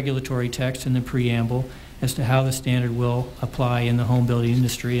in the regulatory text in the preamble as to how the standard will apply in the home building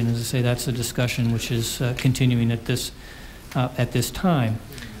industry, and as I say, that's a discussion which is continuing at this time.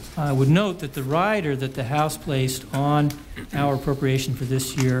 I would note that the rider that the House placed on our appropriation for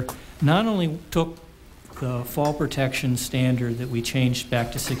this year not only took the fall protection standard that we changed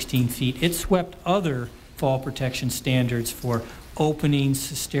back to 16 feet, it swept other fall protection standards for openings,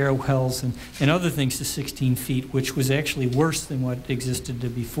 stairwells, and other things to 16 feet, which was actually worse than what existed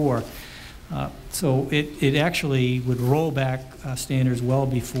before. So it actually would roll back standards well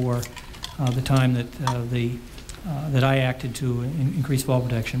before the time that that I acted to increase fall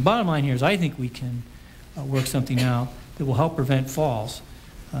protection. Bottom line here is I think we can work something out that will help prevent falls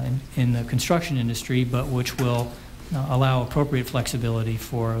in the construction industry, but which will allow appropriate flexibility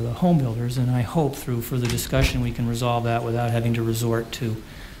for the home builders, and I hope through further discussion we can resolve that without having to resort to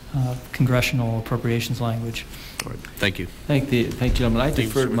congressional appropriations language. All right. Thank you. Thank you, gentlemen. I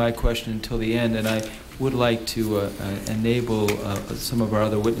deferred my question until the end, and I would like to enable some of our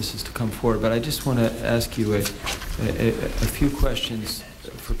other witnesses to come forward, but I just want to ask you a few questions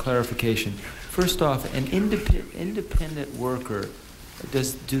for clarification. First off, an independent worker,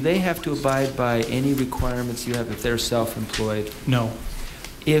 do they have to abide by any requirements you have if they're self-employed? No.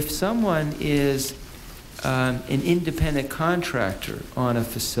 If someone is an independent contractor on a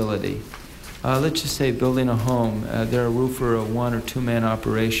facility, let's just say building a home, they're a roofer, a one or two man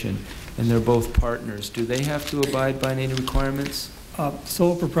operation, and they're both partners, do they have to abide by any requirements?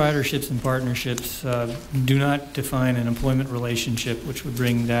 Sole proprietorships and partnerships do not define an employment relationship, which would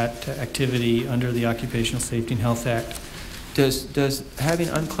bring that activity under the Occupational Safety and Health Act. Does having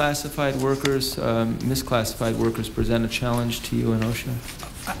unclassified workers, misclassified workers, present a challenge to you in OSHA?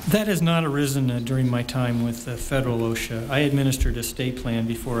 That has not arisen during my time with federal OSHA. I administered a state plan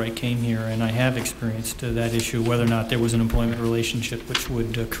before I came here, and I have experienced that issue, whether or not there was an employment relationship which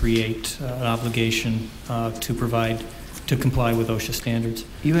would create an obligation to comply with OSHA standards.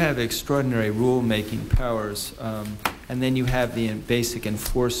 You have extraordinary rule-making powers, and then you have the basic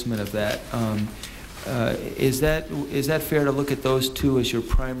enforcement of that. Is that fair to look at those two as your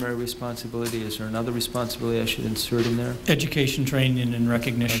primary responsibility? Is there another responsibility I should insert in there? Education, training, and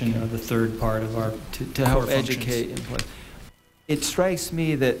recognition are the third part of our to help educate employees. It strikes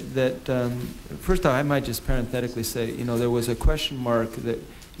me that first off, I might just parenthetically say, there was a question mark that,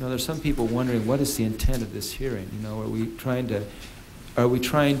 there's some people wondering what is the intent of this hearing. Are we trying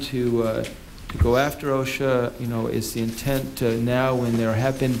to go after OSHA? Is the intent now, when there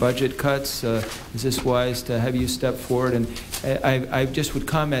have been budget cuts, is this wise to have you step forward? And I just would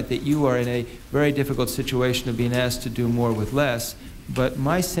comment that you are in a very difficult situation of being asked to do more with less, but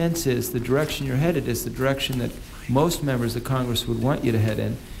my sense is the direction you're headed is the direction that most members of Congress would want you to head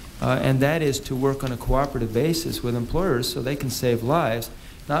in, and that is to work on a cooperative basis with employers so they can save lives,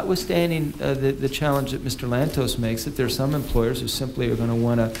 notwithstanding the challenge that Mr. Lantos makes, that there are some employers who simply are going to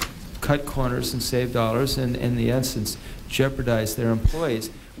want to cut corners and save dollars and, in the essence, jeopardize their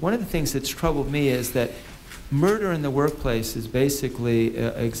employees. One of the things that's troubled me is that murder in the workplace is basically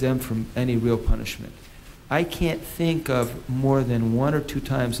exempt from any real punishment. I can't think of more than 1 or 2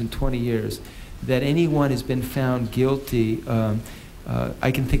 times in 20 years that anyone has been found guilty.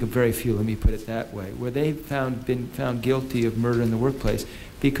 I can think of very few, let me put it that way, where they've been found guilty of murder in the workplace,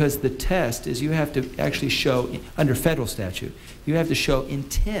 because the test is you have to actually show, under federal statute, you have to show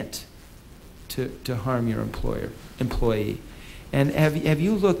intent to harm your employee. And have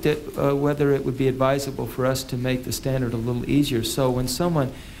you looked at whether it would be advisable for us to make the standard a little easier, so when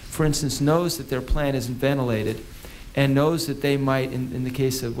someone, for instance, knows that their plant isn't ventilated and knows that they might, in the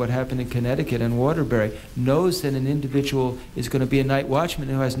case of what happened in Connecticut and Waterbury, knows that an individual is going to be a night watchman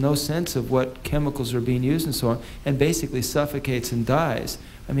who has no sense of what chemicals are being used and so on, and basically suffocates and dies.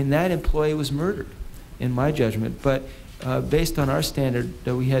 I mean, that employee was murdered, in my judgment. But based on our standard,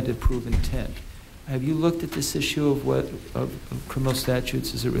 we had to prove intent. Have you looked at this issue of criminal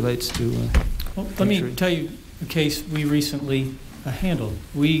statutes as it relates to well, let me tell you a case we recently handled.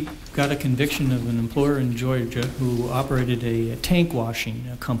 We got a conviction of an employer in Georgia who operated a tank washing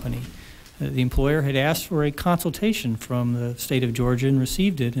company. The employer had asked for a consultation from the state of Georgia and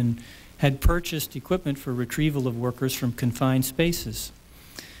received it, and had purchased equipment for retrieval of workers from confined spaces.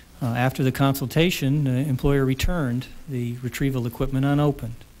 After the consultation, the employer returned the retrieval equipment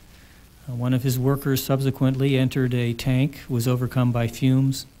unopened. One of his workers subsequently entered a tank, was overcome by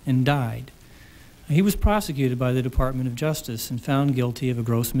fumes, and died. He was prosecuted by the Department of Justice and found guilty of a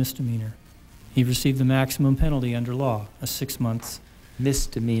gross misdemeanor. He received the maximum penalty under law, a 6-month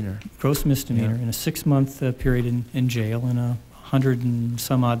misdemeanor, gross misdemeanor, and a 6-month period in jail, and a $100,000 and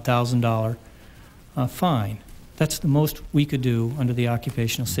some odd fine. That's the most we could do under the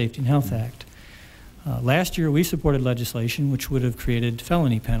Occupational Safety and Health Act. Last year, we supported legislation which would have created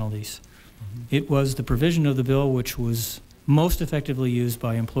felony penalties. It was the provision of the bill which was most effectively used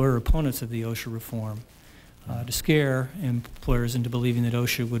by employer opponents of the OSHA reform to scare employers into believing that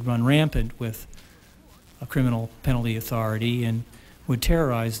OSHA would run rampant with a criminal penalty authority and would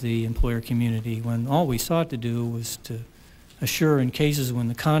terrorize the employer community, when all we sought to do was to assure in cases when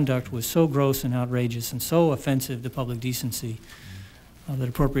the conduct was so gross and outrageous and so offensive to public decency that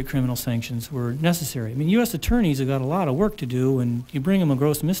appropriate criminal sanctions were necessary. I mean, U.S. attorneys have got a lot of work to do, and you bring them a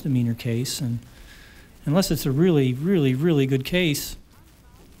gross misdemeanor case, and unless it's a really, really, really good case,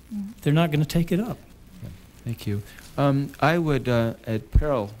 they're not going to take it up. Thank you. I would, at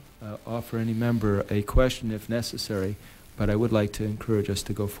peril, offer any member a question if necessary, but I would like to encourage us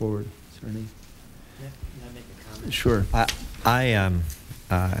to go forward. Is there any? Yeah, can I make a comment? Sure.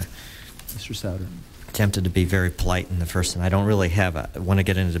 Mr. Souder. Attempted to be very polite in the first, and I don't really want to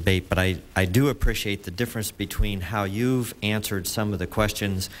get into debate, but I do appreciate the difference between how you've answered some of the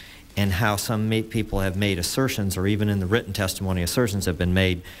questions and how some people have made assertions, or even in the written testimony, assertions have been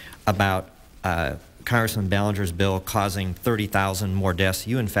made about Congressman Ballinger's bill causing 30,000 more deaths.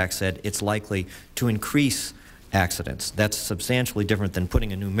 You, in fact, said it's likely to increase accidents. That's substantially different than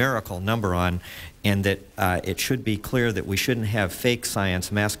putting a numerical number on, and that it should be clear that we shouldn't have fake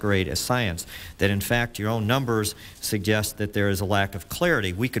science masquerade as science, that in fact your own numbers suggest that there is a lack of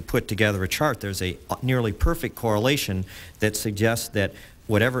clarity. We could put together a chart. There's a nearly perfect correlation that suggests that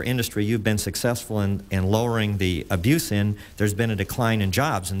whatever industry you've been successful in lowering the abuse in, there's been a decline in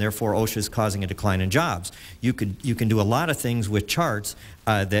jobs, and therefore OSHA is causing a decline in jobs. You can do a lot of things with charts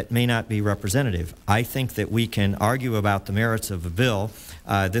that may not be representative. I think that we can argue about the merits of a bill.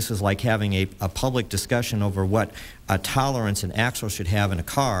 This is like having a public discussion over what a tolerance an axle should have in a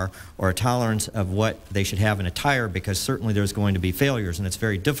car, or a tolerance of what they should have in a tire, because certainly there's going to be failures, and it's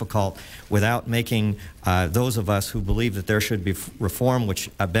very difficult without making those of us who believe that there should be reform which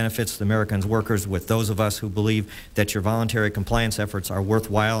benefits the Americans workers with those of us who believe that your voluntary compliance efforts are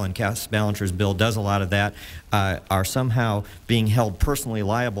worthwhile, and Cass Ballinger's bill does a lot of that, are somehow being held personally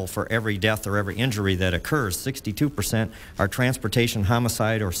liable for every death or every injury that occurs. 62% are transportation,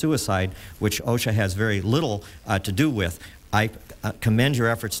 homicide, or suicide, which OSHA has very little to do with. I commend your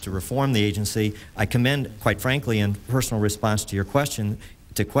efforts to reform the agency. I commend, quite frankly, in personal response to your questions,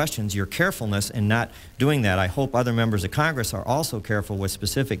 your carefulness in not doing that. I hope other members of Congress are also careful with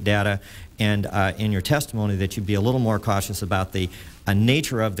specific data, and in your testimony that you be a little more cautious about the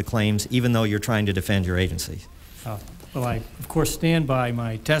nature of the claims, even though you're trying to defend your agency. Well, I, of course, stand by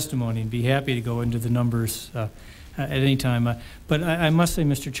my testimony and be happy to go into the numbers at any time. But I must say,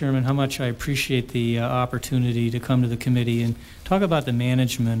 Mr. Chairman, how much I appreciate the opportunity to come to the committee and talk about the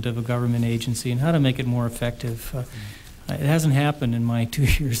management of a government agency and how to make it more effective. It hasn't happened in my 2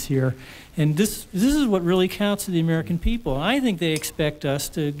 years here. And this is what really counts to the American people. I think they expect us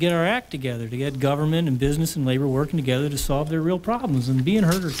to get our act together, to get government and business and labor working together to solve their real problems. And being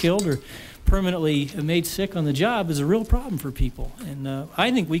hurt or killed or permanently made sick on the job is a real problem for people. And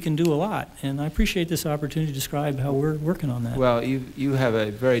I think we can do a lot. And I appreciate this opportunity to describe how we're working on that. Well, you have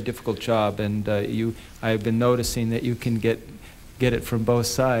a very difficult job, and I've been noticing that you can get it from both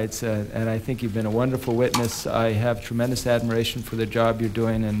sides, and I think you've been a wonderful witness. I have tremendous admiration for the job you're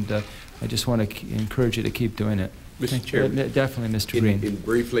doing, and I just want to encourage you to keep doing it. Mr. Chairman. Definitely, Mr. Green.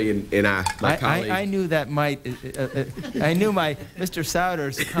 Briefly, my colleague. I knew that might, I knew Mr.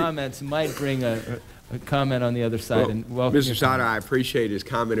 Souder's comments might bring a comment on the other side. Well, and welcome Mr. Souder, I appreciate his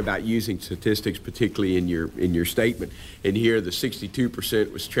comment about using statistics, particularly in your statement. And here, the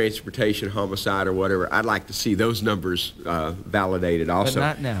 62% was transportation, homicide, or whatever. I'd like to see those numbers validated also.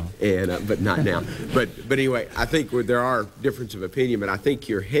 But not now. And but not now. But anyway, I think there are differences of opinion, but I think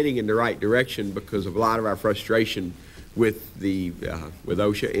you're heading in the right direction because of a lot of our frustration with with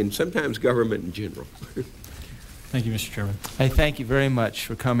OSHA and sometimes government in general. Thank you, Mr. Chairman. I thank you very much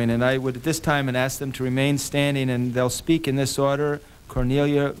for coming, and I would at this time ask them to remain standing, and they'll speak in this order: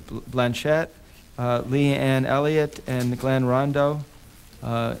 Cornelia Blanchette, Leigh Ann Elliott, and Glenn Rondo,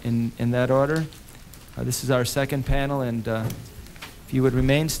 in that order. This is our second panel, and if you would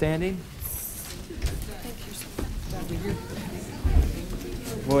remain standing.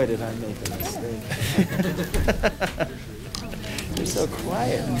 Boy, did I make a mistake. You're so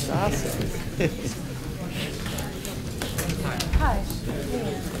quiet. It's awesome. Hi.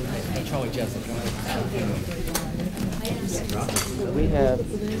 Charlie Jessup. We have,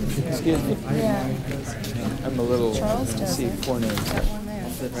 excuse me. Yeah. I'm a little, Charles let's see, Jessup. 4 names. Got one there.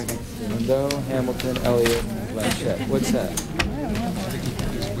 Rondeau, Hamilton, Elliott, and Blanchette. What's that?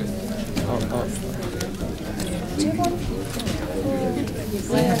 Do you have one?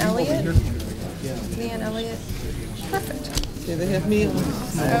 Leigh Ann Elliott? Leigh Ann Elliott? Perfect. Okay, they have me on.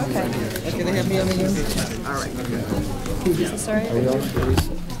 Okay, they have me on the Zoom. All right. Is this all right?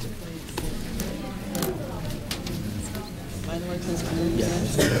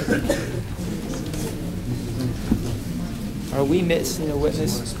 Are we missing a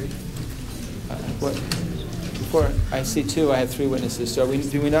witness? What? Before I see two, I have three witnesses. So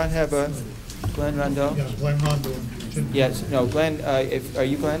do we not have a Glenn Rundle? Yes, Glenn Rundle. Yes. No, Glenn. Are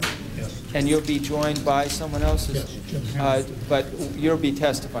you Glenn? Yes. And you'll be joined by someone else? Yes, but you'll be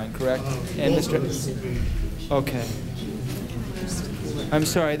testifying, correct? And Mr. Okay. I'm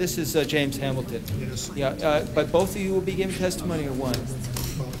sorry. This is James Hamilton. Yes. Yeah. But both of you will be giving testimony, or one?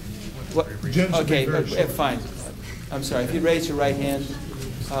 What? Jim's will be Okay. very short. Fine. I'm sorry. If you raise your right hand.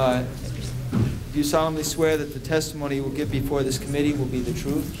 Do you solemnly swear that the testimony you will give before this committee will be the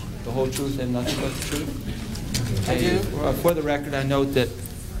truth, the whole truth, and nothing but the truth? I do. For the record, I note that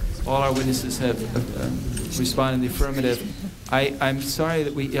all our witnesses have responded in the affirmative. I'm sorry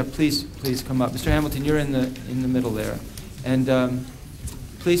that we. Yeah, please come up, Mr. Hamilton. You're in the middle there, and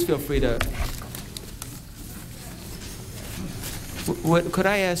please feel free to. Could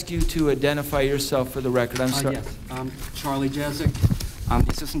I ask you to identify yourself for the record? I'm sorry. Yes. Charlie Jezik. I'm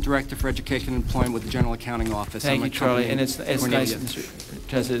the Assistant Director for Education and Employment with the General Accounting Office. Thank you, Charlie. And it's nice, Mr.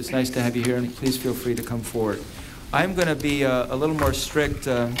 Jezik, it's nice to have you here, and please feel free to come forward. I'm going to be a little more strict,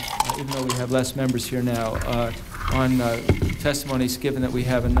 even though we have less members here now, on testimonies, given that we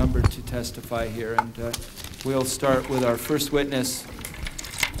have a number to testify here. And we'll start with our first witness,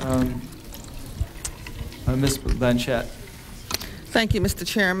 Ms. Blanchette. Thank you, Mr.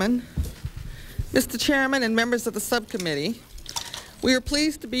 Chairman. Mr. Chairman and members of the subcommittee, we are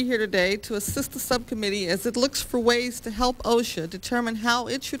pleased to be here today to assist the subcommittee as it looks for ways to help OSHA determine how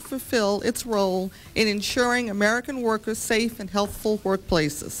it should fulfill its role in ensuring American workers safe and healthful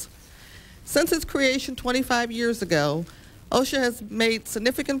workplaces. Since its creation 25 years ago, OSHA has made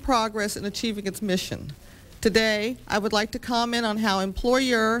significant progress in achieving its mission. Today, I would like to comment on how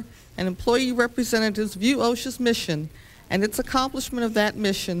employer and employee representatives view OSHA's mission and its accomplishment of that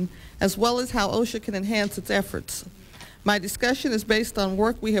mission, as well as how OSHA can enhance its efforts. My discussion is based on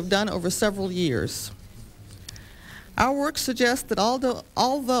work we have done over several years. Our work suggests that although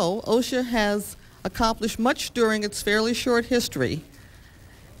OSHA has accomplished much during its fairly short history,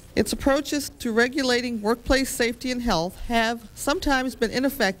 its approaches to regulating workplace safety and health have sometimes been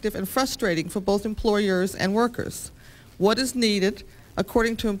ineffective and frustrating for both employers and workers. What is needed,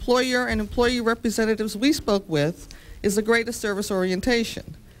 according to employer and employee representatives we spoke with, is a greater service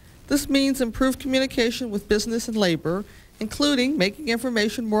orientation. This means improved communication with business and labor, including making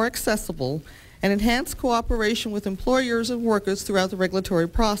information more accessible and enhanced cooperation with employers and workers throughout the regulatory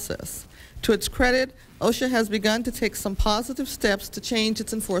process. To its credit, OSHA has begun to take some positive steps to change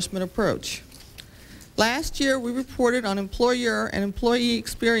its enforcement approach. Last year, we reported on employer and employee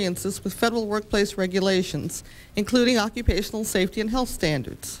experiences with federal workplace regulations, including occupational safety and health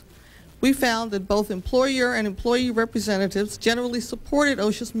standards. We found that both employer and employee representatives generally supported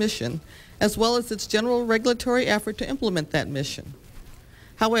OSHA's mission, as well as its general regulatory effort to implement that mission.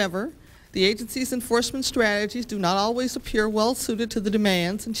 However, the agency's enforcement strategies do not always appear well suited to the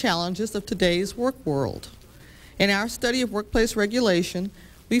demands and challenges of today's work world. In our study of workplace regulation,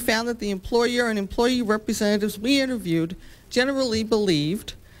 we found that the employer and employee representatives we interviewed generally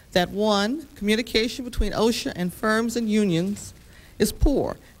believed that, one, communication between OSHA and firms and unions is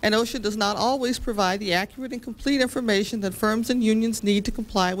poor, and OSHA does not always provide the accurate and complete information that firms and unions need to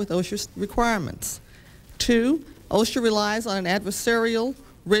comply with OSHA's requirements. Two, OSHA relies on an adversarial,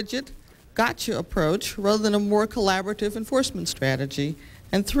 rigid, gotcha approach rather than a more collaborative enforcement strategy.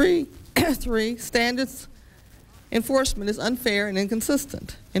 And three, standards enforcement is unfair and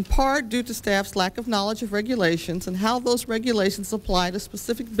inconsistent, in part due to staff's lack of knowledge of regulations and how those regulations apply to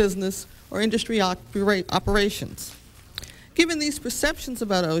specific business or industry operations. Given these perceptions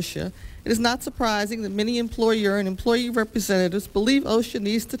about OSHA, it is not surprising that many employer and employee representatives believe OSHA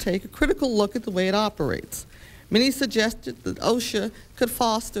needs to take a critical look at the way it operates. Many suggested that OSHA could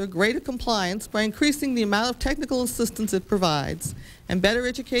foster greater compliance by increasing the amount of technical assistance it provides and better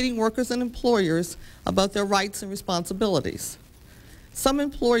educating workers and employers about their rights and responsibilities. Some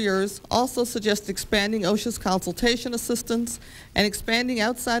employers also suggest expanding OSHA's consultation assistance and expanding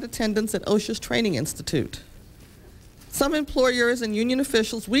outside attendance at OSHA's training institute. Some employers and union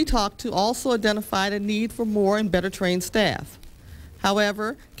officials we talked to also identified a need for more and better trained staff.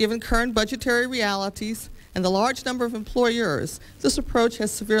 However, given current budgetary realities and the large number of employers, this approach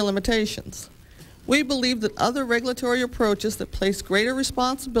has severe limitations. We believe that other regulatory approaches that place greater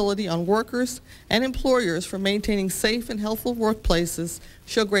responsibility on workers and employers for maintaining safe and healthful workplaces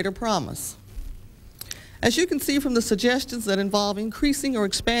show greater promise. As you can see from the suggestions that involve increasing or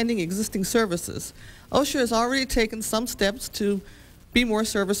expanding existing services, OSHA has already taken some steps to be more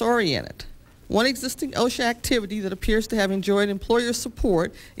service-oriented. One existing OSHA activity that appears to have enjoyed employer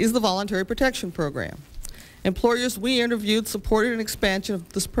support is the Voluntary Protection Program. Employers we interviewed supported an expansion of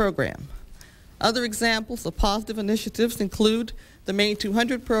this program. Other examples of positive initiatives include the Maine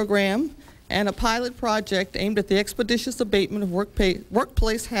 200 program and a pilot project aimed at the expeditious abatement of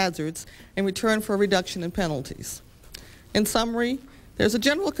workplace hazards in return for a reduction in penalties. In summary, there's a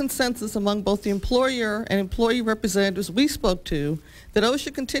general consensus among both the employer and employee representatives we spoke to that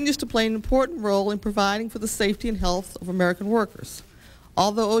OSHA continues to play an important role in providing for the safety and health of American workers.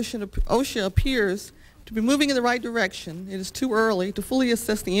 Although OSHA appears to be moving in the right direction, it is too early to fully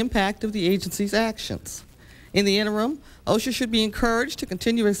assess the impact of the agency's actions. In the interim, OSHA should be encouraged to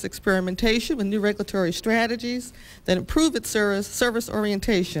continue its experimentation with new regulatory strategies that improve its service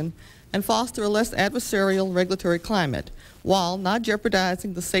orientation and foster a less adversarial regulatory climate, while not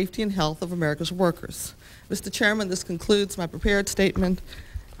jeopardizing the safety and health of America's workers. Mr. Chairman, this concludes my prepared statement,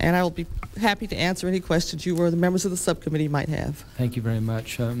 and I will be happy to answer any questions you or the members of the subcommittee might have. Thank you very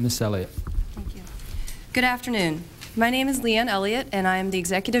much. Ms. Elliott. Thank you. Good afternoon. My name is Leanne Elliott, and I am the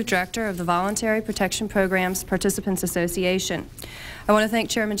Executive Director of the Voluntary Protection Programs Participants Association. I want to thank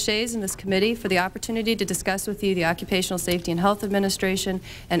Chairman Shays and this committee for the opportunity to discuss with you the Occupational Safety and Health Administration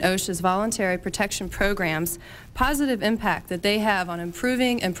and OSHA's voluntary protection programs' positive impact that they have on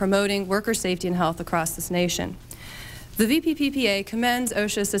improving and promoting worker safety and health across this nation. The VPPPA commends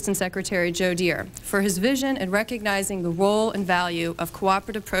OSHA Assistant Secretary Joe Deere for his vision in recognizing the role and value of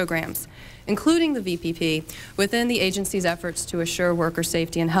cooperative programs, including the VPP, within the agency's efforts to assure worker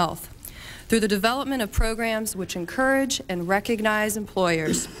safety and health. Through the development of programs which encourage and recognize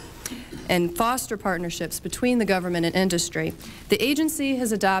employers and foster partnerships between the government and industry, the agency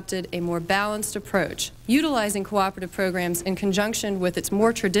has adopted a more balanced approach, utilizing cooperative programs in conjunction with its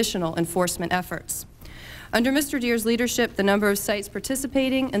more traditional enforcement efforts. Under Mr. Deere's leadership, the number of sites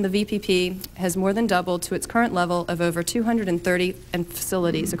participating in the VPP has more than doubled to its current level of over 230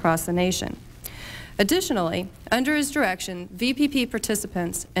 facilities across the nation. Additionally, under his direction, VPP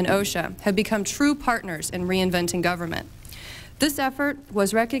participants and OSHA have become true partners in reinventing government. This effort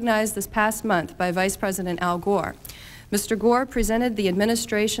was recognized this past month by Vice President Al Gore. Mr. Gore presented the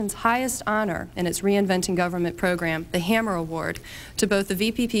administration's highest honor in its Reinventing Government program, the Hammer Award, to both the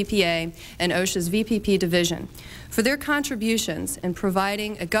VPPPA and OSHA's VPP division for their contributions in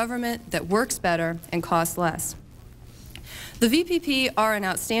providing a government that works better and costs less. The VPP are an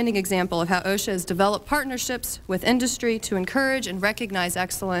outstanding example of how OSHA has developed partnerships with industry to encourage and recognize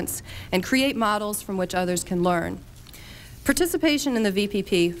excellence and create models from which others can learn. Participation in the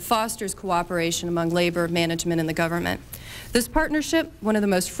VPP fosters cooperation among labor, management, and the government. This partnership, one of the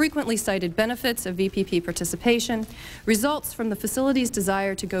most frequently cited benefits of VPP participation, results from the facility's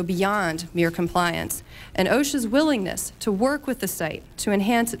desire to go beyond mere compliance and OSHA's willingness to work with the site to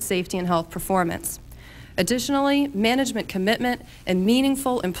enhance its safety and health performance. Additionally, management commitment and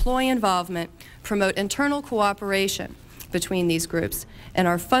meaningful employee involvement promote internal cooperation between these groups and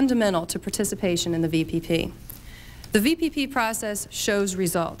are fundamental to participation in the VPP. The VPP process shows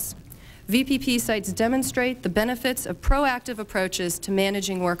results. VPP sites demonstrate the benefits of proactive approaches to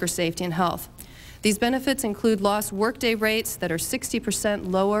managing worker safety and health. These benefits include lost workday rates that are 60%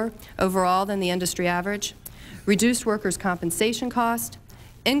 lower overall than the industry average, reduced workers' compensation cost,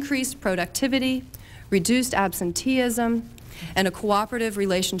 increased productivity, reduced absenteeism, and a cooperative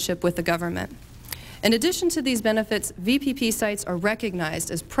relationship with the government. In addition to these benefits, VPP sites are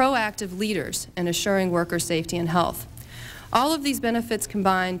recognized as proactive leaders in assuring worker safety and health. All of these benefits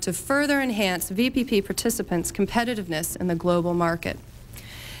combine to further enhance VPP participants' competitiveness in the global market.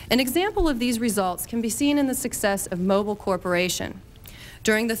 An example of these results can be seen in the success of Mobil Corporation.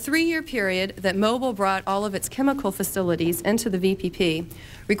 During the 3-year period that Mobil brought all of its chemical facilities into the VPP,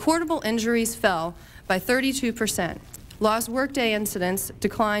 recordable injuries fell by 32%. Lost workday incidents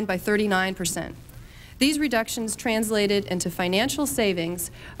declined by 39%. These reductions translated into financial savings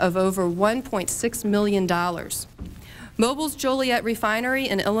of over $1.6 million. Mobil's Joliet refinery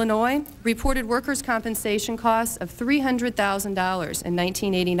in Illinois reported workers' compensation costs of $300,000 in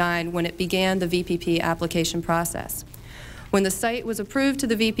 1989 when it began the VPP application process. When the site was approved to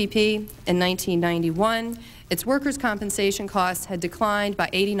the VPP in 1991, its workers' compensation costs had declined by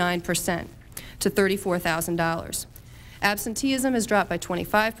 89% to $34,000. Absenteeism has dropped by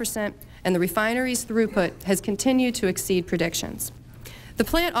 25%, and the refinery's throughput has continued to exceed predictions. The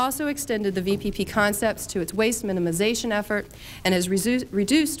plant also extended the VPP concepts to its waste minimization effort and has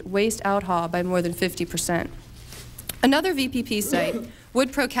reduced waste outhaul by more than 50%. Another VPP site,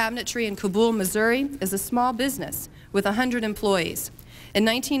 Wood Pro Cabinetry in Kabul, Missouri is a small business with 100 employees. In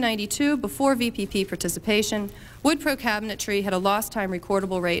 1992, before VPP participation, Wood Pro Cabinetry had a lost time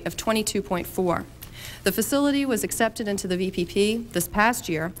recordable rate of 22.4. The facility was accepted into the VPP this past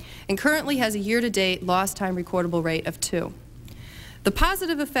year and currently has a year-to-date lost time recordable rate of 2. The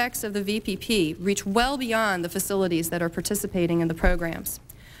positive effects of the VPP reach well beyond the facilities that are participating in the programs.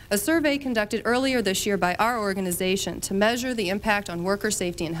 A survey conducted earlier this year by our organization to measure the impact on worker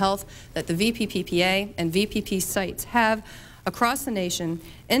safety and health that the VPPPA and VPP sites have across the nation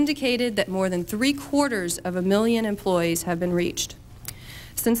indicated that more than 750,000 employees have been reached.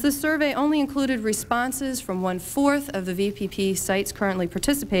 Since this survey only included responses from 1/4 of the VPP sites currently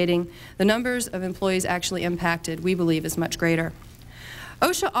participating, the numbers of employees actually impacted, we believe, is much greater.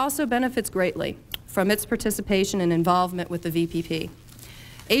 OSHA also benefits greatly from its participation and involvement with the VPP.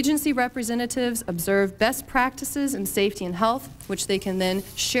 Agency representatives observe best practices in safety and health, which they can then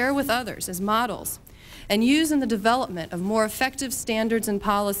share with others as models and use in the development of more effective standards and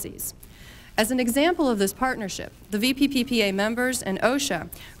policies. As an example of this partnership, the VPPPA members and OSHA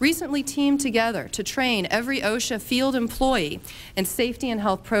recently teamed together to train every OSHA field employee in safety and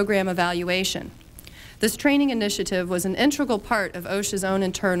health program evaluation. This training initiative was an integral part of OSHA's own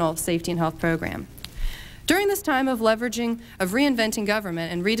internal safety and health program. During this time of reinventing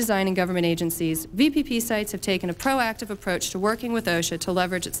government and redesigning government agencies, VPP sites have taken a proactive approach to working with OSHA to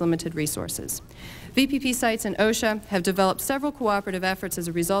leverage its limited resources. VPP sites and OSHA have developed several cooperative efforts as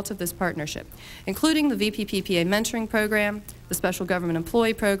a result of this partnership, including the VPPPA Mentoring Program, the Special Government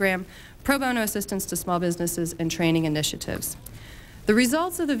Employee Program, pro bono assistance to small businesses, and training initiatives. The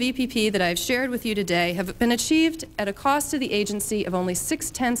results of the VPP that I have shared with you today have been achieved at a cost to the agency of only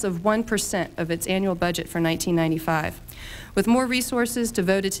 0.6% of its annual budget for 1995. With more resources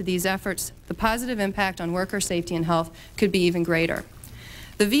devoted to these efforts, the positive impact on worker safety and health could be even greater.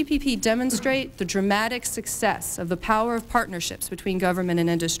 The VPP demonstrate the dramatic success of the power of partnerships between government and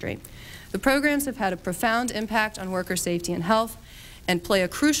industry. The programs have had a profound impact on worker safety and health and play a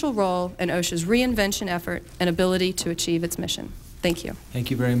crucial role in OSHA's reinvention effort and ability to achieve its mission. Thank you.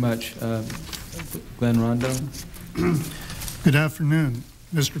 Thank you very much. Glenn Rondo. Good afternoon,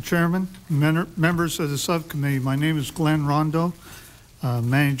 Mr. Chairman, members of the subcommittee. My name is Glenn Rondo,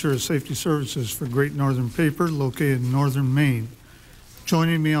 Manager of Safety Services for Great Northern Paper, located in northern Maine.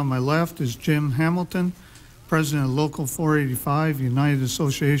 Joining me on my left is Jim Hamilton, President of Local 485, United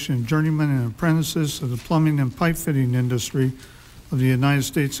Association of Journeymen and Apprentices of the Plumbing and Pipe Fitting Industry of the United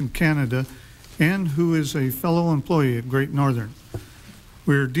States and Canada, and who is a fellow employee at Great Northern.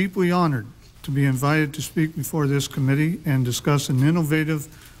 We are deeply honored to be invited to speak before this committee and discuss an innovative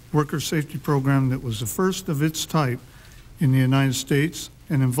worker safety program that was the first of its type in the United States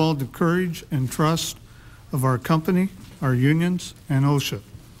and involved the courage and trust of our company, our unions, and OSHA.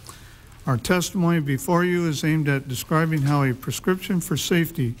 Our testimony before you is aimed at describing how a prescription for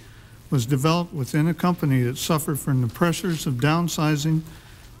safety was developed within a company that suffered from the pressures of downsizing,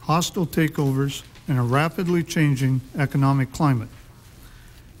 hostile takeovers, and a rapidly changing economic climate.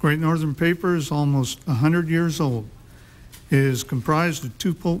 Great Northern Paper is almost 100 years old. It is comprised of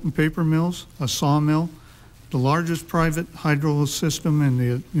 2 pulp and paper mills, a sawmill, the largest private hydro system in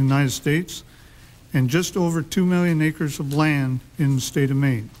the United States, and just over 2 million acres of land in the state of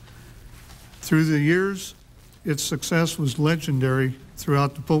Maine. Through the years, its success was legendary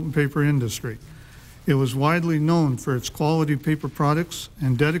throughout the pulp and paper industry. It was widely known for its quality paper products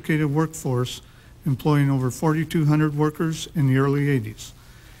and dedicated workforce, employing over 4,200 workers in the early 80s.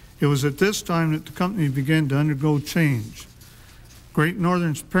 It was at this time that the company began to undergo change. Great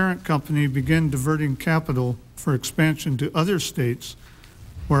Northern's parent company began diverting capital for expansion to other states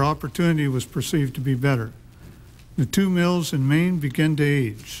where opportunity was perceived to be better. The 2 mills in Maine began to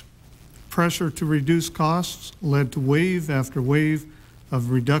age. Pressure to reduce costs led to wave after wave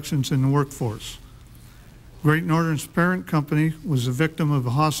of reductions in the workforce. Great Northern's parent company was a victim of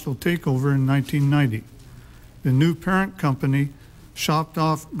a hostile takeover in 1990. The new parent company shopped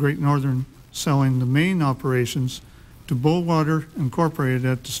off Great Northern, selling the Maine operations to Bullwater Incorporated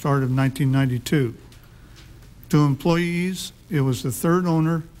at the start of 1992. To employees, it was the 3rd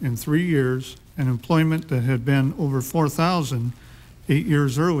owner in 3 years, and employment that had been over 4,000 8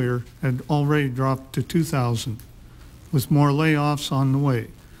 years earlier had already dropped to 2,000, with more layoffs on the way.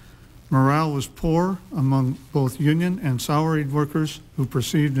 Morale was poor among both union and salaried workers who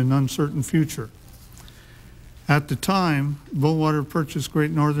perceived an uncertain future. At the time Bullwater purchased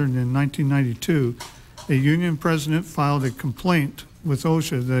Great Northern in 1992, a union president filed a complaint with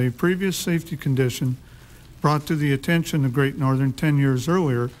OSHA that a previous safety condition brought to the attention of Great Northern 10 years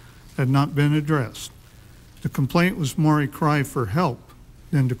earlier had not been addressed. The complaint was more a cry for help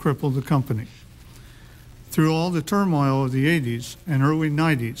than to cripple the company. Through all the turmoil of the 80s and early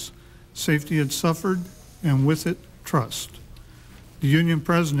 90s, safety had suffered, and with it, trust. The union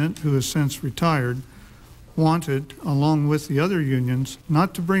president, who has since retired, wanted, along with the other unions,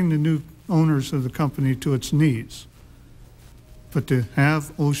 not to bring the new owners of the company to its knees, but to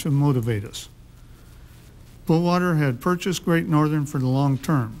have OSHA motivate us. Bullwater had purchased Great Northern for the long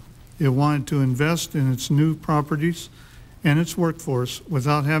term. It wanted to invest in its new properties and its workforce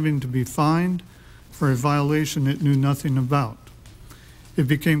without having to be fined for a violation it knew nothing about. It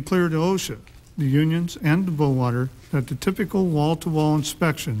became clear to OSHA, the unions, and to Bullwater that the typical wall-to-wall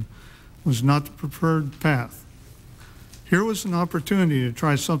inspection was not the preferred path. Here was an opportunity to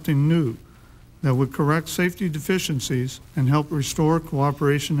try something new that would correct safety deficiencies and help restore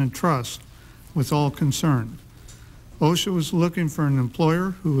cooperation and trust with all concerned. OSHA was looking for an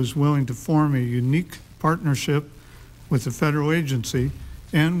employer who was willing to form a unique partnership with the federal agency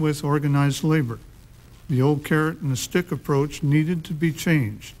and with organized labor. The old carrot and the stick approach needed to be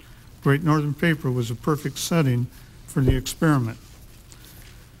changed. Great Northern Paper was a perfect setting for the experiment.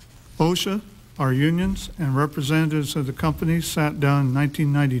 OSHA, our unions, and representatives of the company sat down in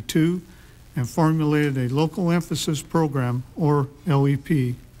 1992 and formulated a local emphasis program, or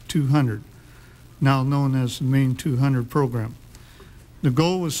LEP 200, now known as the Maine 200 program. The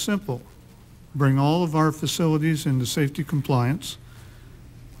goal was simple: bring all of our facilities into safety compliance.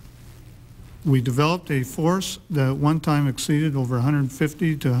 We developed a force that at one time exceeded over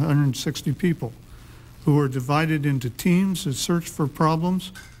 150 to 160 people, who were divided into teams that searched for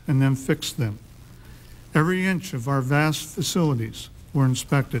problems and then fixed them. Every inch of our vast facilities were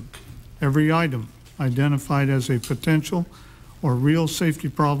inspected. Every item identified as a potential or real safety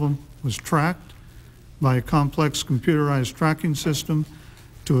problem was tracked by a complex computerized tracking system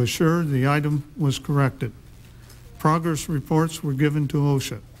to assure the item was corrected. Progress reports were given to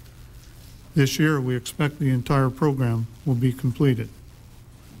OSHA. This year, we expect the entire program will be completed.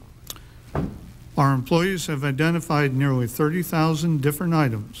 Our employees have identified nearly 30,000 different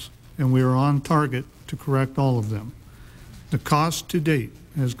items, and we are on target to correct all of them. The cost to date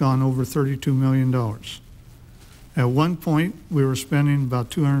has gone over $32 million. At one point, we were spending about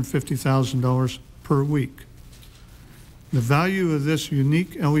 $250,000 per week. The value of this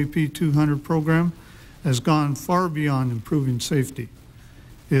unique LEP 200 program has gone far beyond improving safety.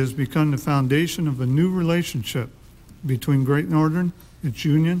 It has become the foundation of a new relationship between Great Northern, its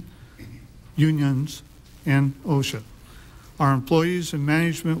unions, and OSHA. Our employees and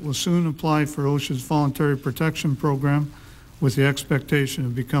management will soon apply for OSHA's voluntary protection program with the expectation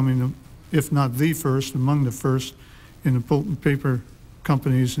of becoming, if not the first, among the first in the pulp and paper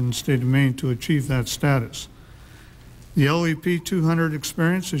companies in the state of Maine to achieve that status. The LEP 200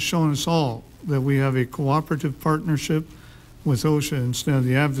 experience has shown us all that we have a cooperative partnership with OSHA instead of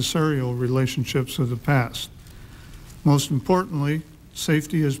the adversarial relationships of the past. Most importantly,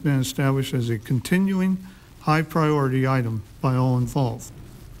 safety has been established as a continuing high priority item by all involved.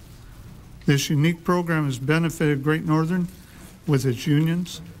 This unique program has benefited Great Northern with its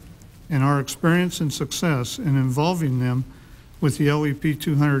unions, and our experience and success in involving them with the LEP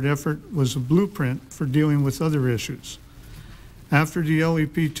 200 effort was a blueprint for dealing with other issues. After the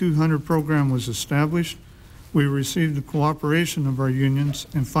LEP 200 program was established, we received the cooperation of our unions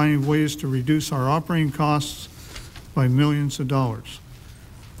in finding ways to reduce our operating costs by millions of dollars.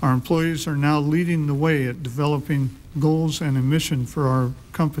 Our employees are now leading the way at developing goals and a mission for our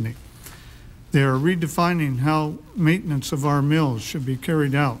company. They are redefining how maintenance of our mills should be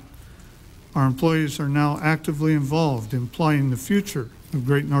carried out. Our employees are now actively involved in planning the future of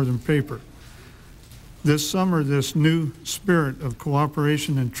Great Northern Paper. This summer, this new spirit of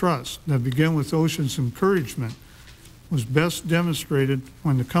cooperation and trust that began with OSHA's encouragement was best demonstrated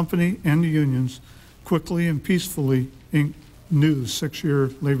when the company and the unions quickly and peacefully inked new 6-year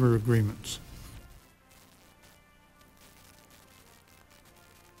labor agreements.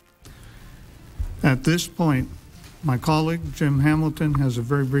 At this point, my colleague, Jim Hamilton, has a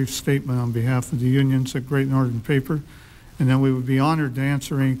very brief statement on behalf of the unions at Great Northern Paper, and then we would be honored to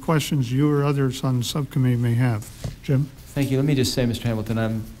answer any questions you or others on the subcommittee may have. Jim? Thank you. Let me just say, Mr. Hamilton,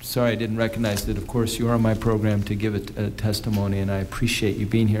 I'm sorry I didn't recognize that, of course, you are on my program to give a testimony, and I appreciate you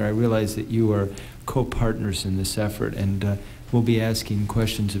being here. I realize that you are co-partners in this effort, and we'll be asking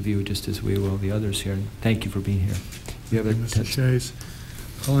questions of you just as we will the others here. And thank you for being here. You have a Mr. Chase.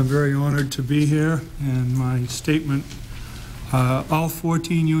 Well, I'm very honored to be here, and my statement, all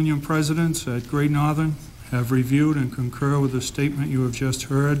 14 union presidents at Great Northern have reviewed and concur with the statement you have just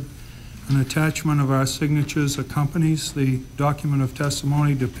heard. An attachment of our signatures accompanies the document of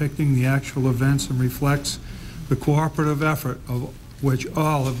testimony depicting the actual events and reflects the cooperative effort of which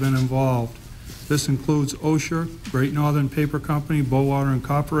all have been involved. This includes OSHA, Great Northern Paper Company, Bowater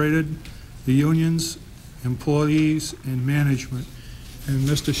Incorporated, the unions, employees, and management. And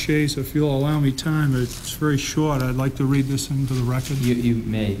Mr. Shays, if you'll allow me time, it's very short. I'd like to read this into the record. You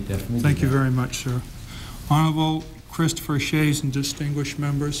may, definitely. Thank you very much, sir. Honorable Christopher Shays and distinguished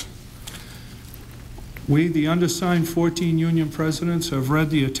members, we, the undersigned 14 union presidents, have read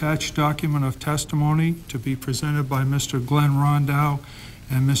the attached document of testimony to be presented by Mr. Glenn Rondow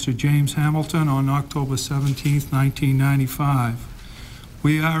and Mr. James Hamilton on October 17, 1995.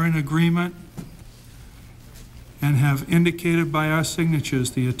 We are in agreement and have indicated by our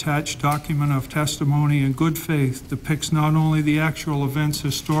signatures the attached document of testimony in good faith depicts not only the actual events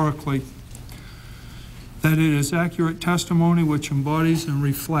historically, that it is accurate testimony which embodies and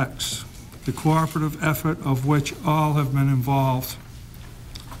reflects the cooperative effort of which all have been involved,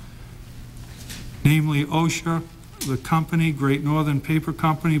 namely OSHA, the company, Great Northern Paper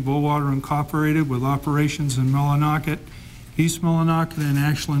Company, Bowater Incorporated, with operations in Millinocket, East Millinocket, and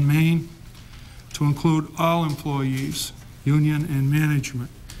Ashland, Maine, to include all employees, union, and management.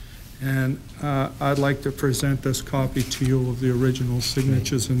 And I'd like to present this copy to you of the original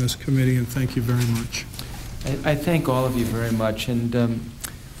signatures in this committee, and thank you very much. I thank all of you very much. And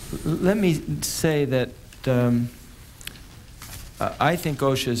let me say that I think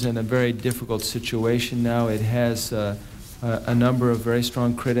OSHA is in a very difficult situation now. It has a number of very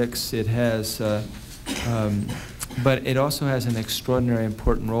strong critics. It has, but it also has an extraordinary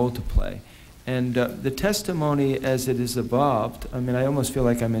important role to play. And the testimony as it is evolved, I mean, I almost feel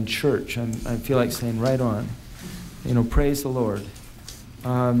like I'm in church. I feel like saying, right on, you know, praise the Lord.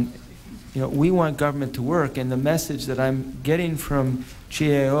 You know, we want government to work, and the message that I'm getting from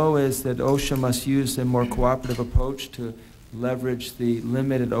GAO is that OSHA must use a more cooperative approach to leverage the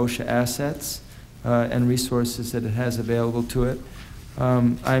limited OSHA assets and resources that it has available to it.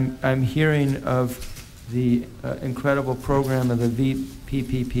 I'm hearing of the incredible program of the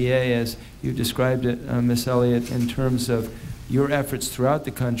VPPA, as you described it, Ms. Elliott, in terms of your efforts throughout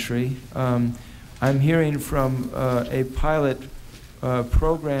the country. I'm hearing from a pilot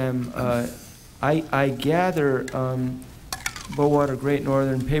program. I gather Bowater Great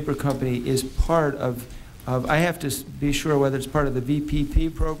Northern Paper Company is part of I have to be sure whether it's part of the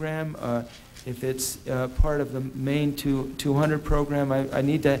VPP program, if it's part of the Maine 200 program. I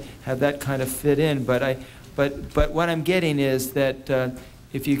need to have that kind of fit in, but what I'm getting is that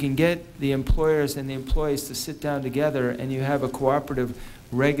if you can get the employers and the employees to sit down together and you have a cooperative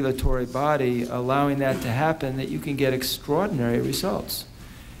regulatory body allowing that to happen, that you can get extraordinary results.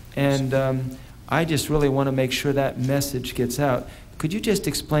 And I just really want to make sure that message gets out. Could you just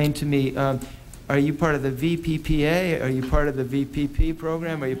explain to me, are you part of the VPPA? Are you part of the VPP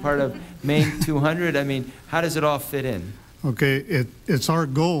program? Are you part of Maine 200? I mean, how does it all fit in? Okay, it's our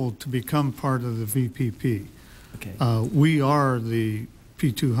goal to become part of the VPP. Okay. We are the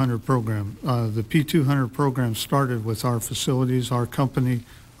P200 program. The P200 program started with our facilities, our company,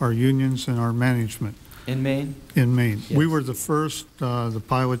 our unions, and our management. In Maine? In Maine. Yes. We were the first, the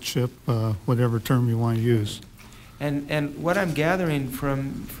pilot ship, whatever term you want to use. And what I'm gathering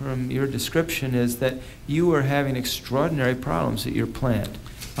from your description is that you were having extraordinary problems at your plant.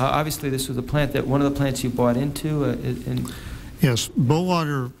 Obviously, this was a plant that one of the plants you bought into. Yes,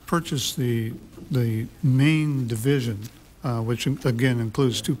 Bowater purchased the Maine division, which again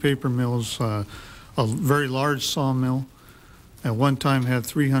includes 2 paper mills, a very large sawmill. At one time had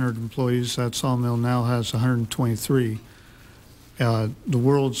 300 employees. That sawmill now has 123. The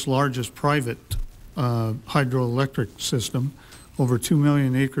world's largest private hydroelectric system, over 2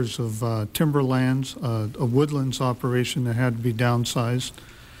 million acres of timberlands, a woodlands operation that had to be downsized.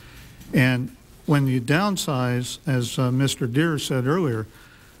 And when you downsize, as Mr. Deere said earlier,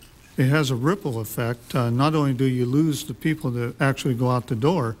 it has a ripple effect. Not only do you lose the people that actually go out the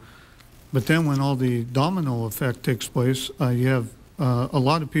door, but then when all the domino effect takes place, you have a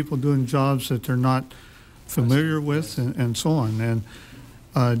lot of people doing jobs that they're not familiar with, and so on. And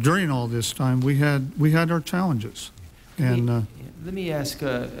during all this time, we had our challenges. And let me ask you,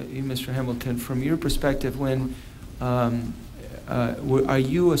 Mr. Hamilton, from your perspective, when are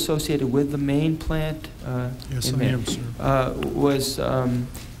you associated with the Maine plant? Yes, I am, sir.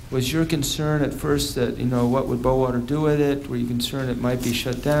 Was your concern at first that, you know, what would Bowater do with it? Were you concerned it might be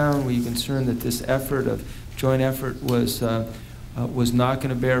shut down? Were you concerned that this effort of joint effort was not going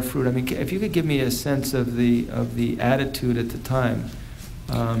to bear fruit? I mean, if you could give me a sense of the attitude at the time.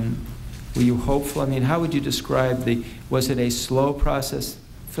 Were you hopeful? I mean, how would you describe was it a slow process?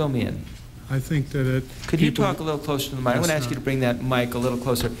 Fill me in. I think that it... Could you talk a little closer to the mic? I want to ask you to bring that mic a little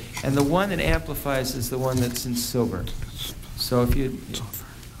closer. And the one that amplifies is the one that's in silver. So if you...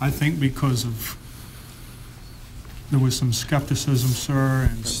 I think because of, there was some skepticism, sir,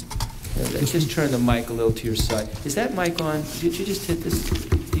 and... Just turn the mic a little to your side. Is that mic on? Did you just hit this?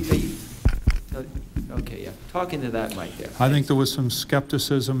 No, okay, yeah. Talk into that mic there. I think there was some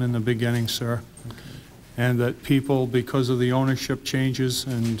skepticism in the beginning, sir, and that people, because of the ownership changes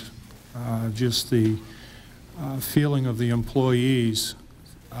and just the feeling of the employees,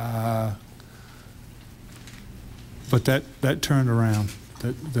 but that turned around,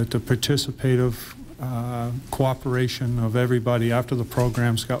 that the participative cooperation of everybody after the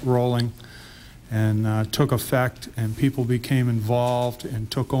programs got rolling and took effect, and people became involved and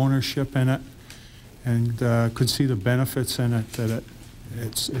took ownership in it and could see the benefits in it, that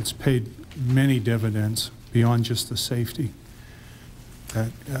it's paid many dividends beyond just the safety.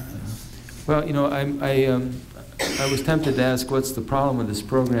 Well, you know, I was tempted to ask what's the problem with this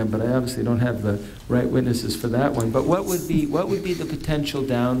program, but I obviously don't have the right witnesses for that one. But what would be the potential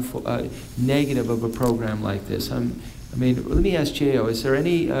negative of a program like this? I mean, let me ask J.O., is there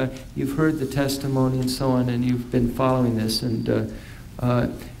any, you've heard the testimony and so on, and you've been following this, and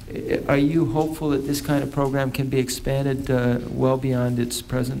are you hopeful that this kind of program can be expanded well beyond its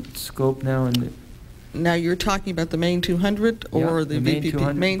present scope now? And now you're talking about the Maine 200 or yeah, the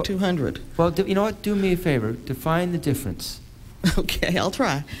VPP? Maine 200. Well, you know what? Do me a favor. Define the difference. Okay, I'll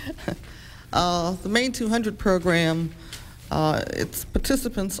try. The Maine 200 program, its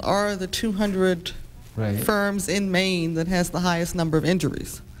participants are the 200 firms in Maine that has the highest number of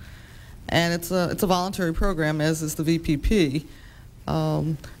injuries. And it's a voluntary program, as is the VPP.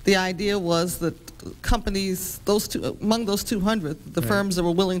 The idea was that companies, among those 200, the firms that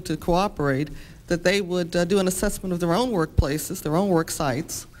were willing to cooperate, that they would do an assessment of their own workplaces, their own work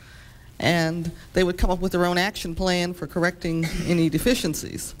sites, and they would come up with their own action plan for correcting any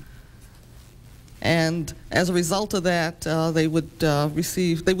deficiencies. And as a result of that, they would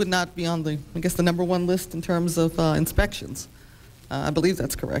they would not be on the, I guess, the #1 list in terms of inspections. I believe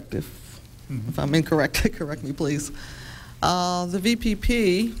that's correct. If I'm incorrect, correct me, please. The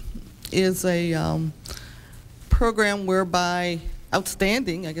VPP is a program whereby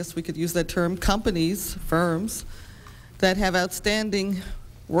outstanding, I guess we could use that term, companies, firms that have outstanding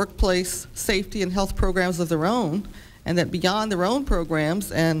workplace safety and health programs of their own, and that beyond their own programs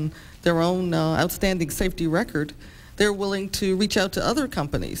and their own outstanding safety record, they're willing to reach out to other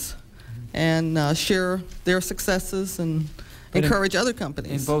companies and share their successes and encourage other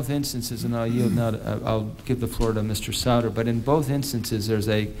companies. In both instances, and I'll yield now, I'll give the floor to Mr. Souter, but in both instances there's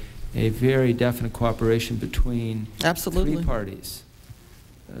a very definite cooperation between three parties.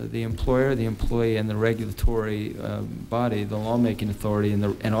 The employer, the employee, and the regulatory body, the lawmaking authority,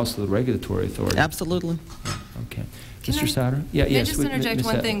 and also the regulatory authority. Absolutely. Okay. Mr. Souter? Yeah, yes. Can I just interject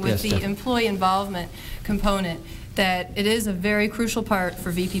one thing with the employee involvement component? That it is a very crucial part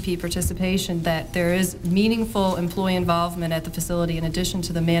for VPP participation that there is meaningful employee involvement at the facility in addition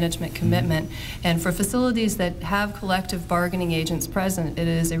to the management commitment. And for facilities that have collective bargaining agents present, it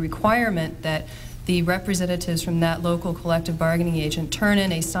is a requirement that the representatives from that local collective bargaining agent turn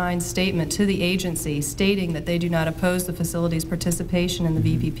in a signed statement to the agency stating that they do not oppose the facility's participation in the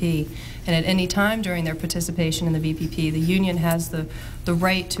VPP. And at any time during their participation in the VPP, the union has the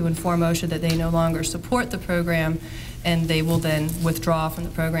right to inform OSHA that they no longer support the program, and they will then withdraw from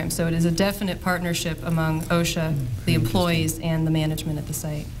the program. So it is a definite partnership among OSHA, the employees, and the management at the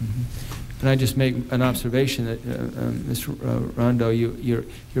site. Can I just make an observation that, Mr. Rondo, your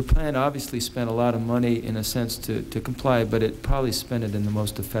plan obviously spent a lot of money in a sense to comply, but it probably spent it in the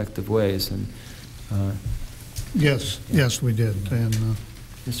most effective ways. And yes, we did. And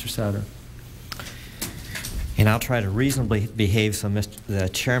Mr. Souter. And I'll try to reasonably behave so the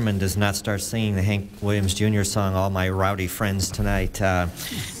chairman does not start singing the Hank Williams Jr. song, All My Rowdy Friends Tonight. And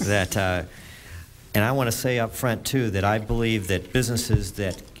I want to say up front, too, that I believe that businesses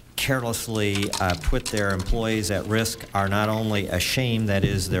that carelessly put their employees at risk are not only a shame, that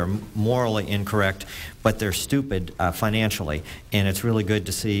is, they're morally incorrect, but they're stupid financially. And it's really good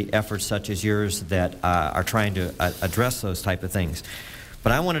to see efforts such as yours that are trying to address those type of things.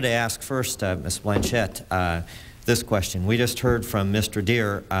 But I wanted to ask first, Ms. Blanchette, this question. We just heard from Mr.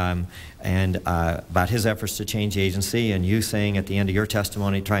 Deere about his efforts to change the agency, and you saying at the end of your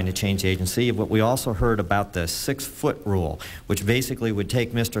testimony trying to change the agency. But we also heard about the 6-foot rule, which basically would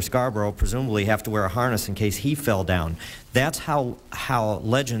take Mr. Scarborough, presumably have to wear a harness in case he fell down. That's how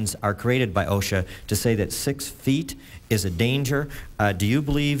legends are created by OSHA, to say that 6 feet is a danger. Do you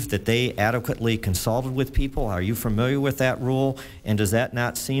believe that they adequately consulted with people? Are you familiar with that rule? And does that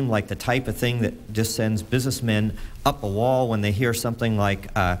not seem like the type of thing that just sends businessmen up a wall when they hear something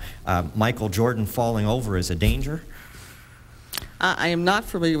like Michael Jordan falling over is a danger? I am not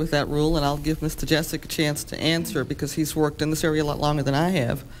familiar with that rule, and I'll give Mr. Jessic a chance to answer because he's worked in this area a lot longer than I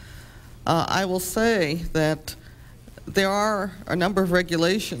have. I will say that there are a number of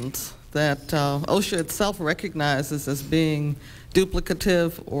regulations that OSHA itself recognizes as being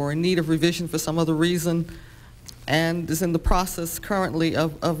duplicative or in need of revision for some other reason, and is in the process currently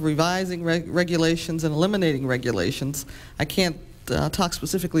of revising regulations and eliminating regulations. I can't talk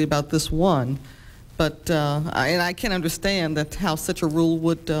specifically about this one, but and I can understand that how such a rule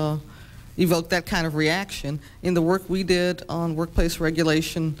would evoke that kind of reaction. In the work we did on workplace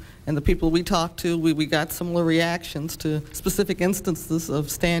regulation and the people we talked to, we got similar reactions to specific instances of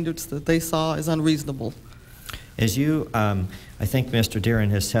standards that they saw as unreasonable. As you, I think Mr. Deere in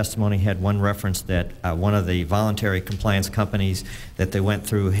his testimony had one reference that one of the voluntary compliance companies that they went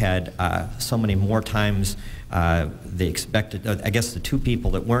through had so many more times the expected, I guess the two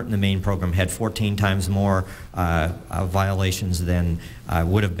people that weren't in the main program had 14 times more violations than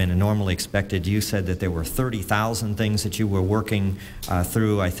would have been normally expected. You said that there were 30,000 things that you were working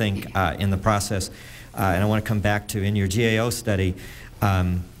through, I think, in the process. And I want to come back to, in your GAO study,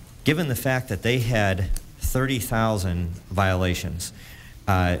 given the fact that they had 30,000 violations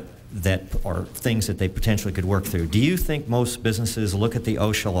or things that they potentially could work through, do you think most businesses look at the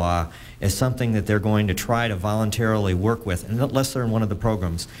OSHA law as something that they're going to try to voluntarily work with, unless they're in one of the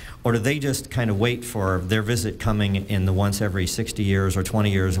programs? Or do they just kind of wait for their visit coming in the once every 60 years or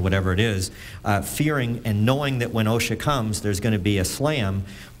 20 years or whatever it is, fearing and knowing that when OSHA comes there's going to be a slam,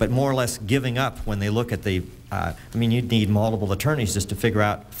 but more or less giving up when they look at the I mean, you'd need multiple attorneys just to figure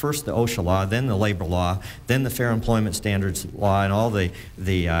out first the OSHA law, then the labor law, then the Fair Employment Standards law, and all the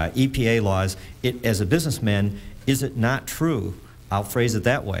EPA laws. As a businessman, is it not true, I'll phrase it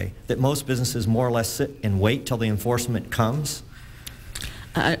that way, that most businesses more or less sit and wait till the enforcement comes?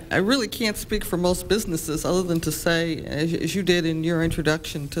 I really can't speak for most businesses other than to say, as you did in your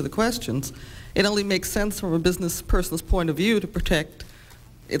introduction to the questions, it only makes sense from a business person's point of view to protect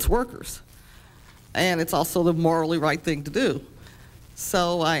its workers. And it's also the morally right thing to do.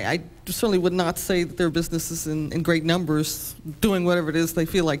 So I certainly would not say that there are businesses in great numbers doing whatever it is they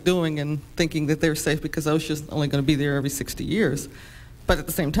feel like doing and thinking that they're safe because OSHA's only going to be there every 60 years. But at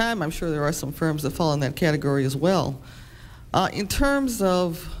the same time, I'm sure there are some firms that fall in that category as well. In terms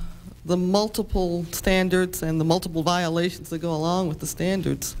of the multiple standards and the multiple violations that go along with the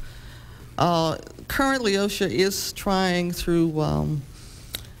standards, currently OSHA is trying through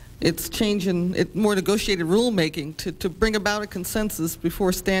it's changing, more negotiated rulemaking to bring about a consensus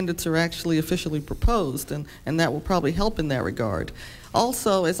before standards are actually officially proposed, and that will probably help in that regard.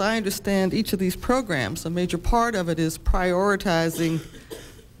 Also, as I understand each of these programs, a major part of it is prioritizing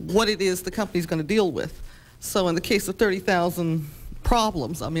what it is the company's going to deal with. So in the case of 30,000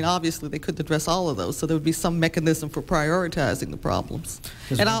 problems, I mean, obviously they couldn't address all of those, so there would be some mechanism for prioritizing the problems.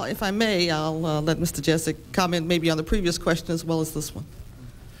 And if I may, I'll let Mr. Jessic comment maybe on the previous question as well as this one.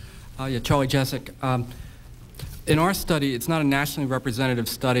 Yeah, Charlie Jessic. In our study, it's not a nationally representative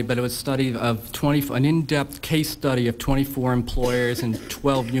study, but it was a study of an in-depth case study of 24 employers and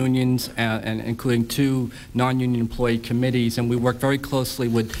 12 unions, and including 2 non-union employee committees. And we worked very closely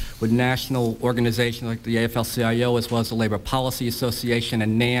with national organizations like the AFL-CIO as well as the Labor Policy Association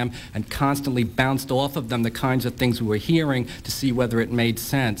and NAM, and constantly bounced off of them the kinds of things we were hearing to see whether it made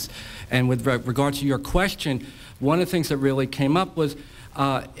sense. And with regard to your question, one of the things that really came up was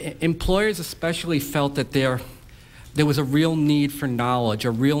employers especially felt that there was a real need for knowledge,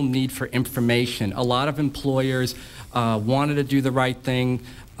 a real need for information. A lot of employers wanted to do the right thing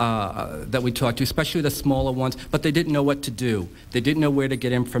that we talked to, especially the smaller ones, but they didn't know what to do. They didn't know where to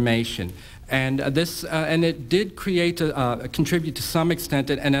get information. And and it did contribute to some extent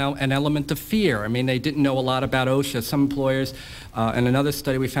an element of fear. I mean, they didn't know a lot about OSHA. Some employers, in another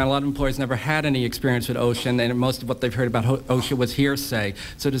study, we found a lot of employers never had any experience with OSHA, and most of what they've heard about OSHA was hearsay.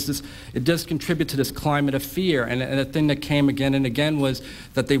 So it does contribute to this climate of fear. And the thing that came again and again was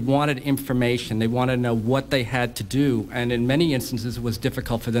that they wanted information. They wanted to know what they had to do, and in many instances, it was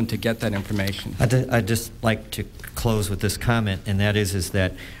difficult for them to get that information. I'd just like to close with this comment, and that is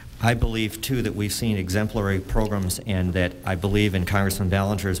that I believe, too, that we've seen exemplary programs, and that I believe in Congressman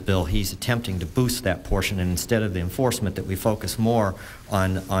Ballinger's bill, he's attempting to boost that portion, and instead of the enforcement, that we focus more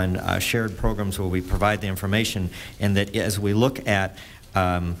on shared programs where we provide the information, and that as we look at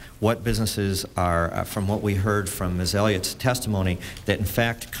what businesses are, from what we heard from Ms. Elliott's testimony, that in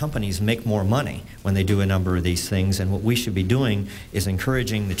fact companies make more money when they do a number of these things, and what we should be doing is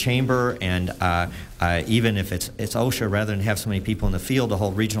encouraging the chamber, and even if it's OSHA, rather than have so many people in the field, to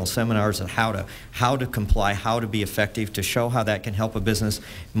hold regional seminars on how to comply, how to be effective, to show how that can help a business,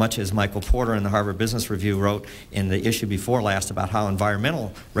 much as Michael Porter in the Harvard Business Review wrote in the issue before last about how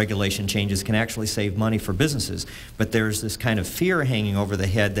environmental regulation changes can actually save money for businesses. But there's this kind of fear hanging over the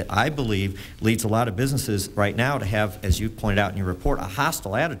head that I believe leads a lot of businesses right now to have, as you pointed out in your report, a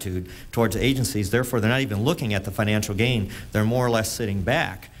hostile attitude towards agencies. Therefore, they're not even looking at the financial gain. They're more or less sitting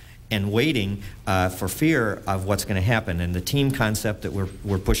back and waiting for fear of what's going to happen. And the team concept that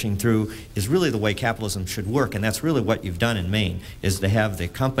we're pushing through is really the way capitalism should work, and that's really what you've done in Maine, is to have the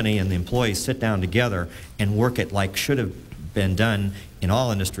company and the employees sit down together and work it like should have been done in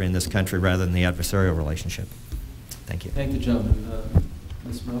all industry in this country rather than the adversarial relationship. Thank you. Thank you, gentlemen.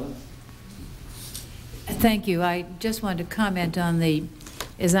 Ms. Miller? Thank you. I just wanted to comment on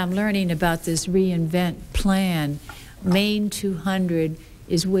as I'm learning about this reinvent plan, Maine 200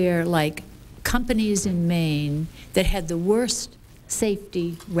 is where, like, companies in Maine that had the worst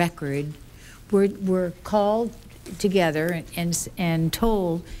safety record were called together and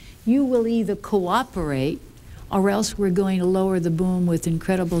told, you will either cooperate or else we're going to lower the boom with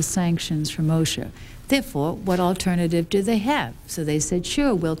incredible sanctions from OSHA. Therefore, what alternative do they have? So they said,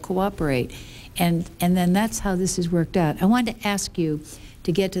 sure, we'll cooperate. And then that's how this has worked out. I wanted to ask you,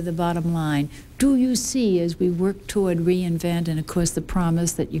 to get to the bottom line, do you see, as we work toward reinvent, and of course the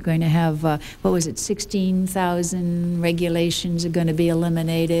promise that you're going to have, what was it, 16,000 regulations are going to be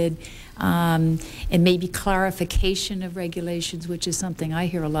eliminated, and maybe clarification of regulations, which is something I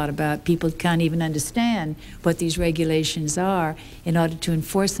hear a lot about. People can't even understand what these regulations are in order to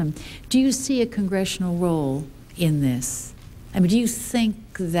enforce them. Do you see a congressional role in this? I mean, do you think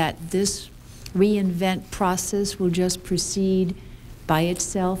that this reinvent process will just proceed by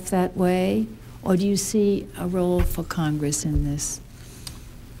itself that way, or do you see a role for Congress in this?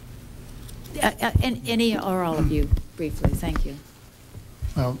 Any or all of you, briefly. Thank you.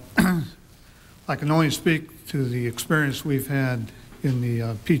 Well, I can only speak to the experience we've had in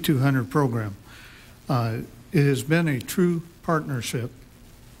the P200 program. It has been a true partnership.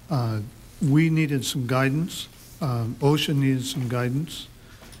 We needed some guidance. OSHA needed some guidance.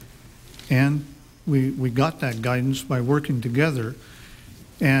 And we got that guidance by working together.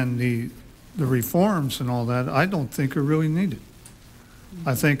 And the reforms and all that, I don't think are really needed.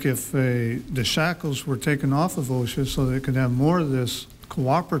 I think if the shackles were taken off of OSHA so they could have more of this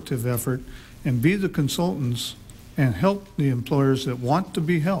cooperative effort and be the consultants and help the employers that want to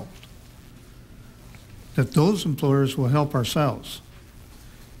be helped, that those employers will help ourselves.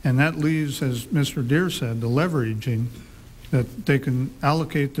 And that leaves, as Mr. Deere said, the leveraging, that they can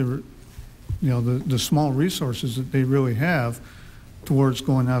allocate the small resources that they really have towards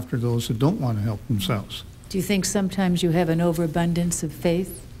going after those that don't want to help themselves. Do you think sometimes you have an overabundance of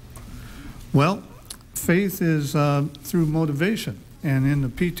faith? Well, faith is through motivation. And in the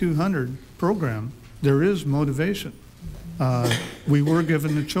P200 program, there is motivation. We were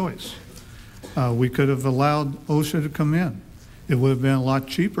given the choice. We could have allowed OSHA to come in. It would have been a lot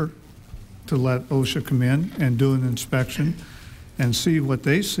cheaper to let OSHA come in and do an inspection and see what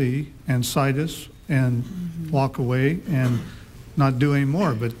they see and cite us and walk away and not do any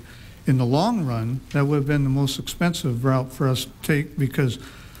more. But in the long run, that would have been the most expensive route for us to take, because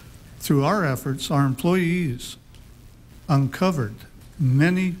through our efforts, our employees uncovered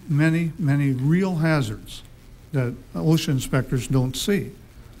many, many, many real hazards that OSHA inspectors don't see,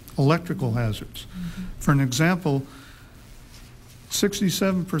 electrical hazards. For an example,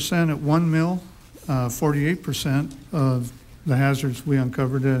 67% at one mill, 48% of the hazards we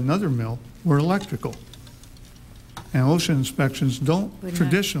uncovered at another mill were electrical. And OSHA inspections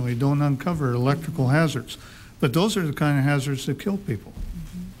traditionally don't uncover electrical hazards. But those are the kind of hazards that kill people.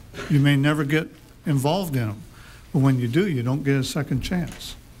 You may never get involved in them, but when you do, you don't get a second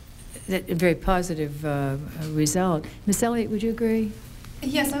chance. A very positive result. Ms. Elliott, would you agree?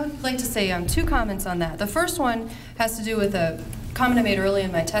 Yes, I would like to say two comments on that. The first one has to do with a comment I made early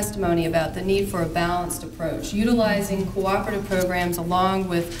in my testimony about the need for a balanced approach, utilizing cooperative programs along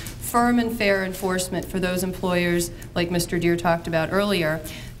with firm and fair enforcement for those employers, like Mr. Deere talked about earlier,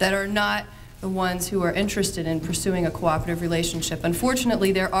 that are not the ones who are interested in pursuing a cooperative relationship.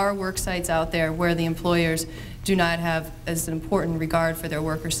 Unfortunately, there are work sites out there where the employers do not have as an important regard for their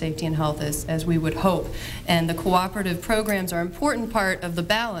worker safety and health as we would hope. And the cooperative programs are an important part of the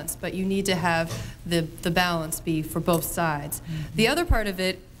balance, but you need to have the balance be for both sides. The other part of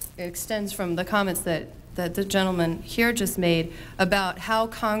it extends from the comments that that the gentleman here just made about how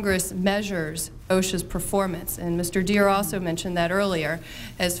Congress measures OSHA's performance. And Mr. Deere also mentioned that earlier,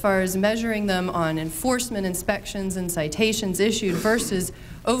 as far as measuring them on enforcement inspections and citations issued versus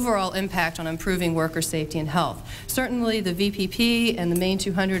overall impact on improving worker safety and health. Certainly the VPP and the Maine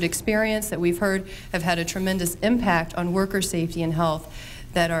 200 experience that we've heard have had a tremendous impact on worker safety and health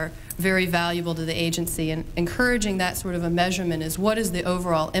that are very valuable to the agency, and encouraging that sort of a measurement is what is the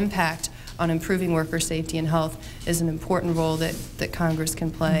overall impact on improving worker safety and health is an important role that Congress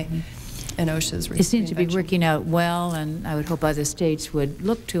can play in OSHA's It seems to be working out well, and I would hope other states would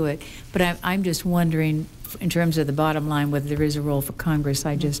look to it. But I'm just wondering, in terms of the bottom line, whether there is a role for Congress.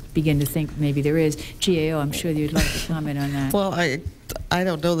 I just begin to think maybe there is. GAO, I'm sure you'd like to comment on that. Well, I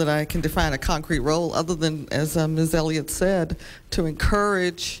don't know that I can define a concrete role other than, as Ms. Elliott said, to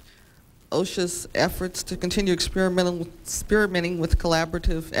encourage OSHA's efforts to continue experimenting with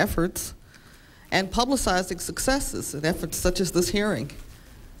collaborative efforts and publicizing successes and efforts such as this hearing.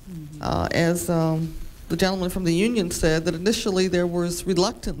 As the gentleman from the union said, that initially there was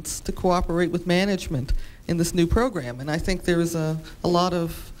reluctance to cooperate with management in this new program, and I think there's a lot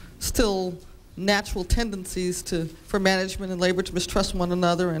of still natural tendencies for management and labor to mistrust one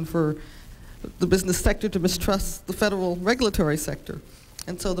another, and for the business sector to mistrust the federal regulatory sector.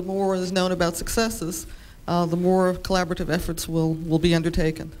 And so the more is known about successes, the more collaborative efforts will be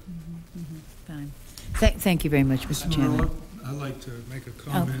undertaken. Fine. Thank you very much, Mr. Chairman. I'd like to make a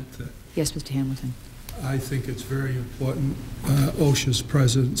comment. That yes, Mr. Hamilton. I think it's very important, OSHA's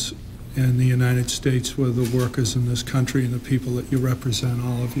presence in the United States with the workers in this country and the people that you represent,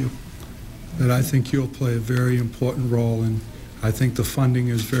 all of you, that I think you'll play a very important role, and I think the funding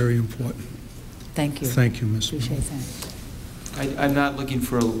is very important. Thank you. Thank you, Ms. Appreciate that. I'm not looking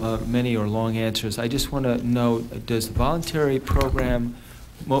for many or long answers. I just want to know, does the voluntary program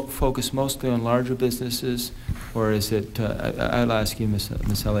focus mostly on larger businesses, or is it, I'll ask you,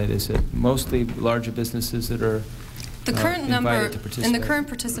 Ms. Elliott, is it mostly larger businesses that are the current number, to participate? in the current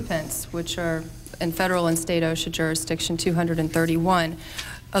participants, which are in federal and state OSHA jurisdiction, 231,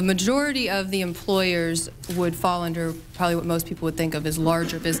 a majority of the employers would fall under probably what most people would think of as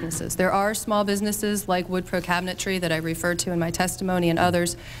larger businesses. There are small businesses like Wood Pro Cabinetry that I referred to in my testimony, and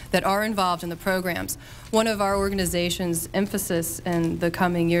others that are involved in the programs. One of our organization's emphasis in the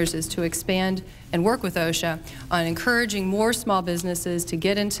coming years is to expand and work with OSHA on encouraging more small businesses to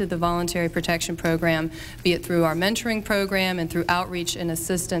get into the voluntary protection program, be it through our mentoring program and through outreach and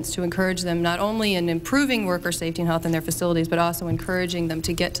assistance to encourage them not only in improving worker safety and health in their facilities, but also encouraging them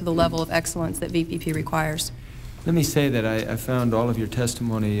to get to the level of excellence that VPP requires. Let me say that I found all of your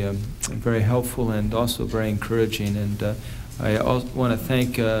testimony very helpful and also very encouraging, and I also want to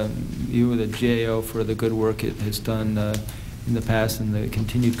thank you, the GAO, for the good work it has done in the past and the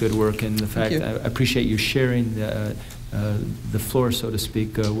continued good work, and the fact I appreciate you sharing the floor, so to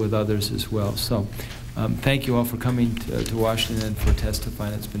speak, with others as well. So thank you all for coming to Washington and for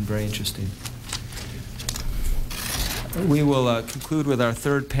testifying. It's been very interesting. We will conclude with our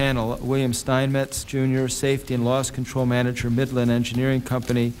third panel. William Steinmetz, Jr., Safety and Loss Control Manager, Midland Engineering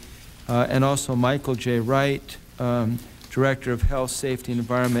Company, and also Michael J. Wright, Director of Health, Safety and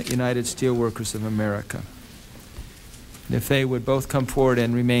Environment, United Steelworkers of America. And if they would both come forward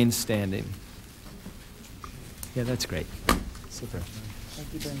and remain standing. Yeah, that's great. Super.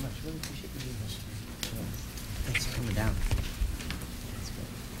 Thank you very much. Really appreciate you doing this. Thanks for coming down.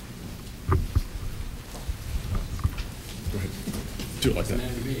 Go ahead. Do it like that.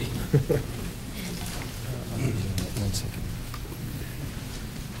 One second.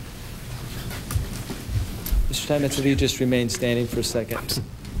 Mr. Steinmetz, if you just remain standing for a second.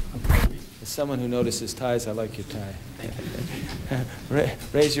 As someone who notices ties, I like your tie.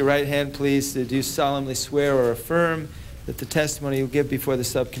 Raise your right hand, please. Do you solemnly swear or affirm that the testimony you give before the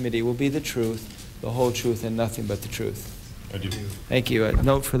subcommittee will be the truth, the whole truth, and nothing but the truth? I do. Thank you.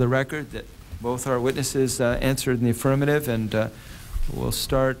 Note for the record that both our witnesses answered in the affirmative, and we'll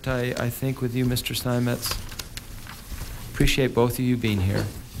start, I think, with you, Mr. Steinmetz. Appreciate both of you being here.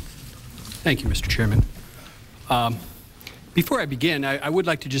 Thank you, Mr. Chairman. Before I begin, I would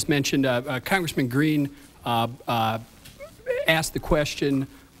like to just mention Congressman Green asked the question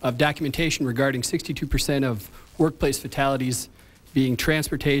of documentation regarding 62% of workplace fatalities being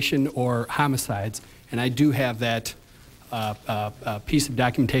transportation or homicides, and I do have that piece of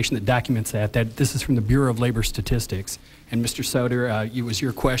documentation that documents that this is from the Bureau of Labor Statistics. And Mr. Soder, it was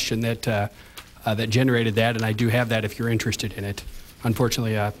your question that that generated that, and I do have that if you're interested in it.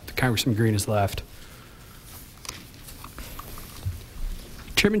 Unfortunately, Congressman Green has left.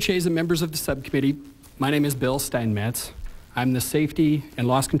 Chairman Shays and members of the subcommittee, my name is Bill Steinmetz. I'm the Safety and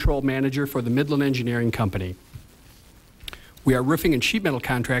Loss Control Manager for the Midland Engineering Company. We are roofing and sheet metal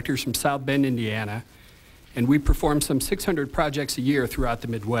contractors from South Bend, Indiana, and we perform some 600 projects a year throughout the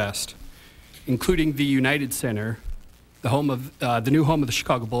Midwest, including the United Center, the new home of the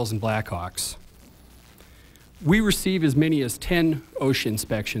Chicago Bulls and Blackhawks. We receive as many as 10 OSHA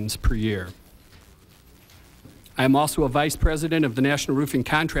inspections per year. I am also a Vice President of the National Roofing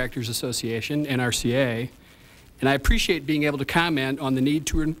Contractors Association, NRCA, and I appreciate being able to comment on the need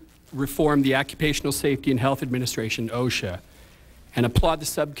to reform the Occupational Safety and Health Administration, OSHA, and applaud the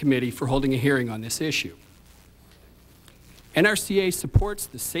subcommittee for holding a hearing on this issue. NRCA supports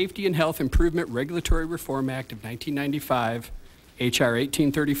the Safety and Health Improvement Regulatory Reform Act of 1995, H.R.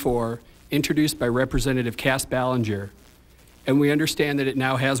 1834, introduced by Representative Cass Ballinger, and we understand that it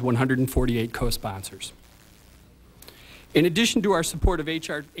now has 148 co-sponsors. In addition to our support of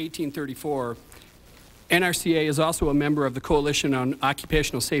H.R. 1834, NRCA is also a member of the Coalition on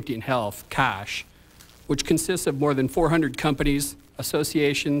Occupational Safety and Health, COSH, which consists of more than 400 companies,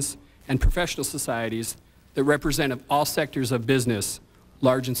 associations, and professional societies that represent all sectors of business,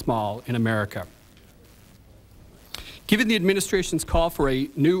 large and small, in America. Given the administration's call for a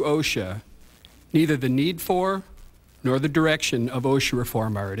new OSHA, neither the need for nor the direction of OSHA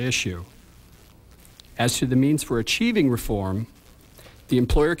reform are at issue. As to the means for achieving reform, the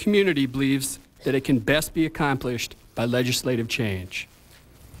employer community believes that it can best be accomplished by legislative change.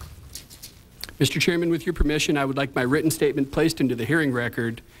 Mr. Chairman, with your permission, I would like my written statement placed into the hearing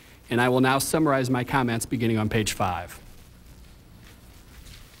record, and I will now summarize my comments beginning on page 5.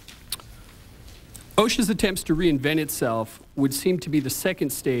 OSHA's attempts to reinvent itself would seem to be the second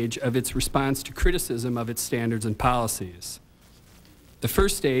stage of its response to criticism of its standards and policies. The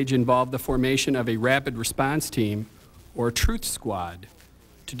first stage involved the formation of a rapid response team, or truth squad,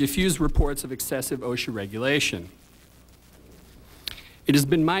 to diffuse reports of excessive OSHA regulation. It has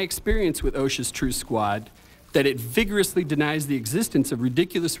been my experience with OSHA's Truth Squad that it vigorously denies the existence of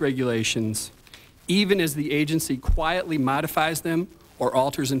ridiculous regulations, even as the agency quietly modifies them or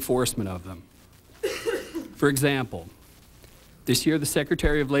alters enforcement of them. For example, this year the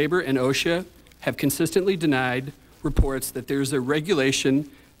Secretary of Labor and OSHA have consistently denied reports that there's a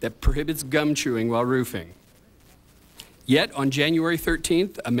regulation that prohibits gum chewing while roofing. Yet, on January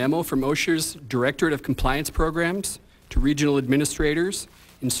 13th, a memo from OSHA's Directorate of Compliance Programs to regional administrators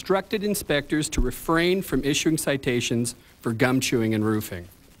instructed inspectors to refrain from issuing citations for gum chewing and roofing.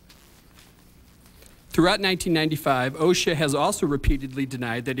 Throughout 1995, OSHA has also repeatedly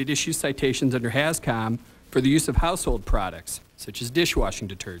denied that it issues citations under HAZCOM for the use of household products, such as dishwashing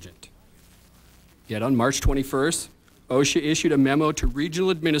detergent. Yet on March 21st, OSHA issued a memo to regional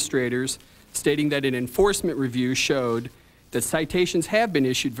administrators stating that an enforcement review showed that citations have been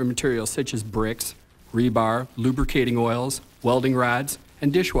issued for materials such as bricks, rebar, lubricating oils, welding rods,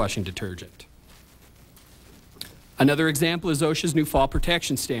 and dishwashing detergent. Another example is OSHA's new fall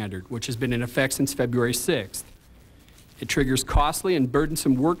protection standard, which has been in effect since February 6th. It triggers costly and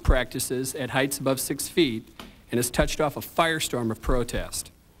burdensome work practices at heights above 6 feet and has touched off a firestorm of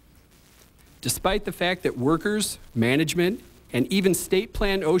protest. Despite the fact that workers, management, and even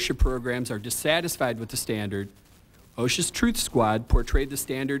state-planned OSHA programs are dissatisfied with the standard, OSHA's Truth Squad portrayed the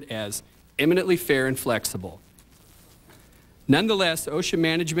standard as eminently fair and flexible. Nonetheless, OSHA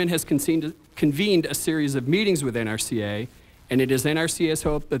management has convened a series of meetings with NRCA, and it is NRCA's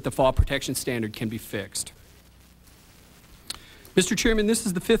hope that the fall protection standard can be fixed. Mr. Chairman, this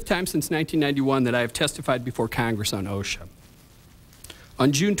is the 5th time since 1991 that I have testified before Congress on OSHA.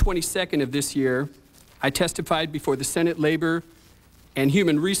 On June 22nd of this year, I testified before the Senate Labor and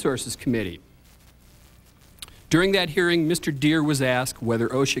Human Resources Committee. During that hearing, Mr. Deere was asked whether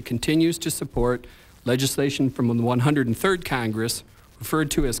OSHA continues to support legislation from the 103rd Congress,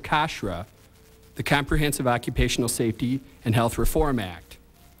 referred to as COSHRA, the Comprehensive Occupational Safety and Health Reform Act.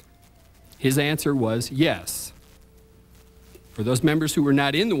 His answer was yes. For those members who were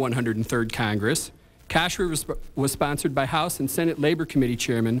not in the 103rd Congress, COSHRA was sponsored by House and Senate Labor Committee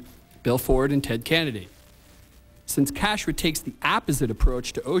Chairman Bill Ford and Ted Kennedy. Since COSHRA takes the opposite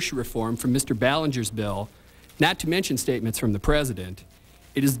approach to OSHA reform from Mr. Ballinger's bill, not to mention statements from the President,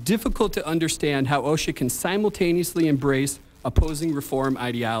 it is difficult to understand how OSHA can simultaneously embrace opposing reform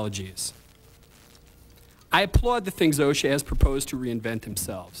ideologies. I applaud the things OSHA has proposed to reinvent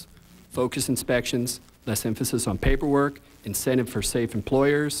themselves: focus inspections, less emphasis on paperwork, incentive for safe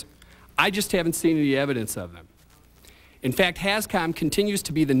employers. I just haven't seen any evidence of them. In fact, HAZCOM continues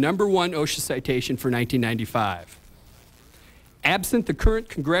to be the #1 OSHA citation for 1995. Absent the current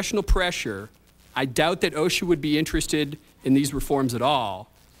congressional pressure, I doubt that OSHA would be interested in these reforms at all,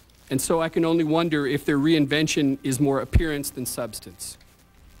 and so I can only wonder if their reinvention is more appearance than substance.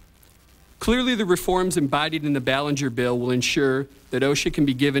 Clearly, the reforms embodied in the Ballinger bill will ensure that OSHA can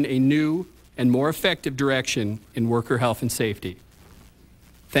be given a new and more effective direction in worker health and safety.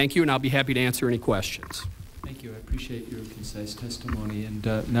 Thank you, and I'll be happy to answer any questions. Thank you. I appreciate your concise testimony. And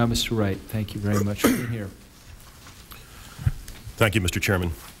now, Mr. Wright, thank you very much for being here. Thank you, Mr.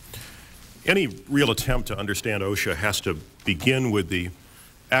 Chairman. Any real attempt to understand OSHA has to begin with the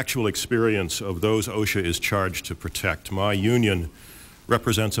actual experience of those OSHA is charged to protect. My union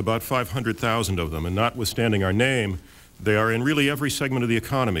represents about 500,000 of them, and notwithstanding our name, they are in really every segment of the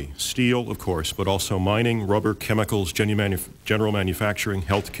economy. Steel, of course, but also mining, rubber, chemicals, general manufacturing,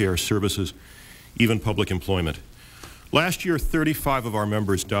 healthcare, services, even public employment. Last year, 35 of our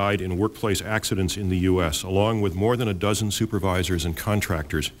members died in workplace accidents in the U.S., along with more than a dozen supervisors and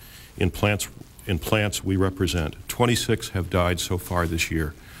contractors in plants we represent. 26 have died so far this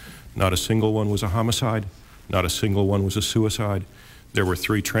year. Not a single one was a homicide. Not a single one was a suicide. There were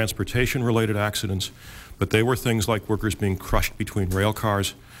 3 transportation-related accidents, but they were things like workers being crushed between rail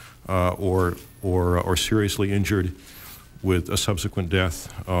cars or seriously injured with a subsequent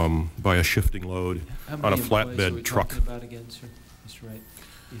death by a shifting load on a flatbed truck. About again, sir? Mr. Wright?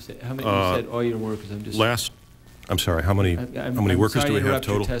 You said, how many, you said all your workers. I'm sorry, how many workers do we have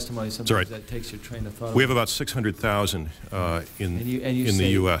total? Your testimony. Sometimes that takes your train of thought. We have about 600,000 in the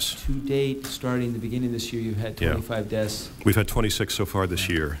U.S. To date, starting the beginning of this year, you had 25 deaths. We've had 26 so far this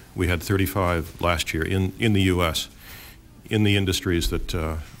year. We had 35 last year in the U.S. in the industries that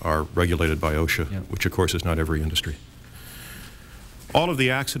are regulated by OSHA, which of course is not every industry. All of the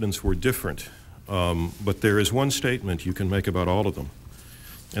accidents were different, but there is one statement you can make about all of them,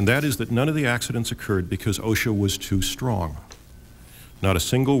 and that is that none of the accidents occurred because OSHA was too strong. Not a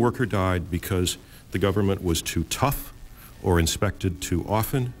single worker died because the government was too tough, or inspected too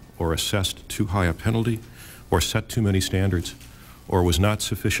often, or assessed too high a penalty, or set too many standards, or was not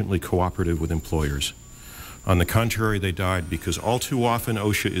sufficiently cooperative with employers. On the contrary, they died because all too often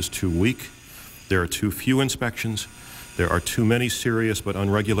OSHA is too weak, there are too few inspections, there are too many serious but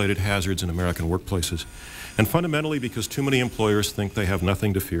unregulated hazards in American workplaces, and fundamentally because too many employers think they have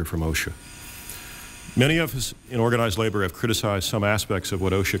nothing to fear from OSHA. Many of us in organized labor have criticized some aspects of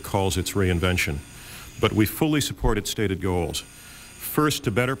what OSHA calls its reinvention, but we fully support its stated goals. First,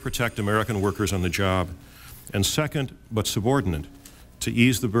 to better protect American workers on the job, and second, but subordinate, to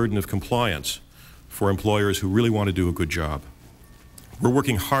ease the burden of compliance for employers who really want to do a good job. We're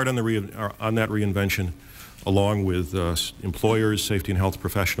working hard on that reinvention, along with employers, safety and health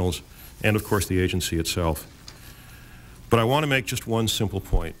professionals, and of course the agency itself. But I want to make just one simple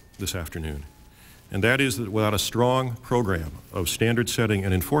point this afternoon, and that is that without a strong program of standard setting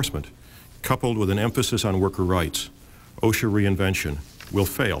and enforcement, coupled with an emphasis on worker rights, OSHA reinvention will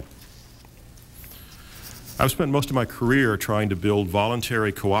fail. I've spent most of my career trying to build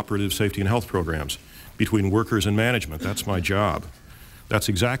voluntary cooperative safety and health programs between workers and management. That's my job. That's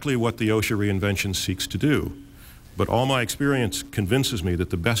exactly what the OSHA reinvention seeks to do. But all my experience convinces me that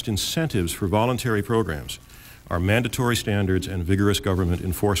the best incentives for voluntary programs are mandatory standards and vigorous government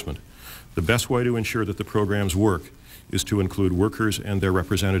enforcement. The best way to ensure that the programs work is to include workers and their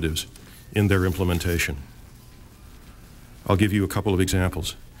representatives in their implementation. I'll give you a couple of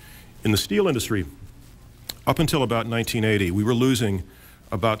examples. In the steel industry, up until about 1980, we were losing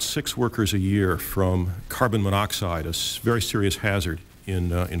about 6 workers a year from carbon monoxide, a very serious hazard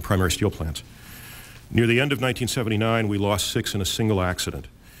in primary steel plants. Near the end of 1979, we lost 6 in a single accident.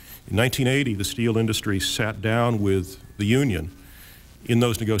 In 1980, the steel industry sat down with the union in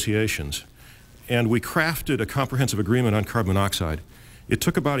those negotiations, and we crafted a comprehensive agreement on carbon monoxide. It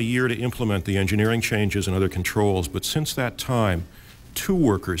took about a year to implement the engineering changes and other controls, but since that time, 2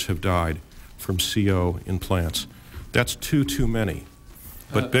 workers have died from CO in plants. That's too many.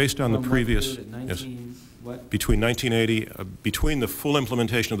 But based on the previous, between 1980, between the full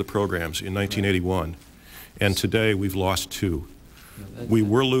implementation of the programs in 1981 and today, we've lost 2. We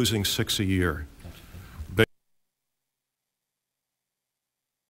were losing 6 a year.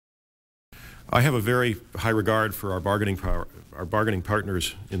 I have a very high regard for our bargaining power, our bargaining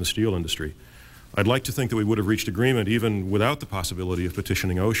partners in the steel industry. I'd like to think that we would have reached agreement even without the possibility of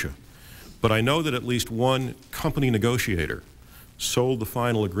petitioning OSHA. But I know that at least one company negotiator sold the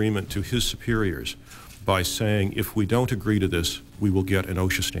final agreement to his superiors by saying, if we don't agree to this, we will get an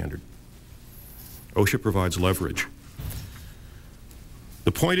OSHA standard. OSHA provides leverage.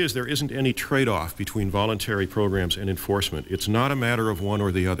 The point is, there isn't any trade-off between voluntary programs and enforcement. It's not a matter of one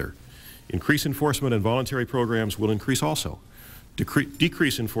or the other. Increased enforcement and voluntary programs will increase also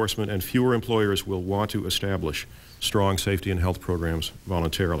decrease enforcement, and fewer employers will want to establish strong safety and health programs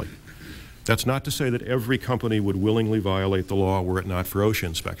voluntarily. That's not to say that every company would willingly violate the law were it not for OSHA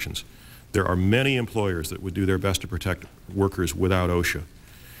inspections. There are many employers that would do their best to protect workers without OSHA.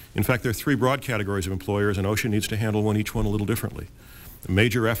 In fact, there are three broad categories of employers, and OSHA needs to handle each one a little differently. The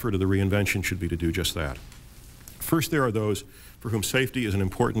major effort of the reinvention should be to do just that. First, there are those for whom safety is an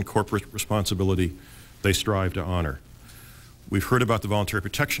important corporate responsibility they strive to honor. We've heard about the Voluntary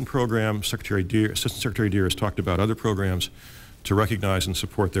Protection Program. Assistant Secretary Deere has talked about other programs to recognize and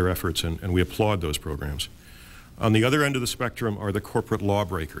support their efforts, and we applaud those programs. On the other end of the spectrum are the corporate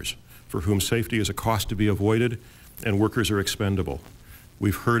lawbreakers, for whom safety is a cost to be avoided and workers are expendable.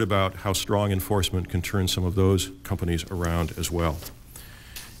 We've heard about how strong enforcement can turn some of those companies around as well.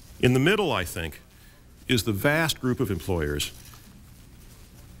 In the middle, I think, is the vast group of employers,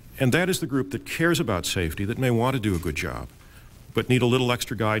 and that is the group that cares about safety, that may want to do a good job, but need a little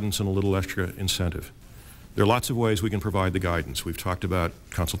extra guidance and a little extra incentive. There are lots of ways we can provide the guidance. We've talked about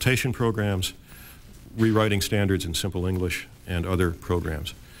consultation programs, rewriting standards in simple English, and other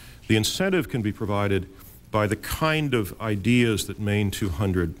programs. The incentive can be provided by the kind of ideas that Maine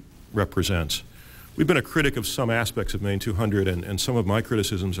 200 represents. We've been a critic of some aspects of Maine 200, and some of my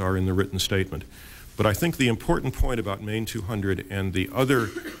criticisms are in the written statement. But I think the important point about Maine 200 and the other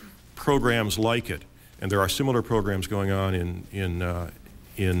programs like it, and there are similar programs going on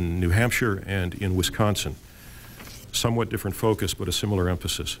in New Hampshire and in Wisconsin, somewhat different focus but a similar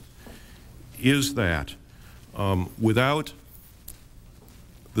emphasis, is that without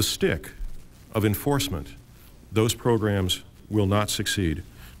the stick of enforcement, those programs will not succeed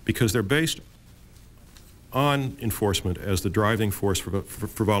because they're based on enforcement as the driving force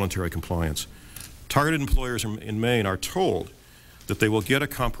for voluntary compliance. Targeted employers in Maine are told that they will get a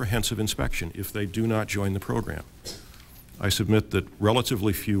comprehensive inspection if they do not join the program. I submit that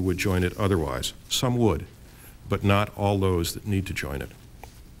relatively few would join it otherwise. Some would, but not all those that need to join it.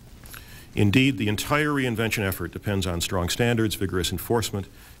 Indeed, the entire reinvention effort depends on strong standards, vigorous enforcement,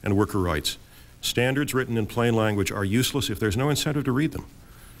 and worker rights. Standards written in plain language are useless if there's no incentive to read them.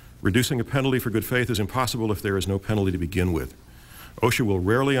 Reducing a penalty for good faith is impossible if there is no penalty to begin with. OSHA will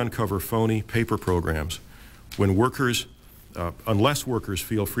rarely uncover phony paper programs when workers, unless workers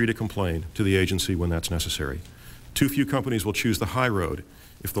feel free to complain to the agency when that's necessary. Too few companies will choose the high road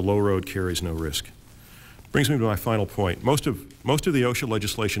if the low road carries no risk. Brings me to my final point. Most of the OSHA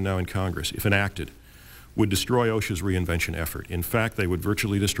legislation now in Congress, if enacted, would destroy OSHA's reinvention effort. In fact, they would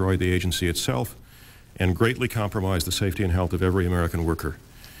virtually destroy the agency itself and greatly compromise the safety and health of every American worker.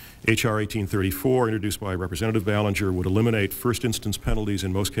 H.R. 1834, introduced by Representative Ballinger, would eliminate first instance penalties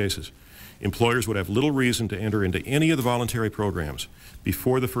in most cases. Employers would have little reason to enter into any of the voluntary programs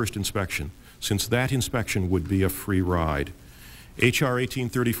before the first inspection, since that inspection would be a free ride. H.R.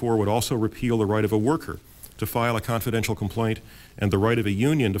 1834 would also repeal the right of a worker to file a confidential complaint and the right of a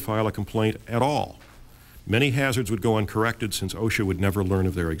union to file a complaint at all. Many hazards would go uncorrected since OSHA would never learn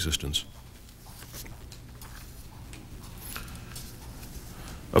of their existence.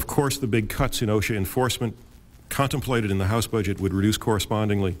 Of course, the big cuts in OSHA enforcement contemplated in the House budget would reduce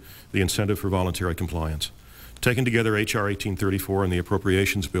correspondingly the incentive for voluntary compliance. Taken together, H.R. 1834 and the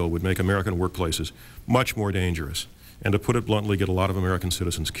Appropriations Bill would make American workplaces much more dangerous and, to put it bluntly, get a lot of American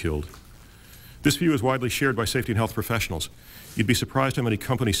citizens killed. This view is widely shared by safety and health professionals. You'd be surprised how many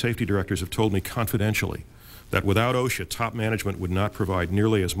company safety directors have told me confidentially that without OSHA, top management would not provide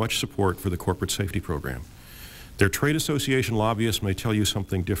nearly as much support for the corporate safety program. Their trade association lobbyists may tell you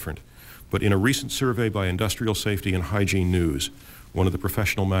something different, but in a recent survey by Industrial Safety and Hygiene News, one of the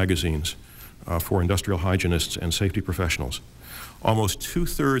professional magazines for industrial hygienists and safety professionals, almost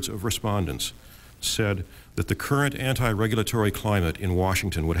 2/3 of respondents said that the current anti-regulatory climate in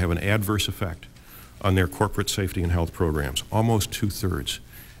Washington would have an adverse effect on their corporate safety and health programs, almost 2/3.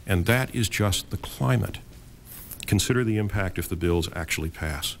 And that is just the climate. Consider the impact if the bills actually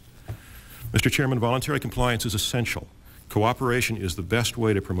pass. Mr. Chairman, voluntary compliance is essential. Cooperation is the best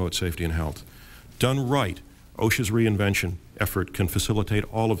way to promote safety and health. Done right, OSHA's reinvention effort can facilitate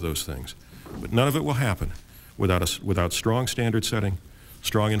all of those things. But none of it will happen without strong standard setting,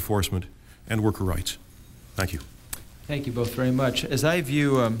 strong enforcement, and worker rights. Thank you. Thank you both very much. As I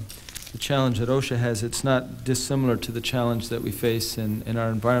view the challenge that OSHA has, it's not dissimilar to the challenge that we face in our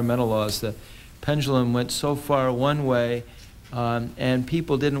environmental laws. The pendulum went so far one way, and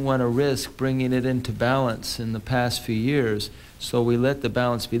people didn't want to risk bringing it into balance in the past few years, so we let the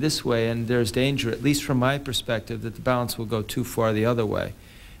balance be this way, and there's danger, at least from my perspective, that the balance will go too far the other way.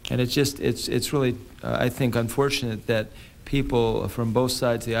 And it's just, it's really, I think, unfortunate that people from both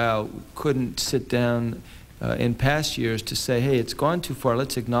sides of the aisle couldn't sit down in past years to say, hey, it's gone too far,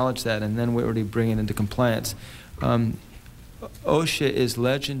 let's acknowledge that, and then we're already bringing it into compliance. OSHA is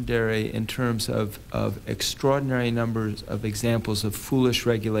legendary in terms of extraordinary numbers of examples of foolish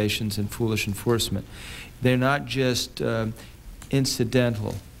regulations and foolish enforcement. They're not just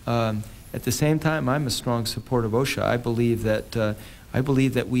incidental. At the same time, I'm a strong supporter of OSHA. I believe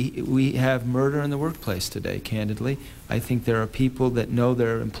that we have murder in the workplace today, candidly. I think there are people that know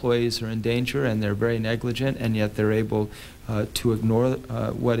their employees are in danger and they're very negligent, and yet they're able to ignore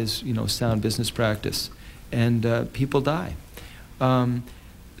what is, sound business practice. And people die.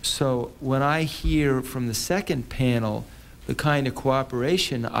 So when I hear from the second panel the kind of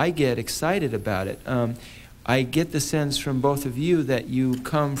cooperation, I get excited about it. I get the sense from both of you that you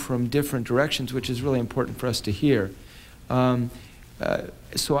come from different directions, which is really important for us to hear.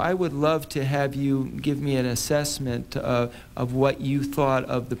 So I would love to have you give me an assessment of what you thought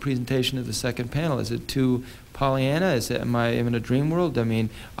of the presentation of the second panel. Is it too Pollyanna? Am I in a dream world? I mean,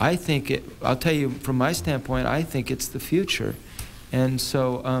 I think I'll tell you from my standpoint, I think it's the future. And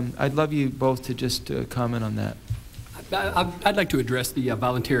so I'd love you both to just comment on that. I'd like to address the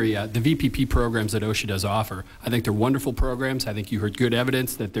voluntary, the VPP programs that OSHA does offer. I think they're wonderful programs. I think you heard good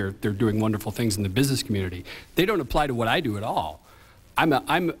evidence that they're doing wonderful things in the business community. They don't apply to what I do at all.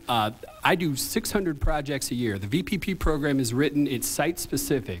 I do 600 projects a year. The VPP program is written, it's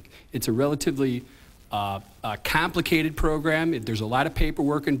site-specific. It's a relatively complicated program. There's a lot of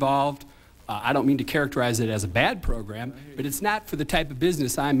paperwork involved. I don't mean to characterize it as a bad program, but it's not for the type of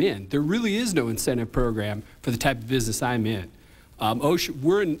business I'm in. There really is no incentive program for the type of business I'm in. OSHA,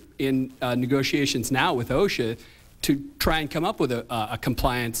 we're in negotiations now with OSHA to try and come up with a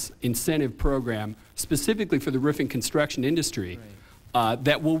compliance incentive program specifically for the roofing construction industry. Right.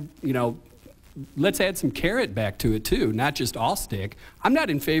 That will, let's add some carrot back to it too, not just all stick. I'm not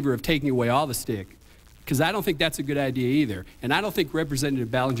in favor of taking away all the stick, because I don't think that's a good idea either. And I don't think Representative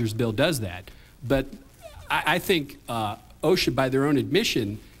Ballinger's bill does that. But I think OSHA, by their own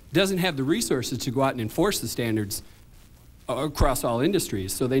admission, doesn't have the resources to go out and enforce the standards across all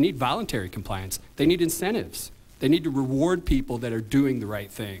industries. So they need voluntary compliance. They need incentives. They need to reward people that are doing the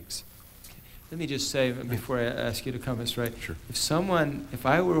right things. Let me just say, before I ask you to comment, Mr. Wright, sure. If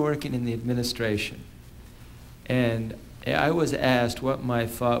I were working in the administration and I was asked what my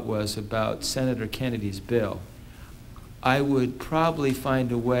thought was about Senator Kennedy's bill, I would probably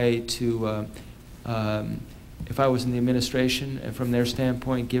find a way to, if I was in the administration and from their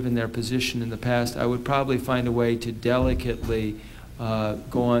standpoint, given their position in the past, I would probably find a way to delicately go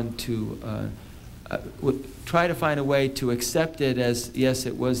on to, try to find a way to accept it as, yes,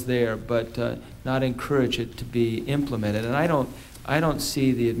 it was there, but not encourage it to be implemented. And I don't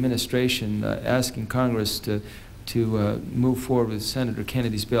see the administration asking Congress to move forward with Senator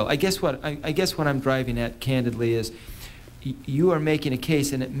Kennedy's bill. I guess what I'm driving at, candidly, is you are making a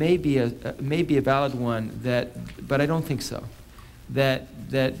case, and it may be a valid one, but I don't think so. That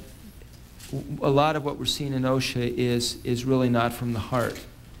a lot of what we're seeing in OSHA is really not from the heart,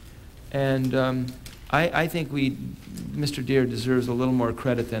 and I think Mr. Deere deserves a little more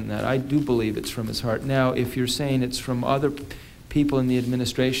credit than that. I do believe it's from his heart. Now, if you're saying it's from other people in the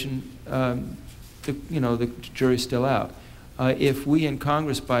administration, the jury's still out. If we in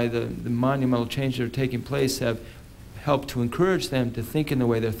Congress, by the monumental changes that are taking place, have helped to encourage them to think in the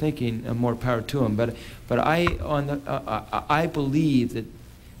way they're thinking, more power to them. But I believe that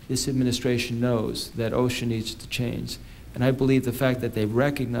this administration knows that OSHA needs to change. And I believe the fact that they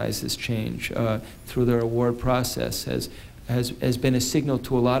recognize this change through their award process has been a signal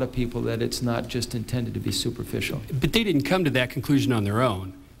to a lot of people that it's not just intended to be superficial. But they didn't come to that conclusion on their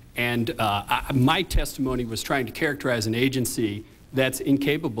own. And my testimony was trying to characterize an agency that's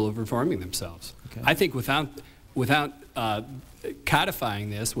incapable of reforming themselves. Okay. I think without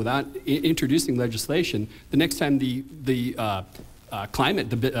codifying this, without introducing legislation, the next time the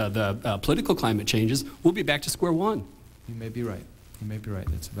political climate changes, we'll be back to square one. You may be right. You may be right.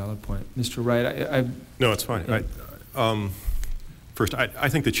 That's a valid point. Mr. Wright, No, it's fine. Yeah. First, I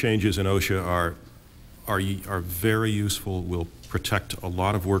think the changes in OSHA are very useful, will protect a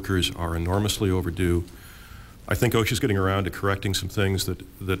lot of workers, are enormously overdue. I think OSHA's getting around to correcting some things that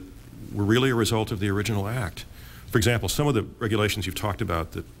were really a result of the original act. For example, some of the regulations you've talked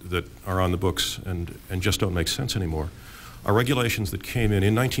about that are on the books and just don't make sense anymore are regulations that came in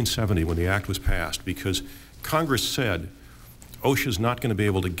 1970 when the act was passed, because Congress said OSHA's not going to be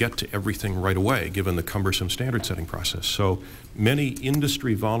able to get to everything right away given the cumbersome standard setting process. So many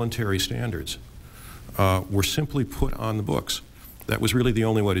industry voluntary standards were simply put on the books. That was really the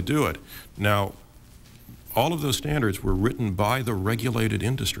only way to do it. Now, all of those standards were written by the regulated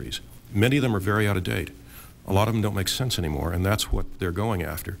industries. Many of them are very out of date. A lot of them don't make sense anymore, and that's what they're going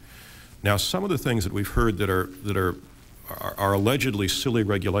after. Now, some of the things that we've heard that are allegedly silly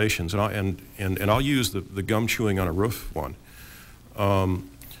regulations, and I'll use the gum chewing on a roof one,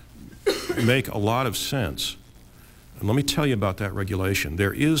 make a lot of sense. And let me tell you about that regulation.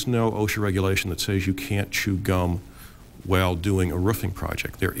 There is no OSHA regulation that says you can't chew gum while doing a roofing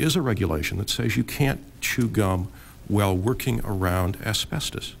project. There is a regulation that says you can't chew gum while working around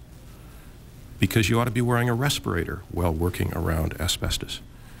asbestos, because you ought to be wearing a respirator while working around asbestos.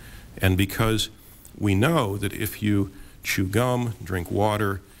 And because we know that if you chew gum, drink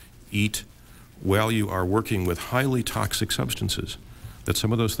water, eat while you are working with highly toxic substances, that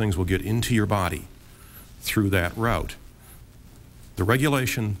some of those things will get into your body through that route. The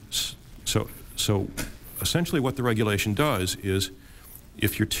regulation, so essentially what the regulation does is,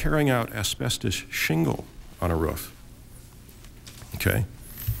 if you're tearing out asbestos shingle on a roof, okay,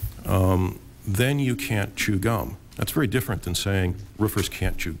 then you can't chew gum. That's very different than saying roofers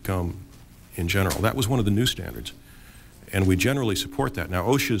can't chew gum in general. That was one of the new standards, and we generally support that. Now,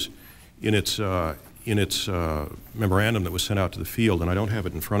 OSHA's, in its memorandum that was sent out to the field, and I don't have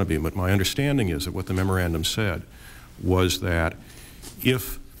it in front of me, but my understanding is that what the memorandum said was that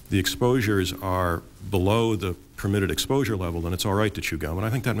if the exposures are below the permitted exposure level, then it's all right to chew gum, and I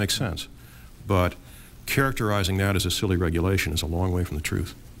think that makes sense. But characterizing that as a silly regulation is a long way from the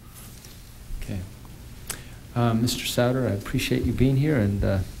truth. Okay. Mr. Souter, I appreciate you being here,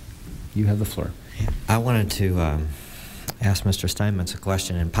 and you have the floor. I wanted to ask Mr. Steinmetz a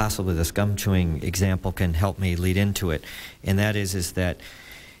question, and possibly this gum chewing example can help me lead into it. And that is that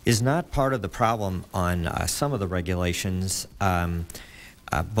is not part of the problem on some of the regulations,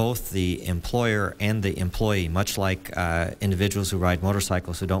 both the employer and the employee, much like individuals who ride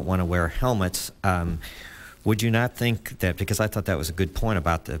motorcycles who don't want to wear helmets. Would you not think that, because I thought that was a good point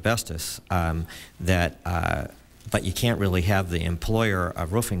about the asbestos, but you can't really have the employer, a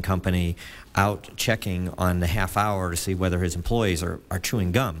roofing company, out checking on the half hour to see whether his employees are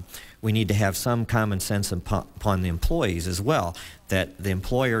chewing gum. We need to have some common sense upon the employees as well, that the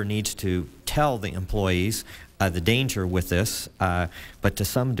employer needs to tell the employees the danger with this, but to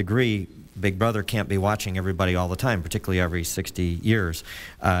some degree, Big Brother can't be watching everybody all the time, particularly every 60 years,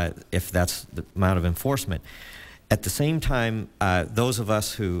 if that's the amount of enforcement. At the same time, those of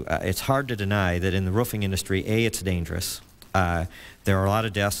us who, it's hard to deny that in the roofing industry, A, it's dangerous. There are a lot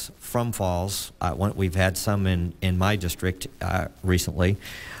of deaths from falls. We've had some in my district recently.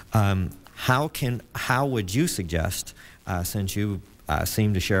 How would you suggest, since you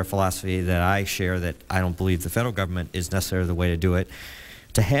seem to share a philosophy that I share, that I don't believe the federal government is necessarily the way to do it,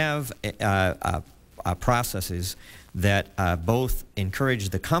 to have processes that both encourage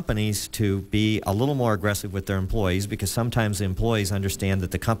the companies to be a little more aggressive with their employees, because sometimes the employees understand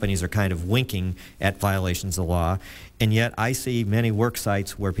that the companies are kind of winking at violations of the law, and yet I see many work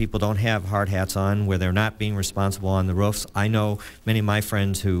sites where people don't have hard hats on, where they're not being responsible on the roofs. I know many of my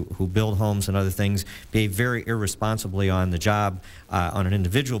friends who build homes and other things behave very irresponsibly on the job on an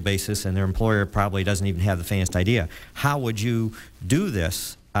individual basis, and their employer probably doesn't even have the faintest idea. How would you do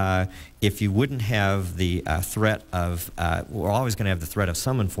this if you wouldn't have the threat of, we're always going to have the threat of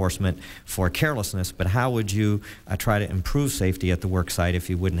some enforcement for carelessness, but how would you try to improve safety at the work site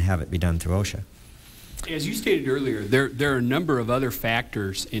if you wouldn't have it be done through OSHA? As you stated earlier, there are a number of other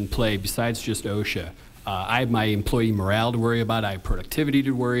factors in play besides just OSHA. I have my employee morale to worry about, I have productivity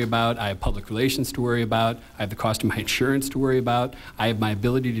to worry about, I have public relations to worry about, I have the cost of my insurance to worry about, I have my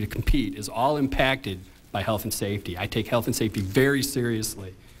ability to compete, is all impacted by health and safety. I take health and safety very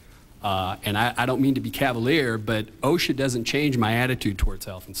seriously. And I don't mean to be cavalier, but OSHA doesn't change my attitude towards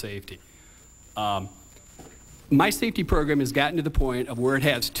health and safety. My safety program has gotten to the point of where it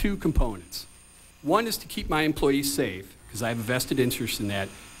has two components. One is to keep my employees safe, because I have a vested interest in that.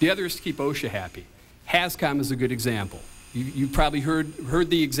 The other is to keep OSHA happy. HAZCOM is a good example. You've probably heard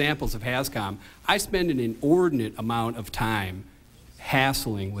the examples of HAZCOM. I spend an inordinate amount of time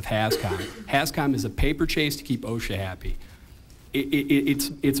hassling with HAZCOM. HAZCOM is a paper chase to keep OSHA happy.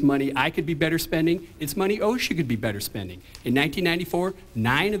 It's money I could be better spending. It's money OSHA could be better spending. In 1994,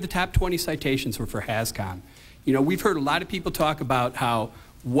 9 of the top 20 citations were for HAZCOM. You know, we've heard a lot of people talk about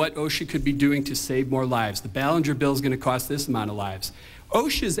what OSHA could be doing to save more lives. The Ballinger bill is going to cost this amount of lives.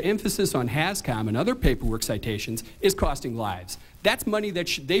 OSHA's emphasis on HAZCOM and other paperwork citations is costing lives. That's money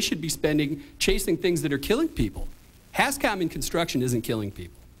that they should be spending chasing things that are killing people. HAZCOM in construction isn't killing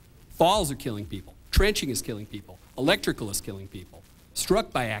people. Falls are killing people. Trenching is killing people. Electrical is killing people.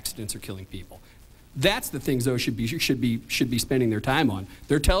 Struck by accidents are killing people. That's the things OSHA should be spending their time on.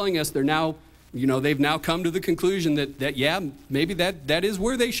 They're telling us they're now you know, they've now come to the conclusion that yeah, maybe that is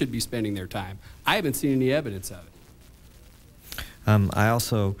where they should be spending their time. I haven't seen any evidence of it. I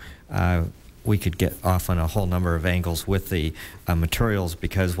also, we could get off on a whole number of angles with the materials,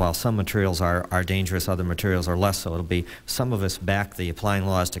 because while some materials are dangerous, other materials are less so. It'll be, some of us back the applying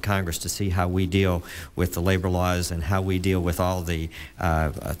laws to Congress to see how we deal with the labor laws and how we deal with all the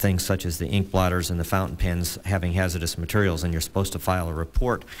things such as the ink blotters and the fountain pens having hazardous materials. And you're supposed to file a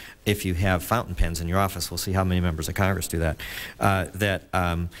report if you have fountain pens in your office. We'll see how many members of Congress do that.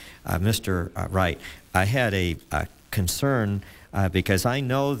 Mr. Wright, I had a concern because I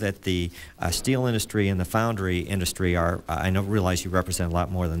know that the steel industry and the foundry industry are, realize you represent a lot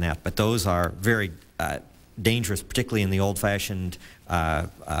more than that, but those are very dangerous, particularly in the old-fashioned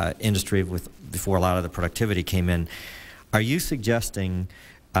industry before a lot of the productivity came in. Are you suggesting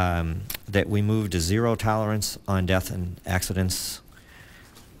that we move to zero tolerance on death and accidents?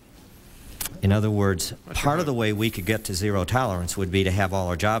 In other words, part of the way we could get to zero tolerance would be to have all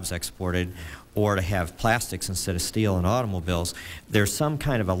our jobs exported, or to have plastics instead of steel in automobiles. There's some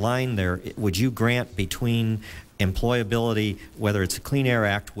kind of a line there. Would you grant between employability, whether it's the Clean Air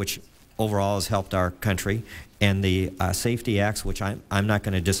Act, which overall has helped our country, and the Safety Acts, which I'm not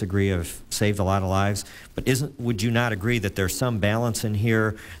going to disagree have saved a lot of lives, but would you not agree that there's some balance in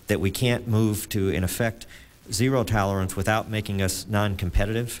here that we can't move to, in effect, zero tolerance without making us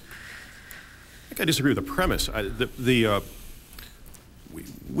non-competitive? I think I disagree with the premise.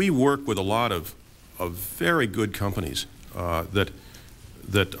 We work with a lot of very good companies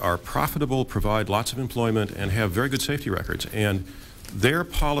that are profitable, provide lots of employment, and have very good safety records. And their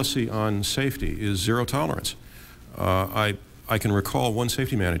policy on safety is zero tolerance. I can recall one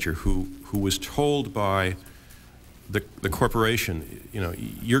safety manager who was told by the corporation, you know,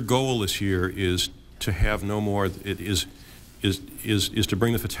 your goal this year is to have no more. It is to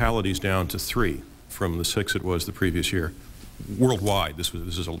bring the fatalities down to 3 from the 6 it was the previous year. Worldwide, this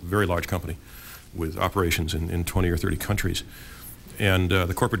is a very large company with operations in 20 or 30 countries. And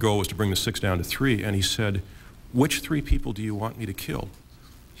the corporate goal was to bring the 6 down to 3. And he said, which 3 people do you want me to kill?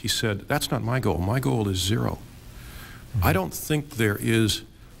 He said, that's not my goal. My goal is 0. I don't think there is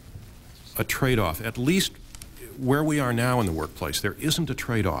a trade-off, at least where we are now in the workplace. There isn't a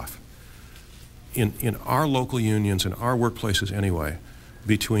trade-off in our local unions and our workplaces anyway,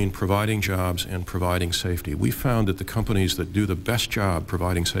 between providing jobs and providing safety. We found that the companies that do the best job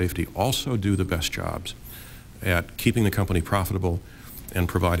providing safety also do the best jobs at keeping the company profitable and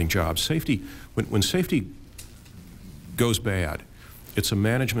providing jobs. Safety, when safety goes bad, it's a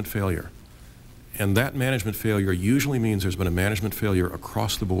management failure. And that management failure usually means there's been a management failure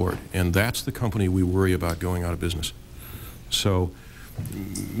across the board, and that's the company we worry about going out of business. So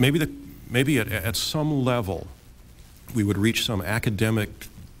maybe at some level, we would reach some academic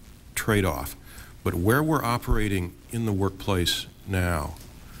trade-off. But where we're operating in the workplace now,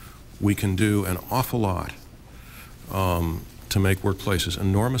 we can do an awful lot to make workplaces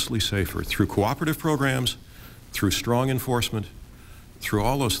enormously safer through cooperative programs, through strong enforcement, through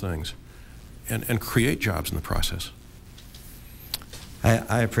all those things, and create jobs in the process.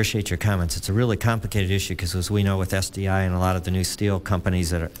 I appreciate your comments. It's a really complicated issue because, as we know, with SDI and a lot of the new steel companies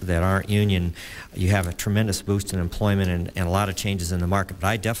that aren't union, you have a tremendous boost in employment and a lot of changes in the market. But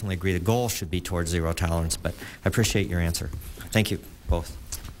I definitely agree the goal should be towards zero tolerance. But I appreciate your answer. Thank you, both.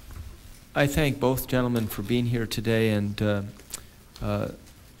 I thank both gentlemen for being here today, and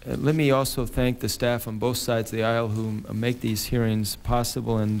let me also thank the staff on both sides of the aisle who make these hearings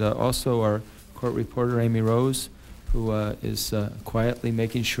possible, and also our court reporter, Amy Rose, who is quietly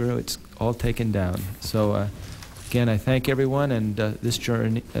making sure it's all taken down. So again, I thank everyone, and this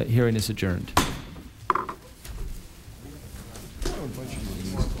hearing is adjourned.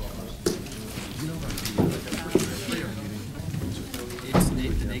 It's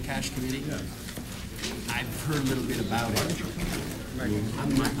the NACASH committee. I've heard a little bit about it.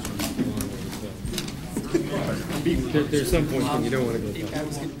 There's some point when you don't want to go.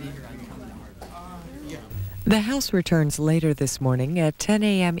 The House returns later this morning at 10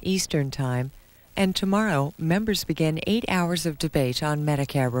 a.m. Eastern Time, and tomorrow members begin 8 hours of debate on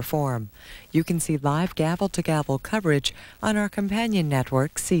Medicare reform. You can see live gavel-to-gavel coverage on our companion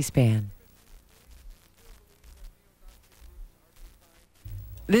network, C-SPAN.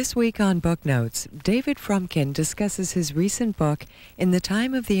 This week on Book Notes, David Frumkin discusses his recent book, In the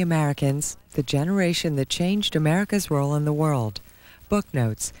Time of the Americans, The Generation That Changed America's Role in the World. Book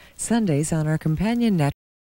Notes, Sundays on our companion network.